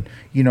morale, and,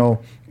 you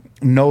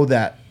know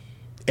that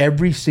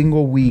every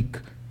single week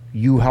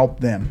you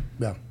help them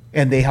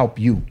and they help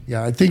you.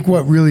 Yeah, I think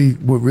what really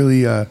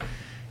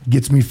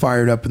gets me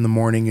fired up in the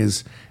morning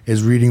is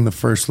reading the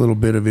first little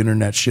bit of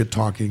internet shit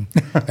talking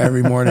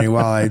every morning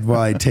while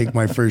I take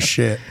my first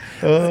shit.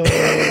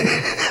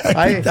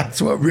 I think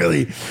that's what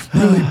really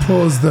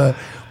pulls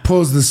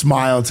the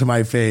smile to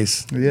my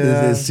face.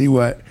 Yeah. Is see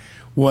what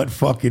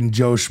fucking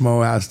Joe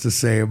Schmo has to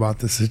say about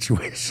the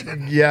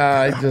situation. Yeah,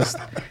 I just,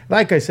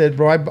 like I said,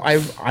 bro,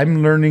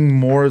 I'm learning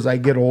more as I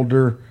get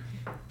older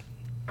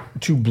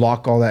to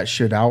block all that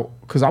shit out.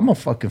 Because I'm a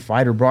fucking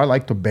fighter, bro. I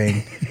like to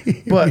bang.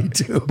 But, Me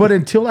too. But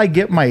until I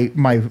get my,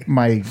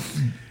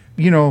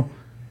 you know,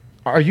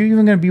 are you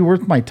even going to be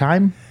worth my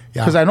time?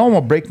 Because I know I'm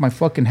going to break my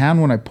fucking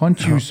hand when I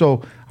punch you.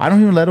 So I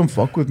don't even let them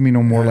fuck with me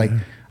no more. Like,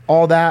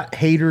 all that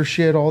hater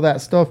shit, all that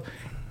stuff.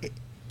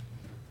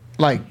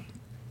 Like,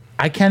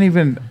 I can't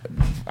even,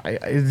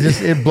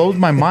 it blows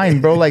my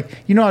mind, bro. Like,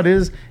 you know how it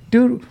is?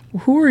 Dude,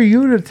 who are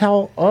you to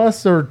tell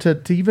us or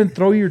to even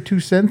throw your 2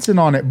 cents in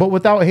on it? But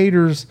without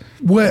haters.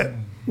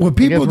 What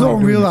people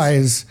don't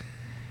realize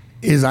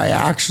is I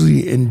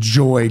actually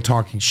enjoy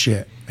talking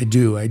shit. I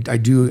do. I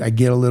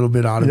get a little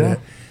bit out of it.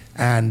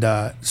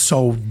 And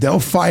so they'll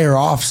fire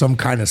off some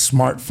kind of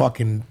smart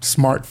fucking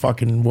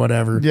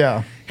whatever.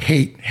 Yeah.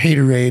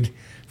 Haterade,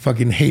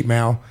 fucking hate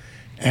mail.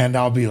 And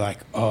I'll be like,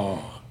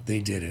 oh,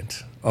 they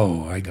didn't.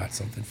 Oh, I got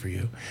something for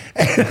you.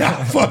 And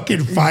I'll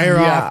fucking fire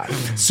off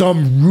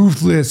some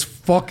ruthless,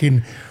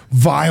 fucking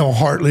vile,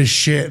 heartless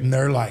shit. And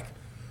they're like,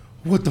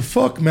 what the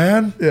fuck,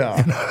 man? Yeah.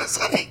 And I was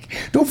like,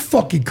 don't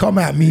fucking come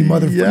at me,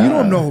 motherfucker. Yeah. You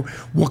don't know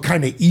what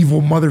kind of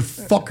evil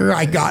motherfucker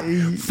I got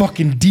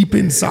fucking deep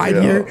inside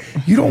here.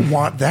 You don't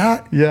want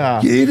that.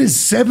 Yeah. It is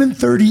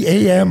 7:30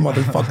 a.m.,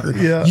 motherfucker.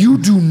 Yeah. You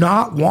do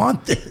not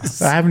want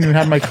this. I haven't even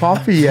had my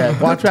coffee yet.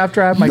 Watch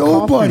after I have my coffee.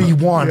 Nobody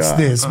wants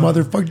this,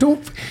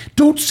 motherfucker.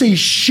 Don't say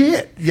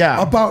shit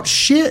about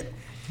shit.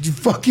 You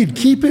fucking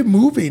keep it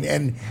moving.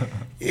 And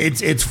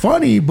it's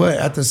funny, but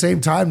at the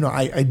same time, no,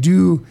 I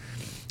do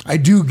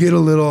get a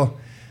little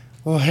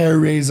hair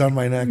raised on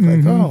my neck.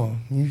 Like, oh,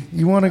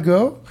 you want to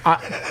go?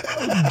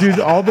 Dude,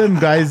 all them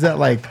guys that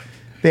like,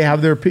 they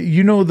have their,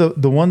 you know,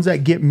 the ones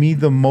that get me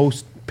the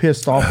most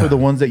pissed off are the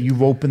ones that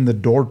you've opened the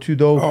door to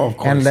though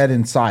and let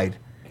inside.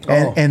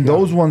 And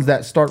those ones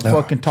that start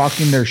fucking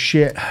talking their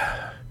shit,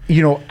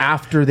 you know,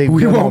 after they've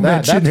done all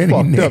that, that's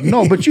fucked up.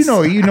 No, but you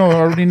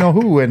already know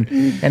who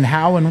and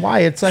how and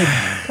why. It's like,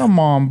 come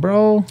on,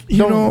 bro.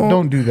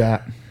 Don't do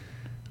that.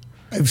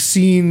 I've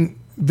seen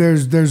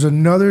there's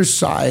another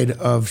side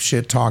of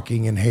shit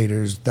talking and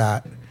haters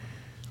that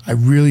I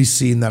really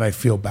seen that I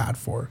feel bad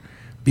for,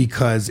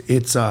 because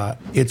it's a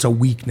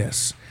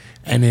weakness,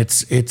 and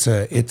it's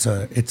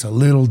a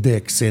little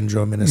dick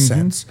syndrome in a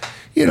sense.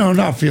 You know,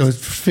 not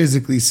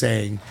physically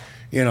saying,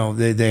 you know,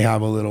 they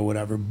have a little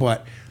whatever,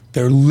 but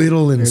they're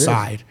little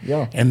inside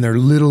and they're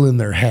little in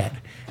their head.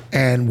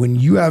 And when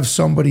you have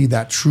somebody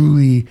that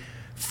truly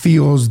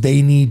feels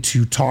they need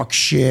to talk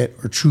shit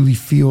or truly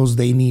feels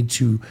they need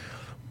to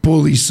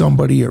bully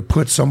somebody or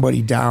put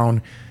somebody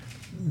down,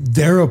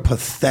 they're a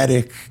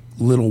pathetic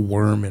little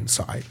worm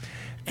inside.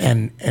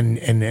 And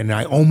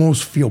I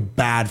almost feel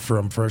bad for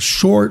them for a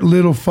short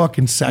little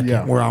fucking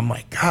second where I'm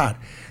like, God,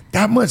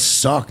 that must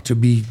suck to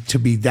be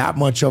that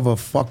much of a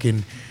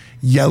fucking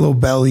yellow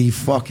belly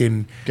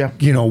fucking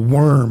you know,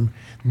 worm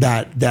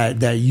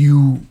that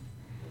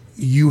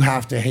you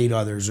have to hate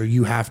others, or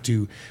you have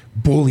to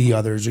bully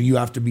others, or you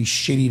have to be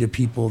shitty to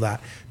people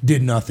that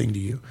did nothing to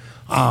you.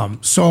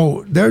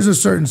 So there's a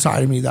certain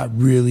side of me that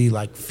really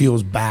like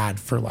feels bad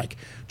for like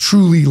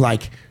truly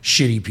like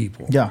shitty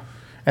people. Yeah.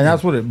 And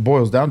that's what it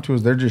boils down to,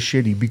 is they're just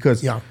shitty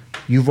because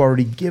you've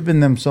already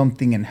given them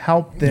something and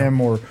helped them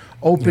or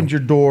opened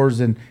your doors.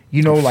 And,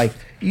 you know, like,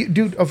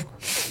 dude,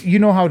 you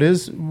know how it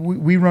is.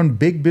 We run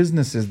big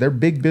businesses. They're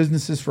big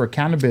businesses for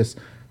cannabis.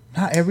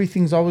 Not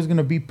everything's always going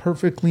to be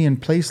perfectly in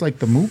place like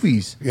the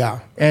movies. Yeah.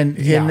 And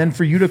then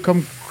for you to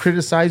come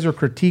criticize or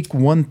critique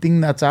one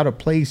thing that's out of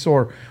place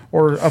or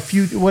a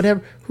few,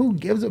 whatever, who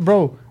gives it,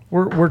 bro?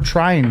 We're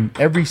trying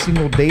every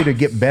single day to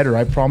get better.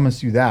 I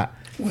promise you that.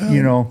 Well,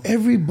 you know,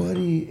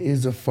 everybody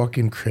is a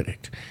fucking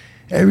critic.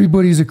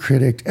 Everybody's a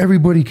critic.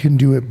 Everybody can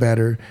do it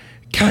better.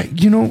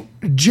 God, you know,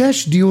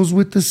 Jesh deals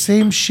with the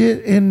same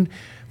shit in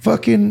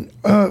fucking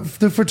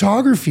the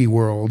photography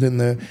world and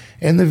the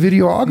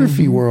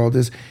videography world.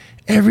 Is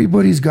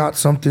everybody's got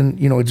something.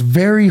 You know, it's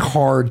very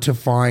hard to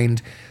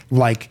find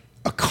like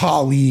a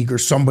colleague or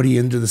somebody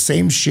into the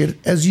same shit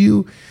as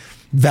you.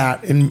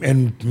 That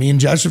and me and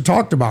Jesh have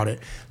talked about it.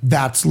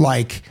 That's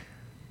like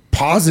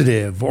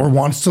positive or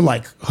wants to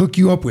like hook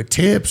you up with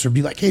tips or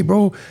be like, hey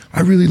bro, I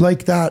really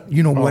like that,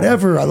 you know,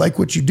 whatever, I like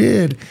what you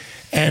did.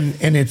 And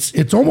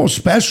it's almost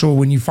special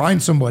when you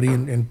find somebody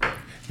and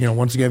you know,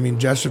 once again, me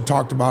and Jess have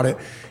talked about it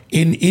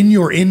in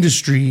your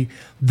industry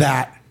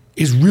that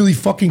is really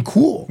fucking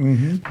cool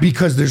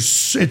because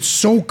it's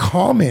so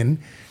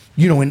common,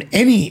 you know, in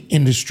any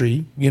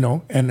industry, you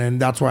know, and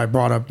that's why I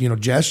brought up, you know,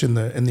 Jess in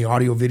the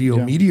audio video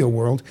media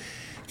world.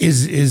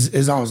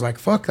 Is I was like,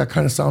 fuck, that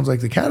kind of sounds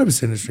like the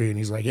cannabis industry. And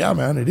he's like, yeah,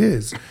 man, it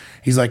is.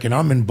 He's like, and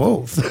I'm in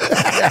both.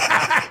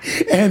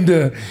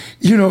 And,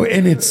 you know,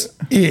 and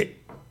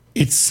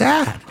it's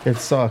sad. It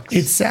sucks.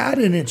 It's sad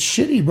and it's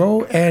shitty,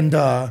 bro. And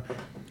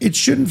it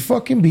shouldn't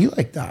fucking be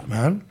like that,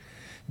 man.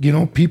 You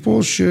know,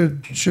 people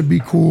should be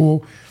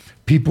cool.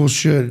 People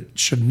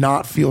should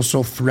not feel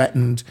so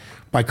threatened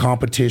by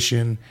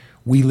competition.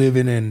 We live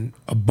in an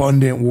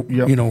abundant,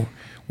 you know,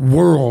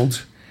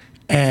 world.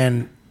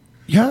 And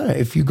yeah,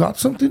 if you got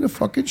something to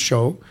fucking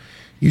show,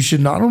 you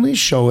should not only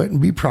show it and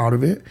be proud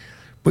of it,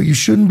 but you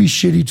shouldn't be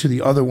shitty to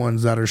the other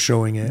ones that are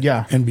showing it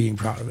and being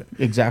proud of it.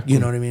 Exactly. You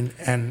know what I mean?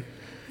 And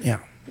yeah.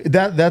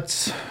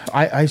 That's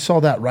I saw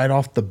that right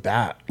off the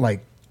bat.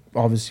 Like,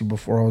 obviously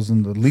before I was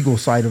in the legal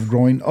side of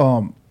growing,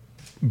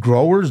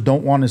 growers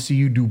don't want to see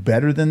you do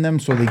better than them,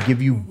 so they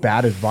give you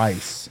bad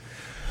advice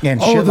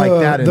and shit like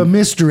that. The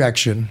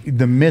misdirection.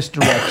 The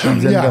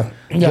misdirections.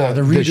 And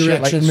the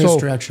redirection,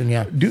 misdirection,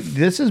 Dude,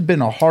 this has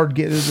been a hard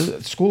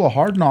School of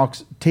Hard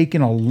Knocks,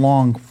 taking a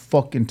long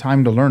fucking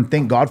time to learn.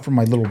 Thank God for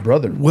my little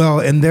brother. Well,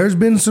 and there's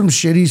been some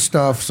shitty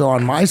stuff. So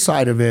on my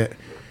side of it,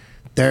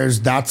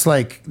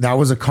 that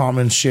was a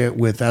common shit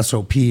with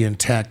SOP and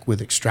tech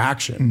with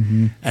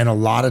extraction. And a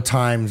lot of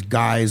times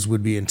guys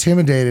would be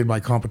intimidated by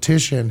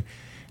competition,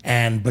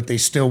 but they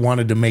still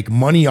wanted to make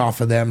money off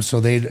of them. So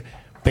they'd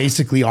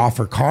basically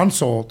offer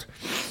consult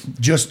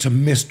just to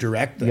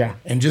misdirect them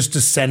and just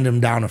to send them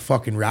down a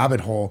fucking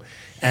rabbit hole.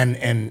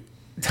 And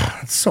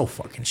it's so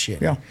fucking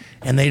shitty. Yeah.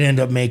 And they'd end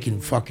up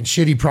making fucking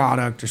shitty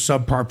product or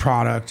subpar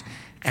product.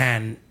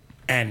 And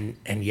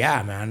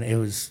yeah, man, it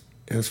was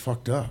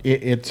fucked up.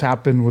 It's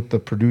happened with the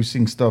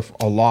producing stuff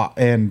a lot.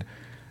 And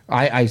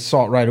I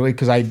saw it right away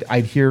because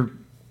I'd hear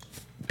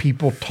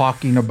people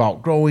talking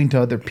about growing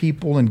to other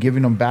people and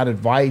giving them bad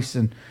advice.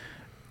 And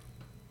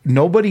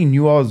nobody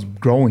knew I was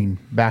growing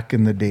back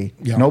in the day.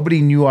 Yeah.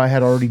 Nobody knew I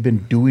had already been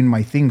doing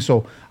my thing.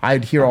 So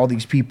I'd hear all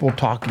these people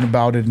talking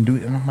about it and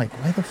and I'm like,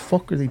 why the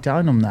fuck are they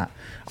telling them that?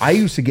 I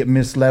used to get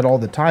misled all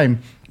the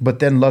time. But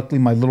then luckily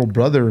my little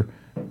brother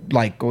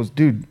like goes,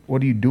 dude,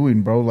 what are you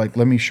doing, bro? Like,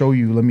 let me show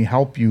you, let me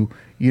help you,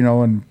 you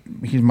know, and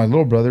he's my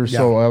little brother.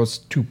 So I was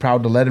too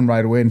proud to let him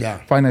right away and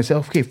find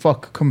myself, okay,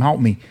 fuck, come help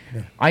me.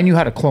 I knew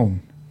how to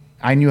clone.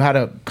 I knew how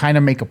to kind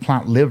of make a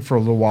plant live for a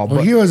little while. Well,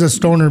 but he was a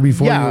stoner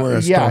before you were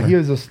a stoner. Yeah, he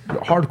was a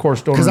hardcore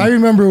stoner. Because I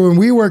remember when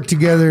we worked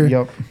together,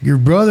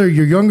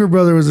 your younger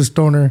brother was a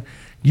stoner.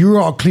 You were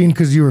all clean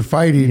because you were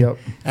fighting,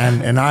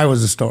 and I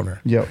was a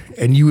stoner.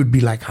 And you would be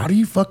like, how do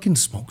you fucking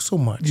smoke so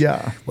much?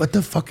 Yeah. What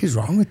the fuck is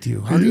wrong with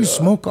you? How do you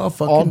smoke all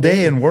fucking all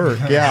day and work?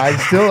 Yeah,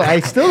 I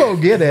still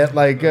don't get it.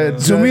 Like,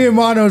 so me and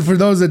Mono, for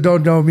those that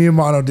don't know, me and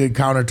Mono did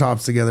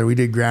countertops together. We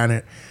did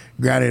granite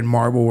and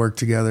marble work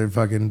together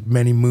fucking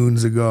many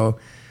moons ago.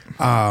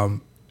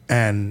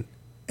 And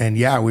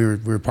yeah, we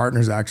were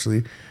partners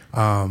actually.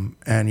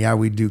 And yeah,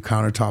 we do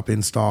countertop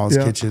installs,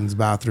 kitchens,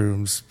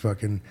 bathrooms,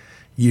 fucking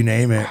you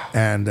name it.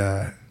 And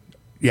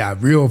yeah,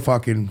 real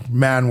fucking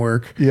man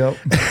work. Yeah.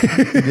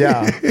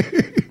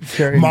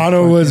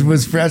 Mono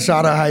was fresh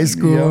out of high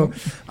school.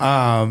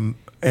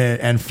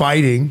 And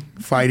fighting,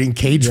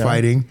 cage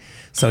fighting.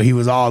 So he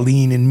was all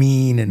lean and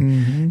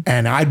mean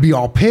and I'd be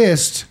all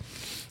pissed.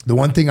 The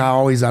one thing I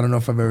don't know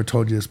if I've ever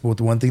told you this, but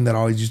the one thing that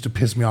always used to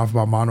piss me off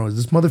about Mono is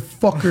this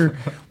motherfucker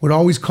would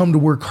always come to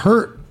work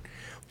hurt.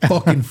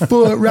 Fucking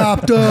foot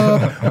wrapped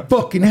up,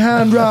 fucking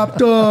hand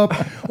wrapped up,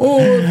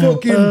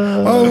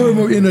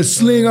 in a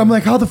sling. I'm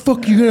like, how the fuck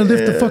are you gonna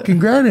lift the fucking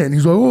granite? And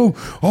he's like, oh,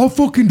 I'll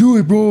fucking do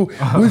it, bro.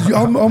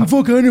 I'm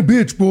fucking a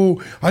bitch,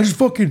 bro.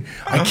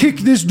 I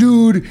kicked this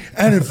dude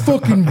and it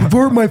fucking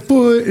hurt my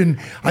foot and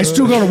I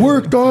still gotta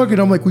work, dog.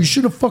 And I'm like, well, you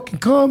should have fucking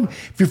come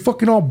if you're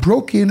fucking all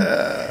broken.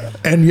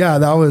 And yeah,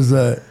 that was,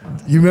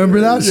 you remember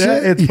that shit?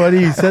 Yeah, it's funny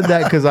you said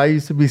that because I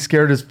used to be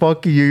scared as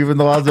fuck of you, even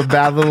though I was a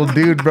bad little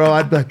dude, bro.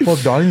 I'd be like, fuck,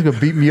 Donnie's gonna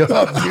beat me up,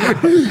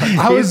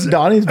 dude.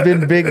 Donnie's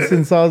been big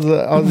since I was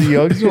a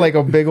youngster, like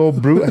a big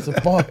old brute. I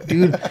said, fuck,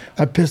 dude,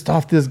 I pissed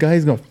off this guy.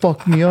 He's gonna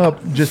fuck me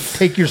up. Just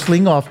take your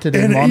sling off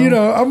today, and, Mono. You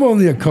know, I'm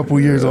only a couple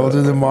years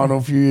older than Mono,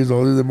 a few years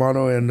older than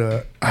Mono,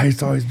 and I used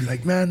to always be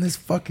like, man, this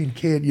fucking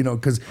kid, you know,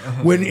 because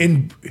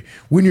when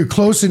you're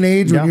close in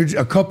age, when you're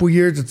a couple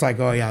years, it's like,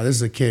 oh yeah, this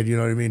is a kid, you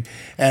know what I mean?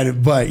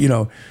 But you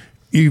know,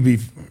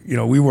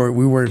 we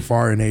weren't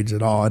far in age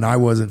at all, and I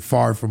wasn't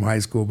far from high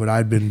school, but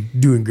I'd been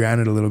doing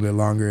granite a little bit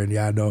longer, and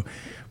yeah, no,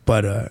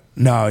 but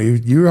no,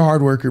 you were a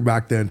hard worker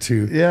back then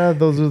too. Yeah,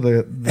 those are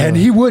the and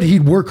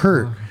he'd work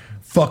hurt.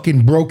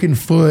 Fucking broken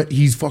foot.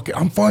 He's fucking,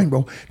 I'm fine,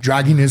 bro.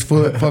 Dragging his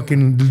foot,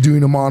 fucking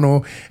doing a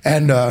mono,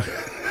 and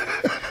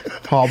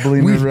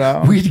hobbling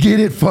around. We'd get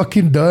it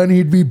fucking done.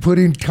 He'd be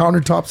putting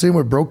countertops in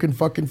with broken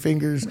fucking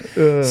fingers.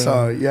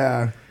 So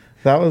yeah.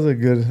 That was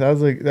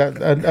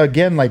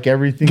again, like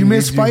everything. You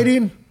miss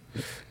fighting?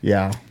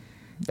 Yeah,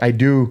 I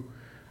do.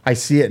 I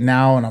see it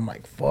now and I'm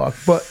like, fuck.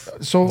 But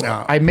so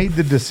I made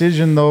the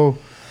decision though,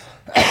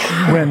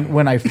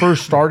 when I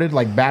first started,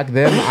 like back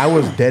then, I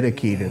was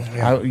dedicated.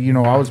 I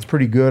was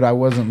pretty good. I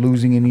wasn't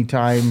losing any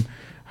time.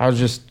 I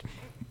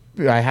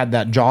had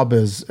that job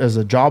as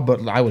a job,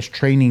 but I was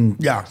training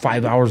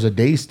 5 hours a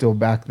day still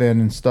back then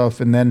and stuff.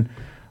 And then,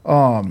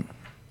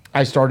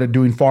 I started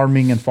doing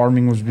farming, and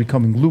farming was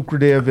becoming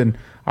lucrative, and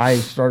I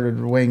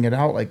started weighing it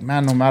out like,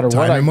 man, no matter Time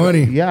what, and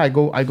money. I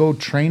go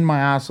train my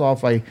ass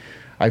off. I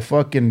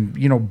fucking,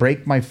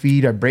 break my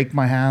feet, I break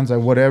my hands, I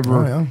whatever.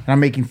 Oh, yeah. And I'm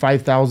making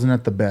 5,000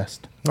 at the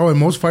best. Oh, and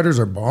most fighters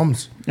are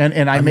bums.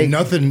 And I mean,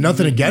 make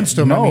nothing against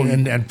them. No. I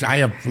mean, and I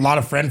have a lot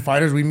of friend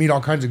fighters. We meet all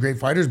kinds of great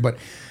fighters, but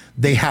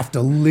they have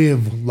to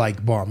live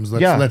like bums.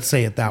 Let's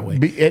say it that way.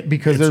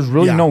 Because there's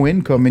really no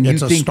income, and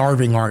it's you a think,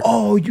 starving art.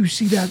 oh, you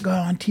see that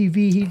guy on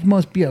TV? He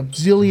must be a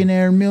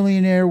zillionaire,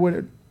 millionaire.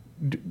 What?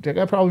 That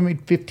guy probably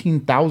made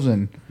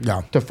 15,000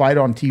 to fight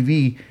on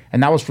TV,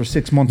 and that was for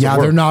 6 months. Yeah, of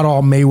work. they're not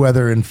all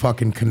Mayweather and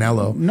fucking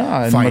Canelo. No,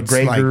 and fights,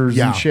 McGregor's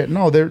and shit.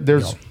 No,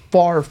 there's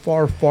far,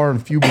 far, far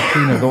and few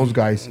between of those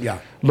guys. Yeah.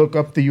 Look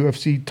up the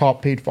UFC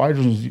top paid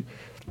fighters.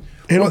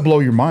 It'll blow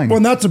your mind. Well,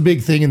 and that's a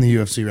big thing in the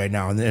UFC right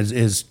now,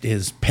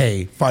 is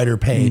pay, fighter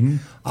pay.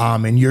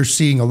 Mm-hmm. And you're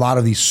seeing a lot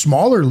of these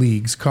smaller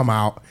leagues come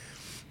out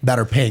that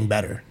are paying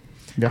better.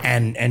 Yeah.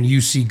 And you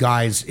see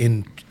guys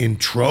in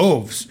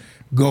troves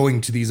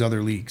going to these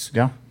other leagues.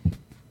 Yeah.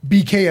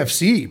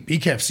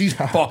 BKFC's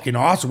fucking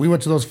awesome. We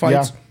went to those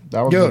fights. Yeah,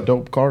 that was a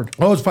dope card.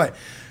 Oh, it's fine.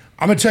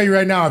 I'm gonna tell you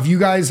right now, if you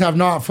guys have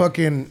not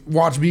fucking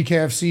watched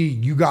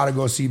BKFC, you gotta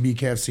go see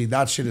BKFC.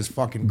 That shit is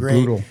fucking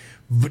great. Brutal.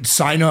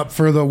 Sign up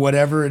for the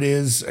whatever it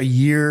is a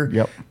year.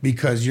 Yep.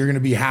 Because you're gonna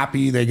be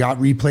happy. They got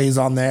replays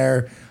on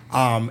there.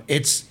 The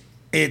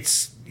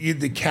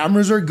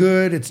cameras are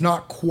good. It's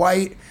not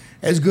quite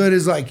as good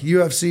as like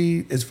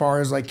UFC as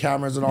far as like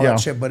cameras and all that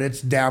shit, but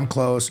it's damn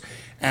close.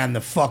 And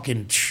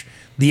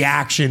the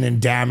action and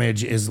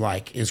damage is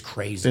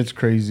crazy. It's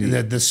crazy.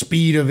 The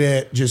speed of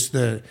it, just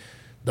the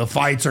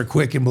fights are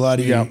quick and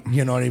bloody. Yep.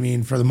 You know what I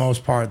mean? For the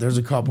most part, there's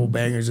a couple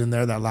bangers in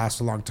there that last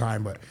a long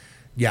time, but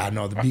yeah,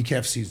 no, the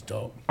BKFC is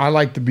dope. I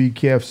like the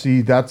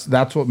BKFC.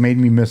 That's what made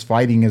me miss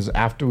fighting is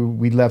after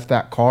we left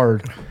that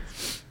card,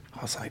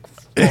 I was like,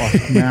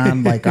 fuck,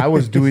 man. Like, I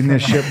was doing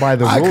this shit by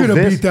the rules. I could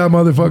have beat that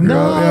motherfucker No,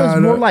 up. Yeah,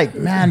 it's more like,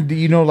 man,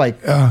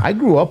 I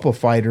grew up a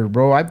fighter,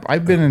 bro.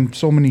 I've been in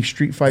so many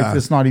street fights.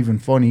 It's not even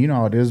funny. You know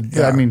how it is.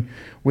 But, I mean,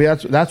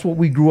 that's what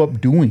we grew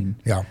up doing.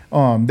 Yeah.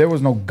 There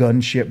was no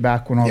gun shit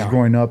back when I was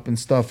growing up and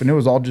stuff, and it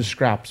was all just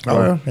scraps, bro.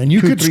 Oh, yeah. And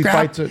you could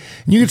scrap.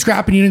 You could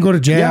scrap and you didn't go to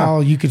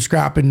jail. Yeah. You could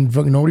scrap and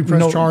fucking nobody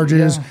pressed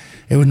charges. Yeah.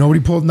 It was nobody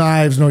pulled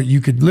knives. No,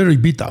 you could literally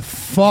beat the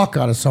fuck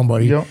out of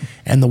somebody. Yep.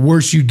 And the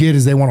worst you'd get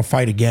is they want to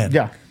fight again.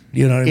 Yeah.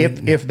 You know what I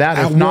mean?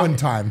 At one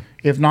time.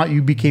 If not,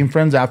 you became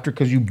friends after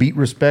because you beat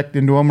respect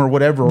into them or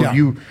whatever. Or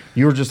you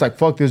were just like,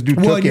 fuck, this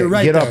dude took it.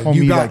 Right Get there. up on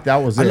me. Like, that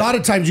was it. A lot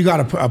of times you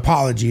got an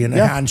apology and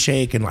a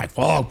handshake and like,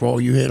 fuck, bro,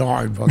 you hit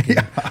hard. Fucking,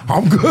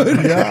 I'm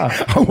good.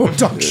 Yeah. I won't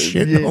talk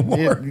shit no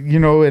more.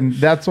 And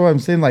that's what I'm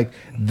saying. Like,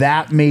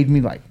 that made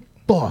me like,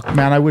 fuck,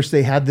 man, I wish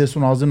they had this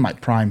when I was in my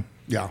prime.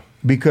 Yeah.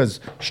 Because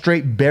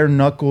straight bare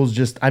knuckles,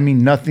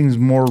 nothing's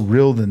more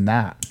real than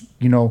that.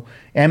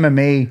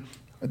 MMA,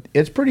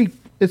 it's pretty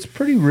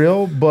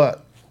real,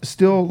 but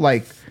still,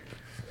 like,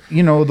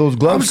 those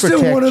gloves. I'm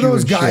still one of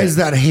those guys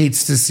that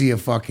hates to see a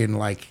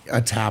fucking a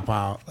tap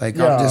out. Like,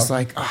 I'm just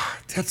like,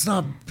 that's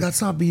not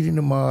beating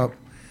him up.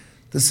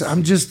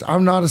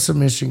 I'm not a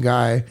submission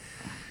guy.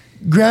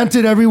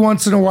 Granted, every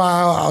once in a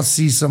while I'll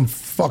see some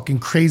fucking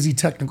crazy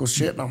technical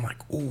shit, and I'm like,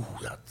 ooh,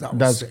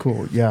 that's sick.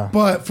 Cool. Yeah.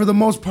 But for the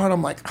most part,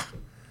 I'm like,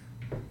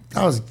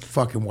 that was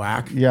fucking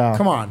whack. Yeah.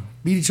 Come on,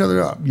 beat each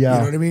other up. Yeah. You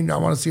know what I mean? I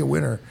want to see a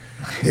winner.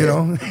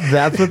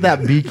 That's what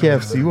that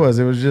BKFC was.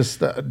 It was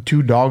just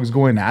two dogs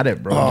going at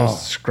it, bro.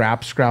 Just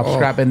scrap,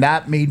 and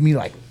that made me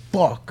like,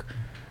 fuck,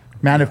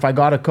 man. If I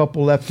got a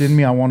couple left in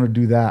me, I want to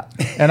do that.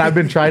 And I've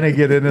been trying to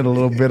get in it a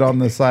little bit on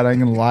the side. I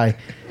ain't gonna lie.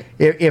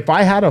 If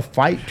I had a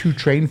fight to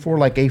train for,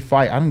 like a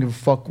fight, I don't give a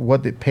fuck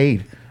what it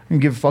paid. I don't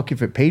give a fuck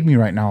if it paid me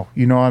right now.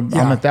 I'm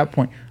at that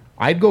point.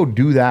 I'd go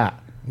do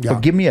that. Yeah.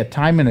 But give me a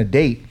time and a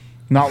date.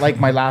 Not like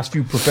my last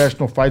few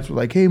professional fights were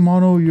like, hey,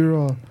 Mono, you're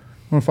want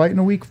to fight in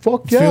a week?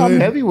 Fuck yeah,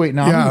 I'm heavyweight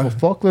now. I don't give a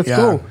fuck. Let's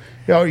go.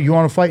 Yeah, you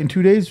want to fight in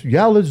 2 days?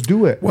 Yeah, let's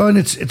do it. Well, and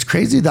it's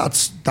crazy.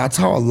 That's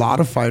how a lot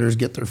of fighters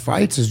get their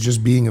fights, is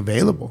just being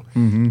available.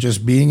 Mm-hmm.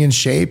 Just being in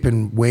shape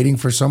and waiting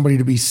for somebody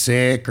to be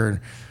sick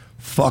or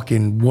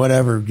fucking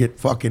whatever, get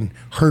fucking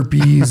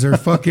herpes or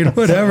fucking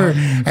whatever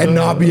and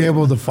not be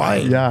able to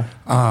fight. Yeah.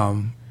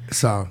 And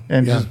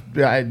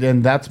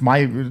that's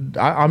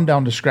I'm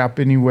down to scrap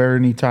anywhere,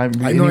 anytime.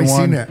 I know, I've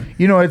seen it.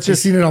 It's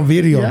just, I've seen it on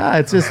video. Yeah,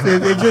 it's just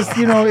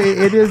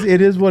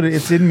it is what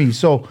it's in me.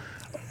 So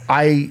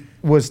I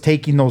was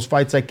taking those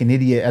fights like an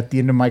idiot at the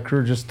end of my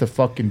career just to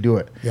fucking do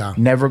it. Yeah.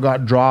 Never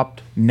got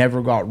dropped,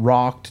 never got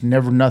rocked,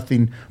 never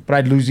nothing. But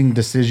I'd losing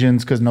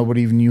decisions because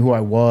nobody even knew who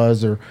I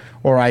was, or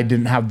I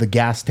didn't have the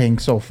gas tank.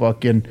 So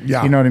fucking,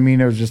 you know what I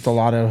mean? It was just a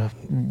lot of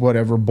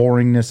whatever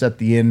boringness at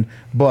the end.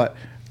 But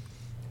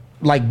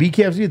like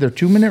BKFC, they're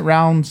 2-minute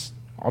rounds.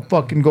 I'll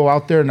fucking go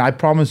out there, and I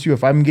promise you,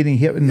 if I'm getting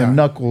hit in the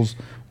knuckles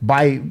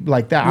by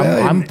like that,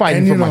 I'm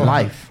fighting for my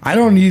life. I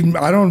don't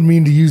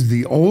mean to use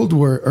the old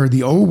word or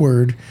the O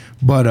word,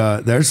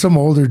 but there's some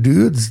older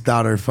dudes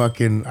that are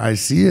fucking. I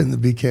see in the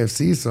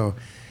BKFC, so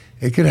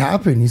it could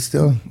happen. You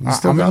still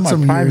got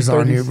some years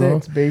on you,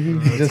 bro. Baby,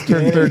 you just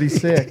turned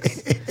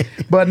 36.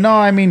 But no,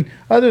 I mean,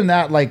 other than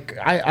that, like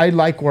I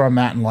like where I'm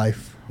at in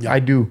life. Yeah. I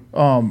do.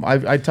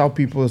 I tell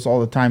people this all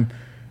the time,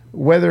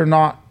 whether or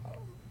not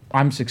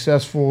I'm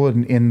successful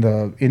in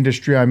the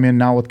industry I'm in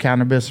now with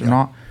cannabis or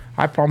not.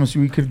 I promise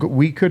you,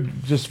 we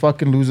could just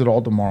fucking lose it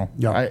all tomorrow.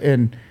 Yeah,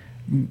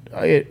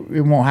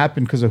 it won't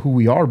happen because of who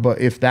we are. But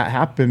if that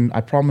happened,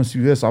 I promise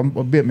you this: I'll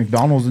be at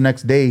McDonald's the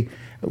next day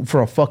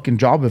for a fucking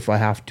job if I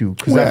have to.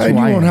 Well, and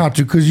you won't have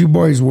to because you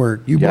boys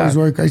work. You boys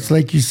work. It's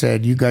like you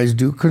said. You guys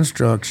do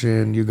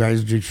construction. You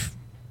guys do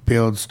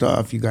build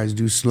stuff. You guys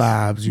do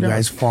slabs. You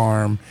guys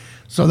farm.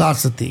 So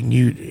that's the thing.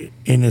 You,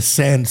 in a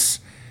sense,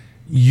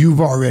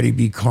 you've already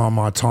become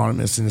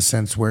autonomous in a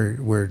sense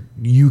where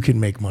you can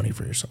make money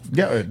for yourself.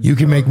 Yeah, you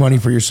can make money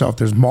for yourself.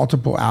 There's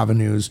multiple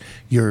avenues.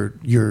 You're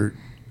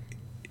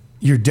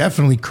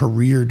definitely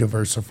career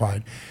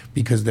diversified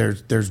because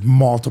there's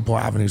multiple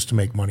avenues to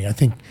make money. I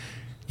think,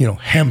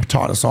 hemp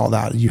taught us all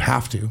that. You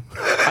have to.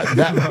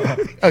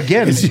 I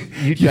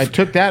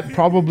took that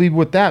probably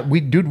with that.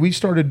 We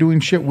started doing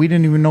shit we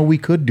didn't even know we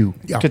could do.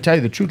 Yeah. To tell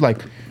you the truth, like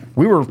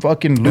we were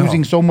fucking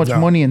losing so much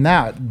money in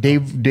that.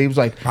 Dave's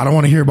like, I don't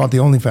want to hear about the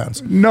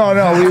OnlyFans. No,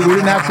 we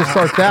didn't have to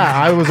start that.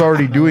 I was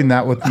already doing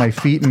that with my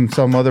feet and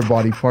some other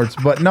body parts.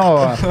 But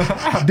no,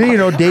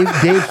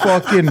 Dave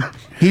fucking,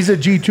 he's a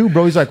G2,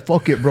 bro. He's like,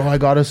 fuck it, bro. I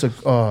got us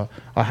a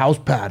house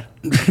pad.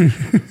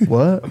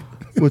 What?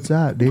 What's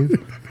that, Dave?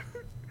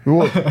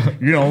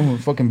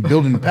 Fucking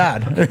building a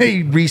pad.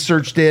 He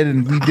researched it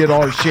and we did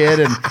all our shit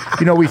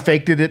and we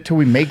faked it till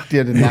we maked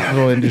it in that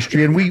little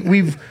industry. And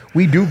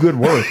we do good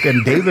work.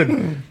 And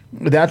David,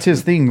 that's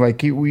his thing.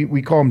 Like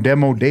we call him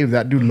Demo Dave.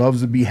 That dude loves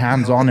to be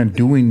hands-on and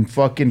doing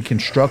fucking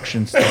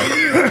construction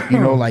stuff.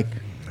 Like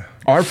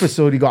our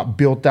facility got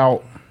built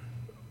out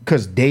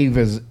because Dave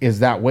is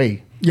that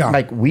way. Yeah.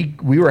 Like we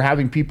were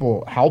having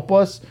people help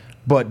us,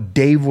 but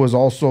Dave was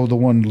also the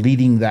one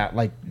leading that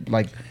like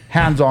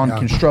hands-on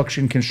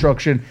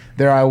construction.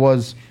 There I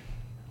was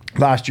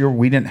last year.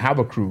 We didn't have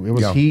a crew. It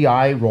was he,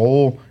 I,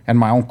 Roll, and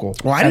my uncle.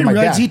 Well, I didn't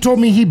realize he told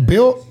me he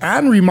built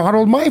and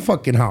remodeled my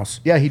fucking house.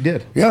 Yeah, he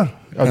did. Yeah.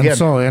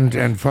 Again.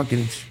 And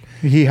fucking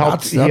he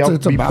helped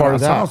be part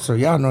of that. House. So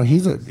yeah, no,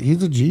 he's a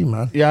G,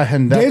 man. Yeah,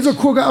 and Dave's a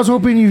cool guy. I was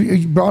hoping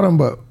you brought him,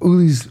 but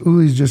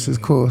Uli's just as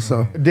cool.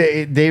 So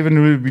Dave and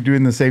Uli would be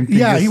doing the same thing.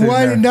 Yeah, he would,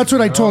 and that's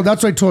what I told.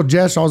 That's what I told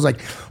Jess. I was like,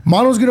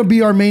 Mono's gonna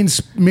be our main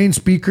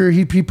speaker.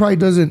 He probably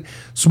doesn't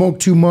smoke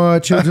too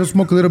much. He'll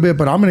smoke a little bit,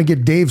 but I'm gonna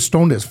get Dave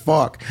stoned as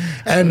fuck.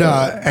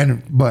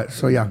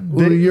 So yeah,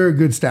 Uli, you're a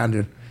good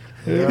stand-in.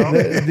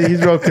 Yeah. He's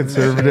real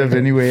conservative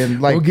anyway,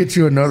 and like we'll get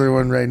you another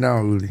one right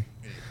now, Uli.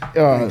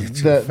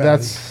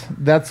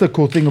 That's the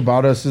cool thing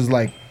about us is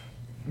like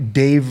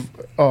Dave's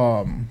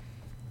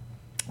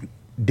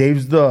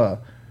the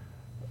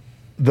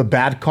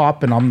bad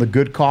cop and I'm the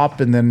good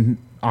cop, and then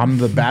I'm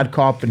the bad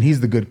cop and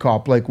he's the good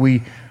cop. Like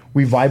we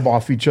vibe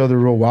off each other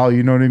real well.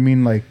 You know what I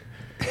mean? Like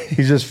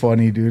he's just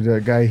funny, dude.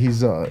 That guy,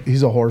 he's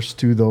a horse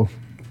too, though.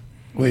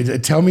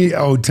 Wait, tell me.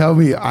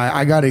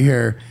 I gotta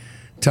hear.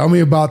 Tell me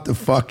about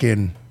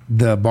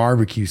the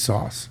barbecue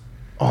sauce.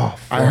 Oh,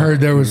 I heard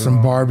there was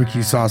some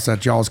barbecue sauce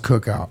at y'all's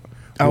cookout.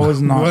 That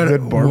was not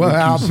good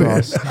barbecue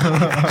sauce.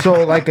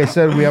 So, like I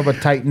said, we have a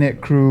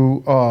tight-knit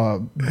crew,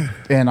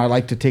 and I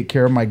like to take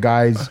care of my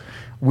guys.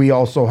 We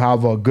also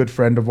have a good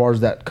friend of ours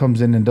that comes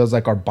in and does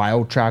like our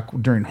bio track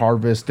during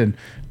harvest and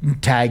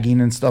tagging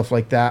and stuff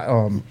like that.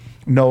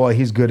 Noah,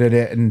 he's good at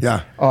it, and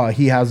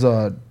he has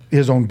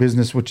his own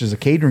business, which is a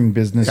catering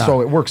business. Yeah.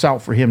 So it works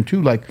out for him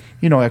too, like,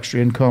 extra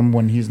income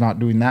when he's not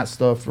doing that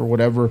stuff or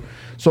whatever.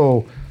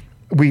 So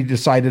we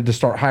decided to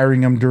start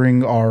hiring him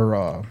during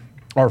our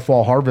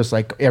fall harvest.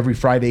 Like every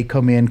Friday,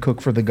 come in,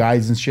 cook for the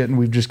guys and shit. And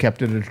we've just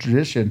kept it a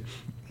tradition.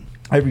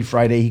 Every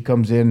Friday he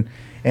comes in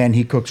and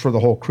he cooks for the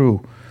whole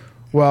crew.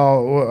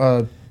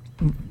 Well,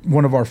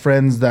 one of our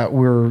friends that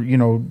we're,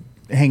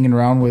 hanging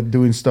around with,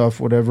 doing stuff,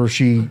 whatever,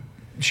 she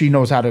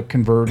knows how to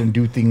convert and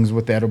do things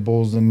with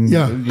edibles and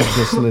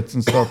distillates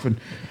and stuff. And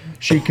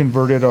she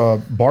converted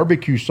a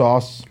barbecue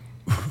sauce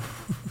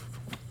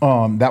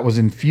that was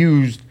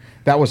infused.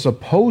 That was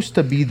supposed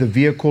to be the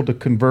vehicle to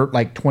convert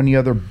like 20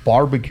 other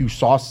barbecue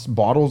sauce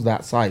bottles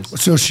that size.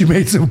 So she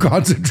made some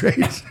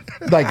concentrates.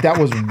 Like that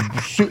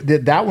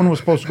one was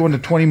supposed to go into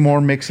 20 more,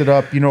 mix it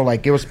up.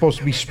 Like it was supposed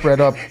to be spread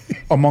up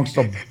amongst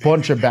a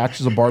bunch of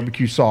batches of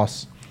barbecue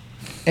sauce.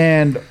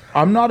 And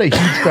I'm not a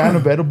huge fan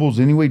of edibles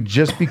anyway,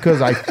 just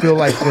because I feel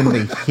like when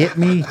they hit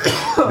me,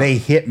 they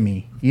hit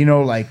me.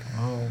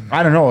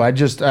 I don't know.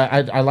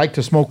 I like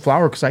to smoke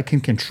flower because I can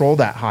control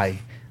that high.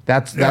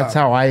 That's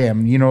how I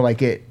am.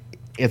 Like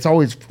it's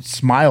always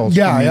smiles.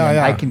 Yeah, to me,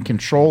 yeah. I can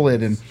control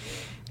it, and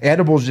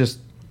edibles just,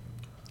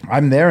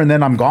 I'm there and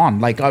then I'm gone.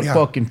 Like I'm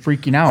fucking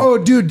freaking out. Oh,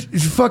 dude,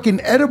 fucking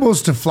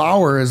edibles to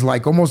flower is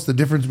like almost the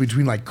difference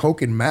between like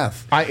coke and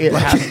meth. It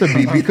has to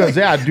be because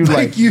dude,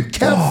 like you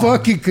can't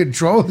fucking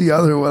control the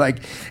other one. Like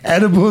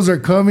edibles are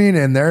coming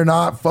and they're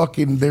not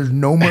fucking. There's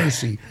no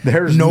mercy.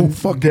 There's no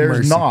fucking. There's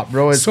mercy. Not,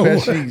 bro.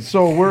 Especially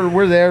so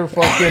we're there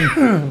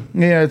fucking.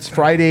 It's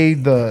Friday.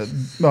 The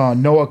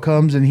Noah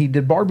comes and he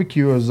did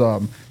barbecue. It was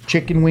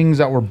chicken wings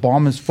that were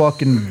bomb as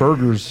fucking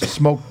burgers,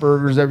 smoked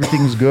burgers,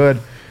 everything's good.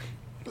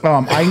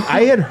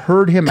 I had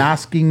heard him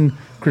asking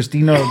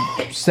Christina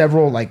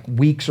several like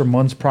weeks or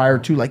months prior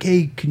to, like,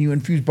 hey, can you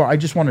infuse bar? I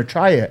just want to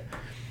try it.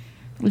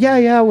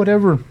 Yeah,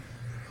 whatever.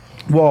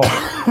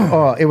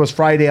 Well, it was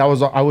Friday. I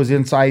was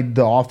inside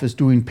the office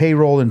doing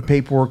payroll and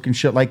paperwork and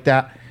shit like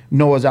that.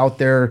 Noah's out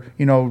there,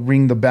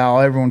 ring the bell.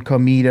 Everyone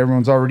come eat.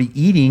 Everyone's already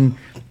eating.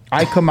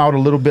 I come out a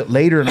little bit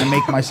later and I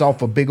make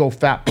myself a big old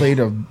fat plate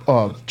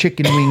of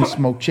chicken wings,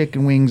 smoked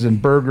chicken wings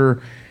and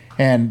burger.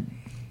 And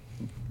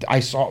I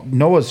saw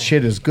Noah's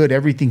shit is good.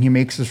 Everything he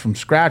makes is from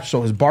scratch.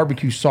 So his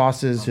barbecue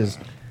sauces,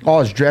 all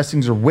his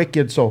dressings are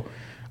wicked. So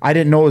I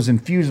didn't know it was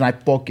infused, and I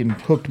fucking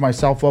hooked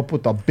myself up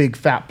with a big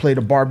fat plate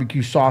of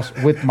barbecue sauce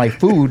with my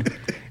food.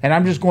 And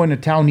I'm just going to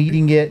town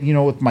eating it,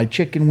 with my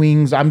chicken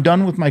wings. I'm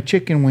done with my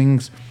chicken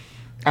wings.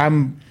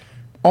 I'm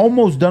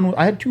almost done.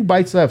 I had 2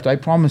 bites left, I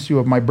promise you,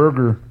 of my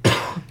burger.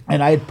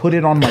 And I had put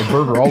it on my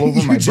burger, all over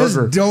my burger. You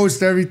just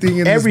dosed everything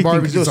in this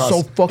barbecue sauce. It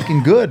was so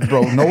fucking good,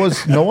 bro.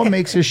 Noah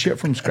makes his shit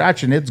from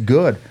scratch, and it's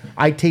good.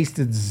 I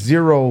tasted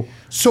zero.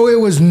 So it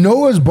was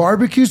Noah's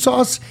barbecue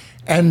sauce,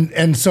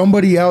 and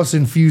somebody else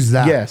infused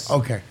that. Yes.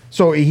 Okay.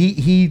 So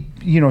he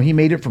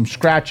made it from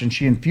scratch, and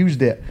she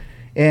infused it.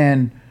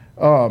 And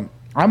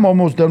I'm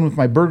almost done with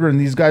my burger, and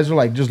these guys are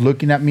like just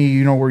looking at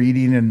me. We're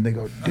eating, and they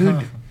go,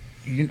 dude,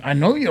 I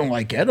know you don't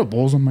like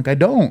edibles. I'm like, I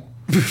don't.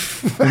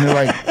 And they're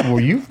like, well,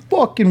 you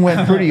fucking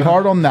went pretty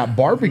hard on that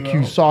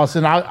barbecue sauce.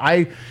 And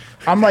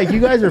I'm like,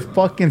 you guys are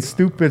fucking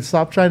stupid.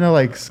 Stop trying to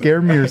like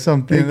scare me or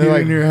something. They're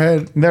like, in your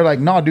head. They're like,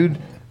 no, dude,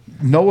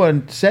 no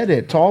one said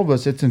it to all of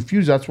us. It's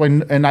infused. That's why.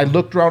 And I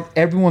looked around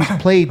everyone's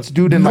plates,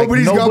 dude, and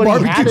nobody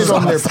had it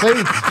on their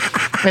plates.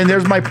 And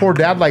there's my poor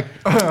dad like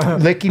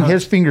licking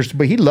his fingers,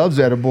 but he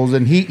loves edibles,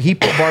 and he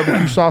put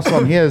barbecue sauce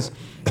on his.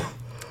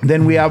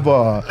 Then we have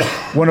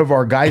one of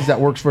our guys that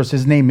works for us.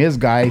 His name is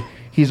Guy.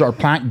 He's our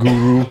plant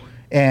guru,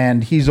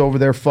 and he's over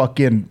there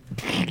fucking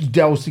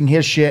dousing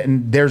his shit.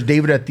 And there's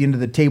David at the end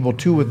of the table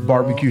too with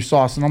barbecue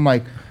sauce. And I'm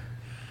like,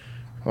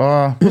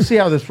 we'll see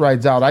how this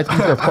rides out. I think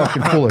they're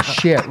fucking full of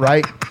shit,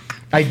 right?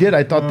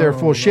 I thought they were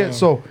full of shit.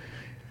 So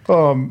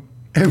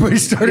everybody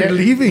started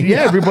leaving.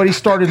 Yeah, everybody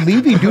started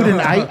leaving, dude. And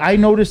I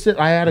noticed it.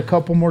 I had a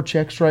couple more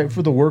checks right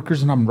for the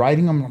workers, and I'm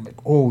writing them. And I'm like,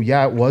 oh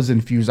yeah, it was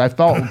infused. I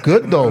felt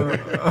good though.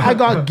 I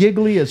got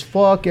giggly as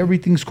fuck.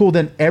 Everything's cool.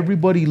 Then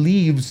everybody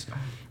leaves.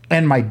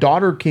 And my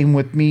daughter came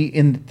with me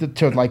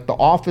to like the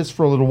office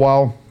for a little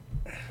while.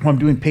 I'm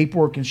doing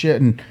paperwork and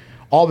shit, and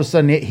all of a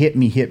sudden it hit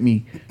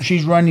me.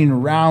 She's running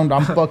around.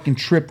 I'm fucking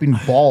tripping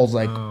balls.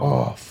 Like,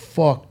 oh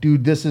fuck,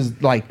 dude, this is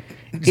like,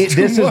 this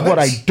is what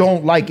I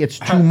don't like. It's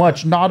too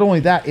much. Not only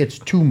that, it's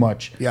too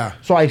much. Yeah.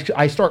 So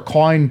I start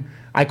calling.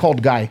 I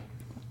called Guy.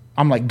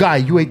 I'm like, Guy,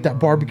 you ate that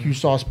barbecue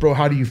sauce, bro.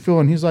 How do you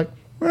feel? And he's like,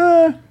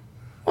 I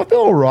feel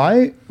all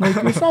right. Like,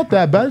 it's not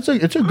that bad.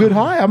 It's a good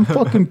high. I'm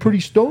fucking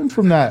pretty stoned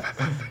from that.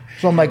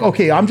 So I'm like,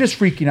 okay, I'm just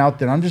freaking out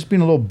then. I'm just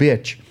being a little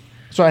bitch.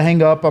 So I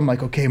hang up. I'm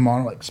like, okay,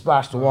 Mom, like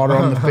splash the water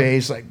on the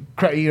face. Like,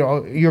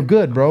 you're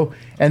good, bro.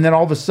 And then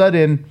all of a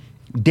sudden,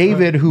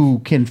 David, who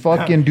can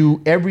fucking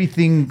do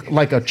everything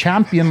like a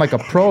champion, like a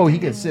pro, he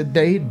gets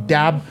he'd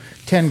dab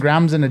 10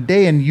 grams in a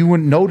day and you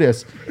wouldn't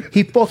notice.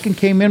 He fucking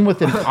came in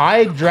with an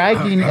eye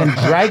dragging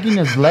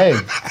his leg.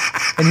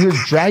 And he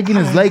was dragging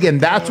his leg, and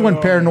that's when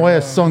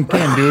paranoia sunk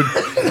in, dude.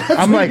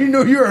 I'm like, you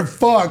know you're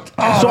fucked.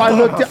 So I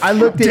looked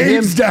at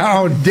Dave's him.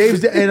 down.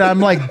 And I'm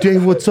like,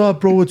 Dave, what's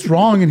up, bro? What's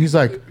wrong? And he's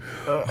like,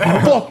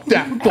 fuck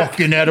that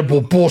fucking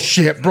edible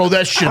bullshit, bro.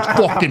 That shit's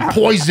fucking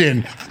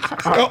poison.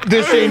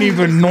 This ain't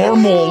even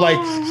normal. Like,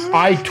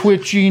 eye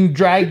twitching,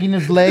 dragging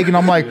his leg, and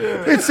I'm like,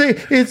 so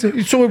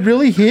it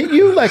really hit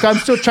you? Like, I'm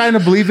still trying to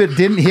believe it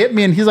didn't hit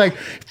me, and he's like,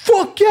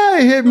 fuck yeah,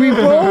 it hit me,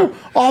 bro.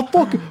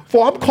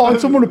 I'm calling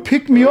someone to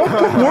pick me up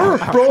to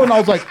work, bro. And I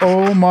was like,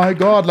 oh my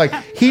god. Like,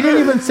 he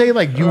didn't even say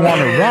like, you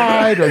want to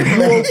ride? Are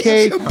you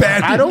okay?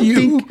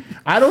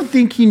 I don't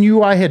think he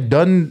knew I had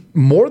done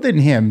more than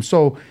him.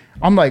 So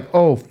I'm like,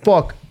 oh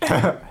fuck.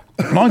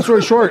 Long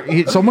story short,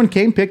 someone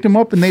came, picked him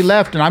up, and they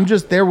left, and I'm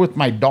just there with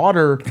my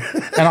daughter,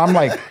 and I'm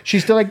like,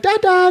 she's still like, da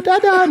da da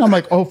da, and I'm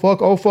like, oh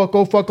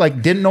fuck,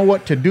 like didn't know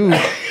what to do,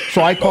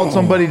 so I called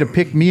somebody to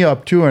pick me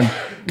up too, and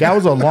that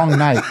was a long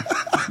night.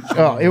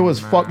 It was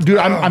fuck, dude.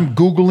 I'm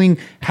googling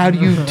how do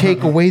you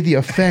take away the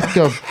effect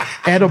of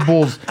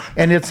edibles,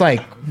 and it's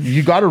like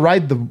you got to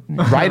ride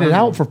it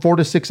out for 4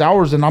 to 6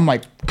 hours, and I'm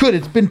like, good,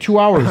 it's been 2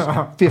 hours,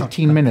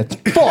 15 minutes,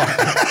 fuck.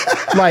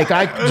 Like,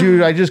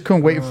 I just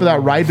couldn't wait for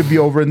that ride to be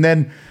over. And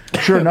then,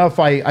 sure enough,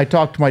 I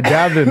talked to my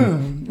dad,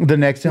 and the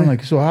next day I'm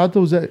like, so how'd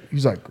those?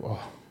 He's like,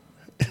 oh,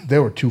 they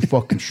were too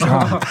fucking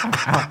strong.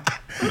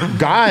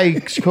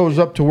 Guy goes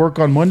up to work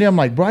on Monday. I'm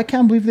like, bro, I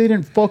can't believe they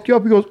didn't fuck you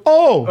up. He goes,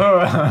 oh,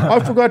 I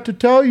forgot to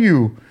tell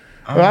you.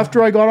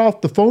 After I got off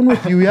the phone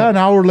with you, an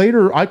hour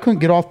later, I couldn't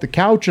get off the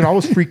couch, and I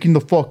was freaking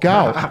the fuck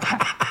out.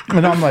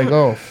 And I'm like,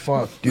 oh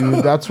fuck,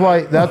 dude. That's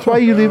why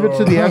you leave it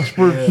to the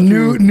experts.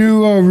 New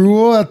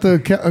rule at the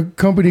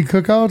company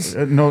cookouts.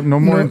 No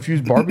more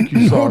infused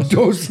barbecue sauce.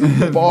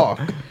 Dosing. Fuck.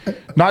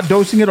 Not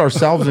dosing it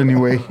ourselves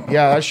anyway.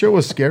 Yeah, that shit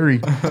was scary.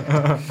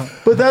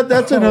 But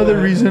that's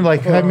another reason.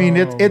 Like, I mean,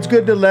 it's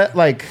good to let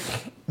like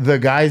the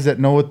guys that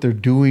know what they're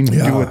doing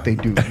do what they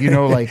do. You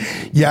know, like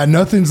yeah,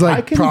 nothing's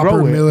like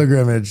proper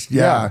milligramage.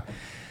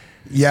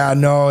 Yeah,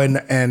 no,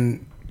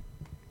 and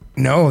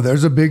no,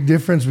 there's a big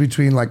difference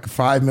between like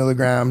 5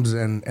 milligrams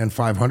and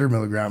 500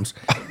 milligrams.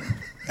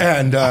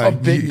 And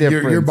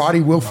your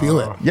body will feel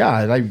it.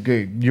 Yeah, like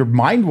your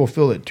mind will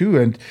feel it too.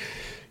 And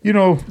you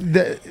know,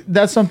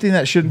 that's something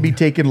that shouldn't be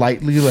taken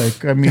lightly.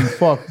 Like, I mean,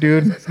 fuck,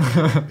 dude.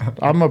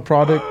 I'm a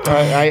product.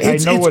 I know what it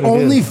is. It's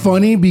only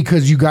funny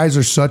because you guys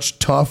are such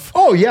tough,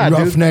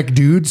 roughneck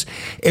dudes.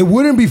 It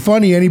wouldn't be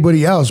funny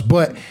anybody else,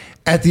 but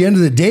at the end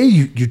of the day,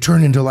 you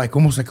turn into like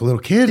almost like a little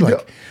kid.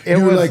 Like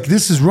you're like,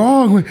 this is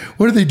wrong.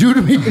 What did they do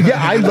to me?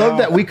 Yeah, I love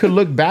that we could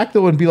look back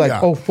though and be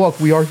like, oh fuck,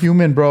 we are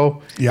human,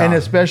 bro. Yeah. And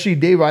especially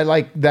Dave, I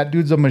like that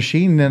dude's a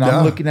machine. And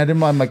I'm looking at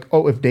him, I'm like,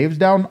 oh, if Dave's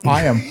down,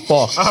 I am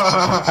fucked.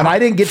 And I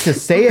didn't get to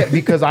say it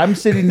because I'm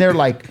sitting there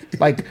like,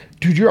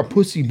 dude, you're a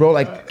pussy, bro.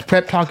 Like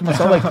prep talking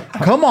myself, like,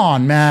 come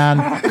on,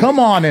 man, come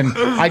on. And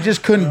I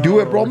just couldn't do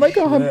it, bro. I'm like,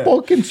 oh, I'm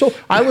fucking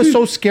I was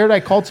so scared. I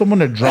called someone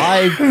to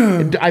drive.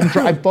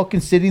 I'm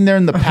fucking sitting there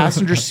in the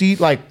passenger seat,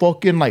 like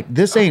fucking like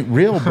this ain't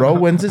real, bro.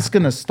 When's this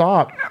gonna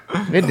stop?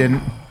 It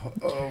didn't.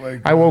 Oh my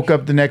God. I woke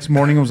up the next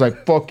morning and was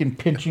like fucking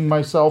pinching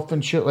myself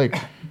and shit. Like,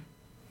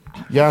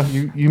 yeah,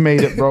 you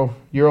made it, bro.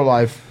 You're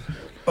alive.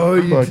 Oh,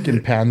 you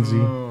fucking pansy.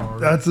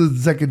 That's the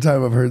second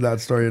time I've heard that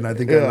story, and I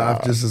think I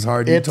laughed just as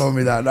hard. You told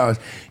me that. No,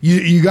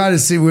 you got to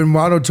see when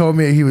Mono told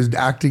me he was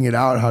acting it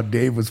out, how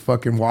Dave was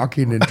fucking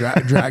walking and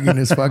dragging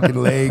his fucking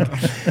leg,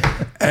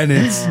 and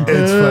it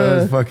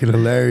was fucking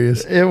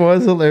hilarious. It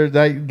was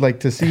hilarious. Like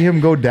to see him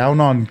go down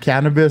on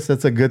cannabis.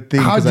 That's a good thing.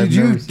 How did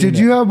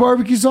you have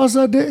barbecue sauce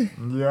that day?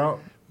 Yeah,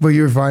 but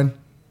you were fine.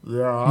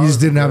 Yeah, you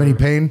just didn't have any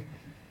pain.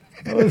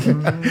 For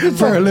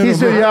a little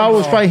bit. I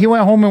was fine. He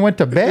went home and went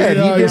to bed.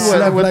 He did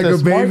slept like a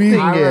baby.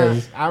 I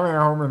went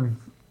home and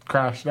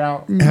crashed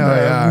out.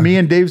 Me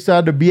and Dave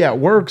started to be at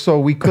work, so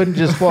we couldn't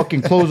just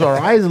fucking close our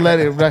eyes and let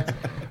it.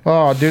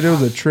 Oh, dude, it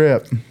was a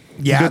trip.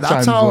 Yeah, good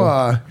that's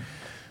how.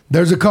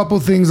 There's a couple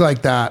things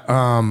like that.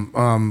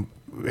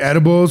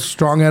 Edibles,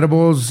 strong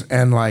edibles,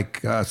 and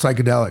like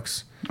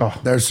psychedelics. Oh.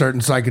 There's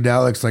certain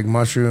psychedelics like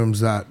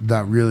mushrooms that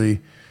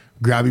really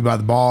grab you by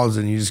the balls,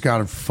 and you just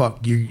gotta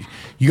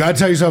you gotta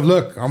tell yourself,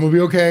 look, I'm gonna be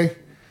okay.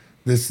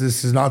 This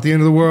is not the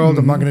end of the world.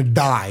 I'm not gonna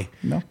die.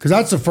 No, because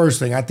that's the first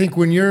thing. I think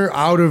when you're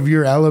out of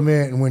your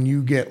element and when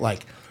you get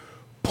like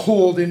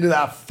pulled into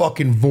that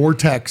fucking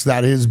vortex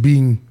that is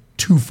being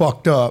too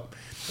fucked up,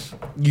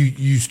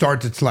 you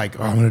start to like,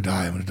 oh, I'm gonna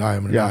die,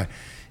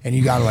 and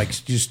you gotta like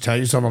just tell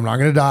yourself, I'm not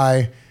gonna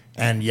die,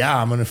 and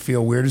I'm gonna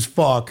feel weird as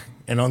fuck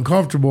and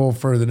uncomfortable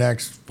for the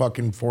next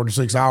fucking 4 to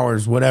 6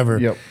 hours, whatever.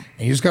 Yep.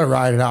 And you just gotta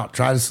ride it out.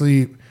 Try to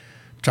sleep.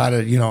 Try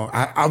to,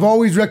 I've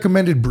always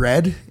recommended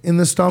bread in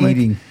the stomach.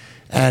 Eating.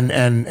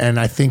 And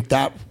I think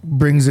that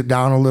brings it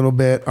down a little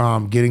bit.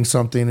 Getting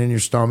something in your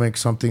stomach,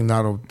 something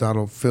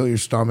that'll fill your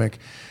stomach.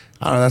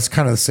 I don't know, that's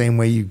kind of the same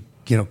way you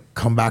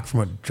come back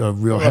from a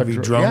real heavy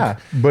drunk. Yeah,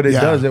 but it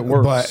does. It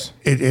works.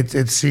 But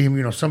it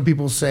seems, some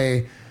people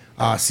say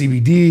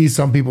CBD.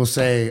 Some people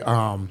say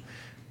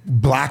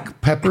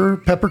black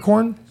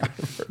peppercorn.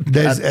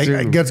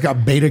 It's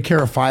got beta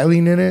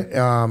caryophyllene in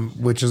it,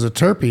 which is a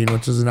terpene,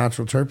 which is a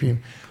natural terpene.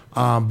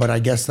 But I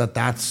guess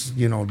that's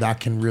that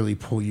can really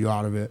pull you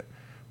out of it.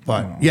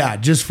 But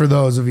just for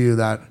those of you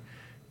that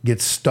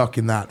get stuck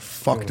in that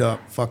fucked up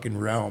fucking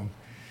realm.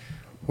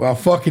 Well,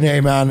 fucking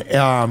A, man.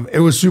 It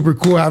was super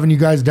cool having you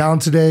guys down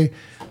today.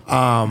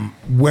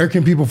 Where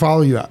can people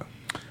follow you at?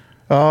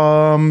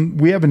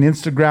 We have an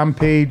Instagram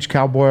page,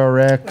 Cowboy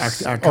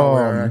RX.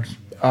 Cowboy RX.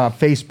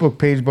 Facebook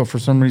page, but for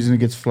some reason it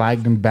gets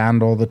flagged and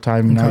banned all the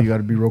time. Okay. Now you got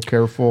to be real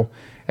careful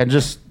and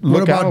just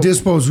look. What about out.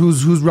 Dispos?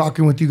 Who's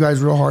rocking with you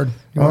guys real hard?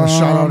 You want to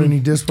shout out any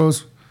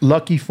dispos?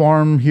 Lucky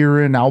Farm here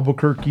in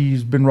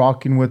Albuquerque's been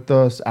rocking with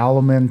us.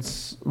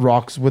 Elements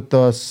rocks with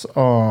us.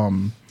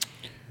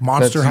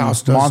 Monster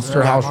House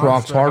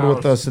rocks hard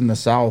with us in the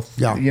South.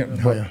 We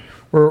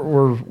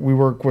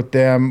work with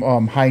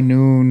them. High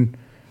Noon,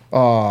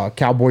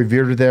 Cowboy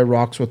Verde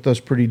rocks with us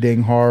pretty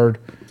dang hard.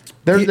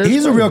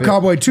 He's a real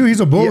cowboy too.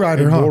 He's a bull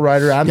rider, huh? Bull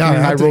rider. Anthony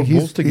and I rode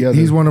bulls together.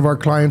 He's one of our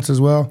clients as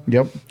well.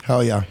 Yep.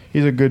 Hell yeah.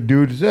 He's a good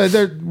dude.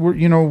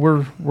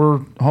 We're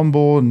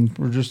humble and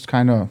we're just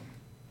kind of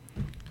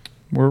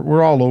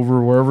we're all over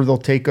wherever they'll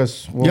take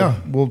us.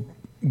 We'll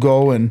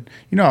go, and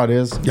you know how it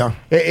is. Yeah.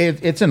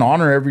 It's an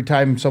honor every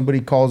time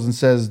somebody calls and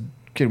says,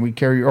 "Can we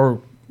carry?" or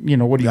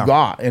what do you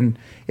got? And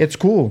it's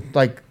cool.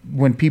 Like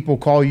when people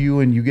call you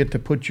and you get to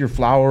put your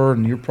flower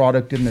and your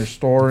product in their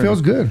store. It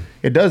feels good.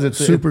 It does. It's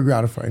super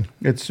gratifying.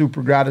 It's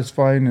super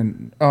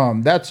gratifying.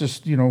 And that's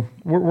just,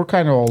 we're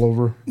kind of all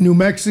over. New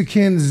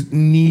Mexicans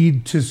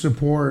need to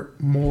support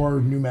more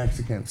New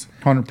Mexicans.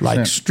 100%.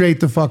 Like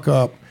straight the fuck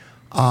up.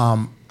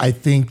 I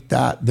think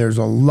that there's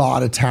a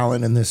lot of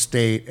talent in this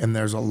state, and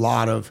there's a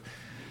lot of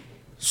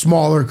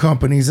smaller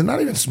companies, and not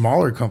even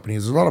smaller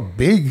companies. There's a lot of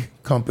big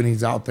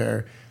companies out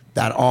there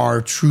that are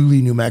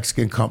truly New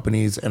Mexican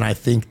companies. And I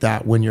think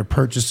that when you're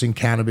purchasing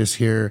cannabis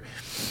here,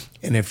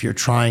 and if you're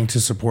trying to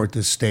support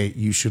this state,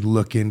 you should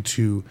look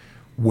into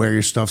where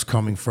your stuff's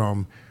coming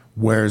from,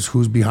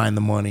 who's behind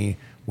the money,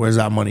 where's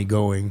that money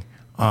going,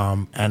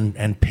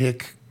 and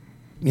pick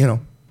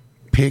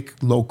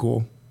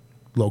local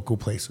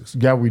places.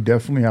 Yeah, we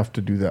definitely have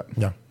to do that.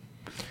 Yeah.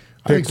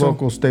 Pick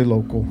local, stay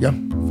local. Yeah.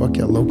 Fuck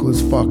yeah. Local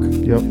as fuck.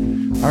 Yep.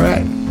 All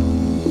right.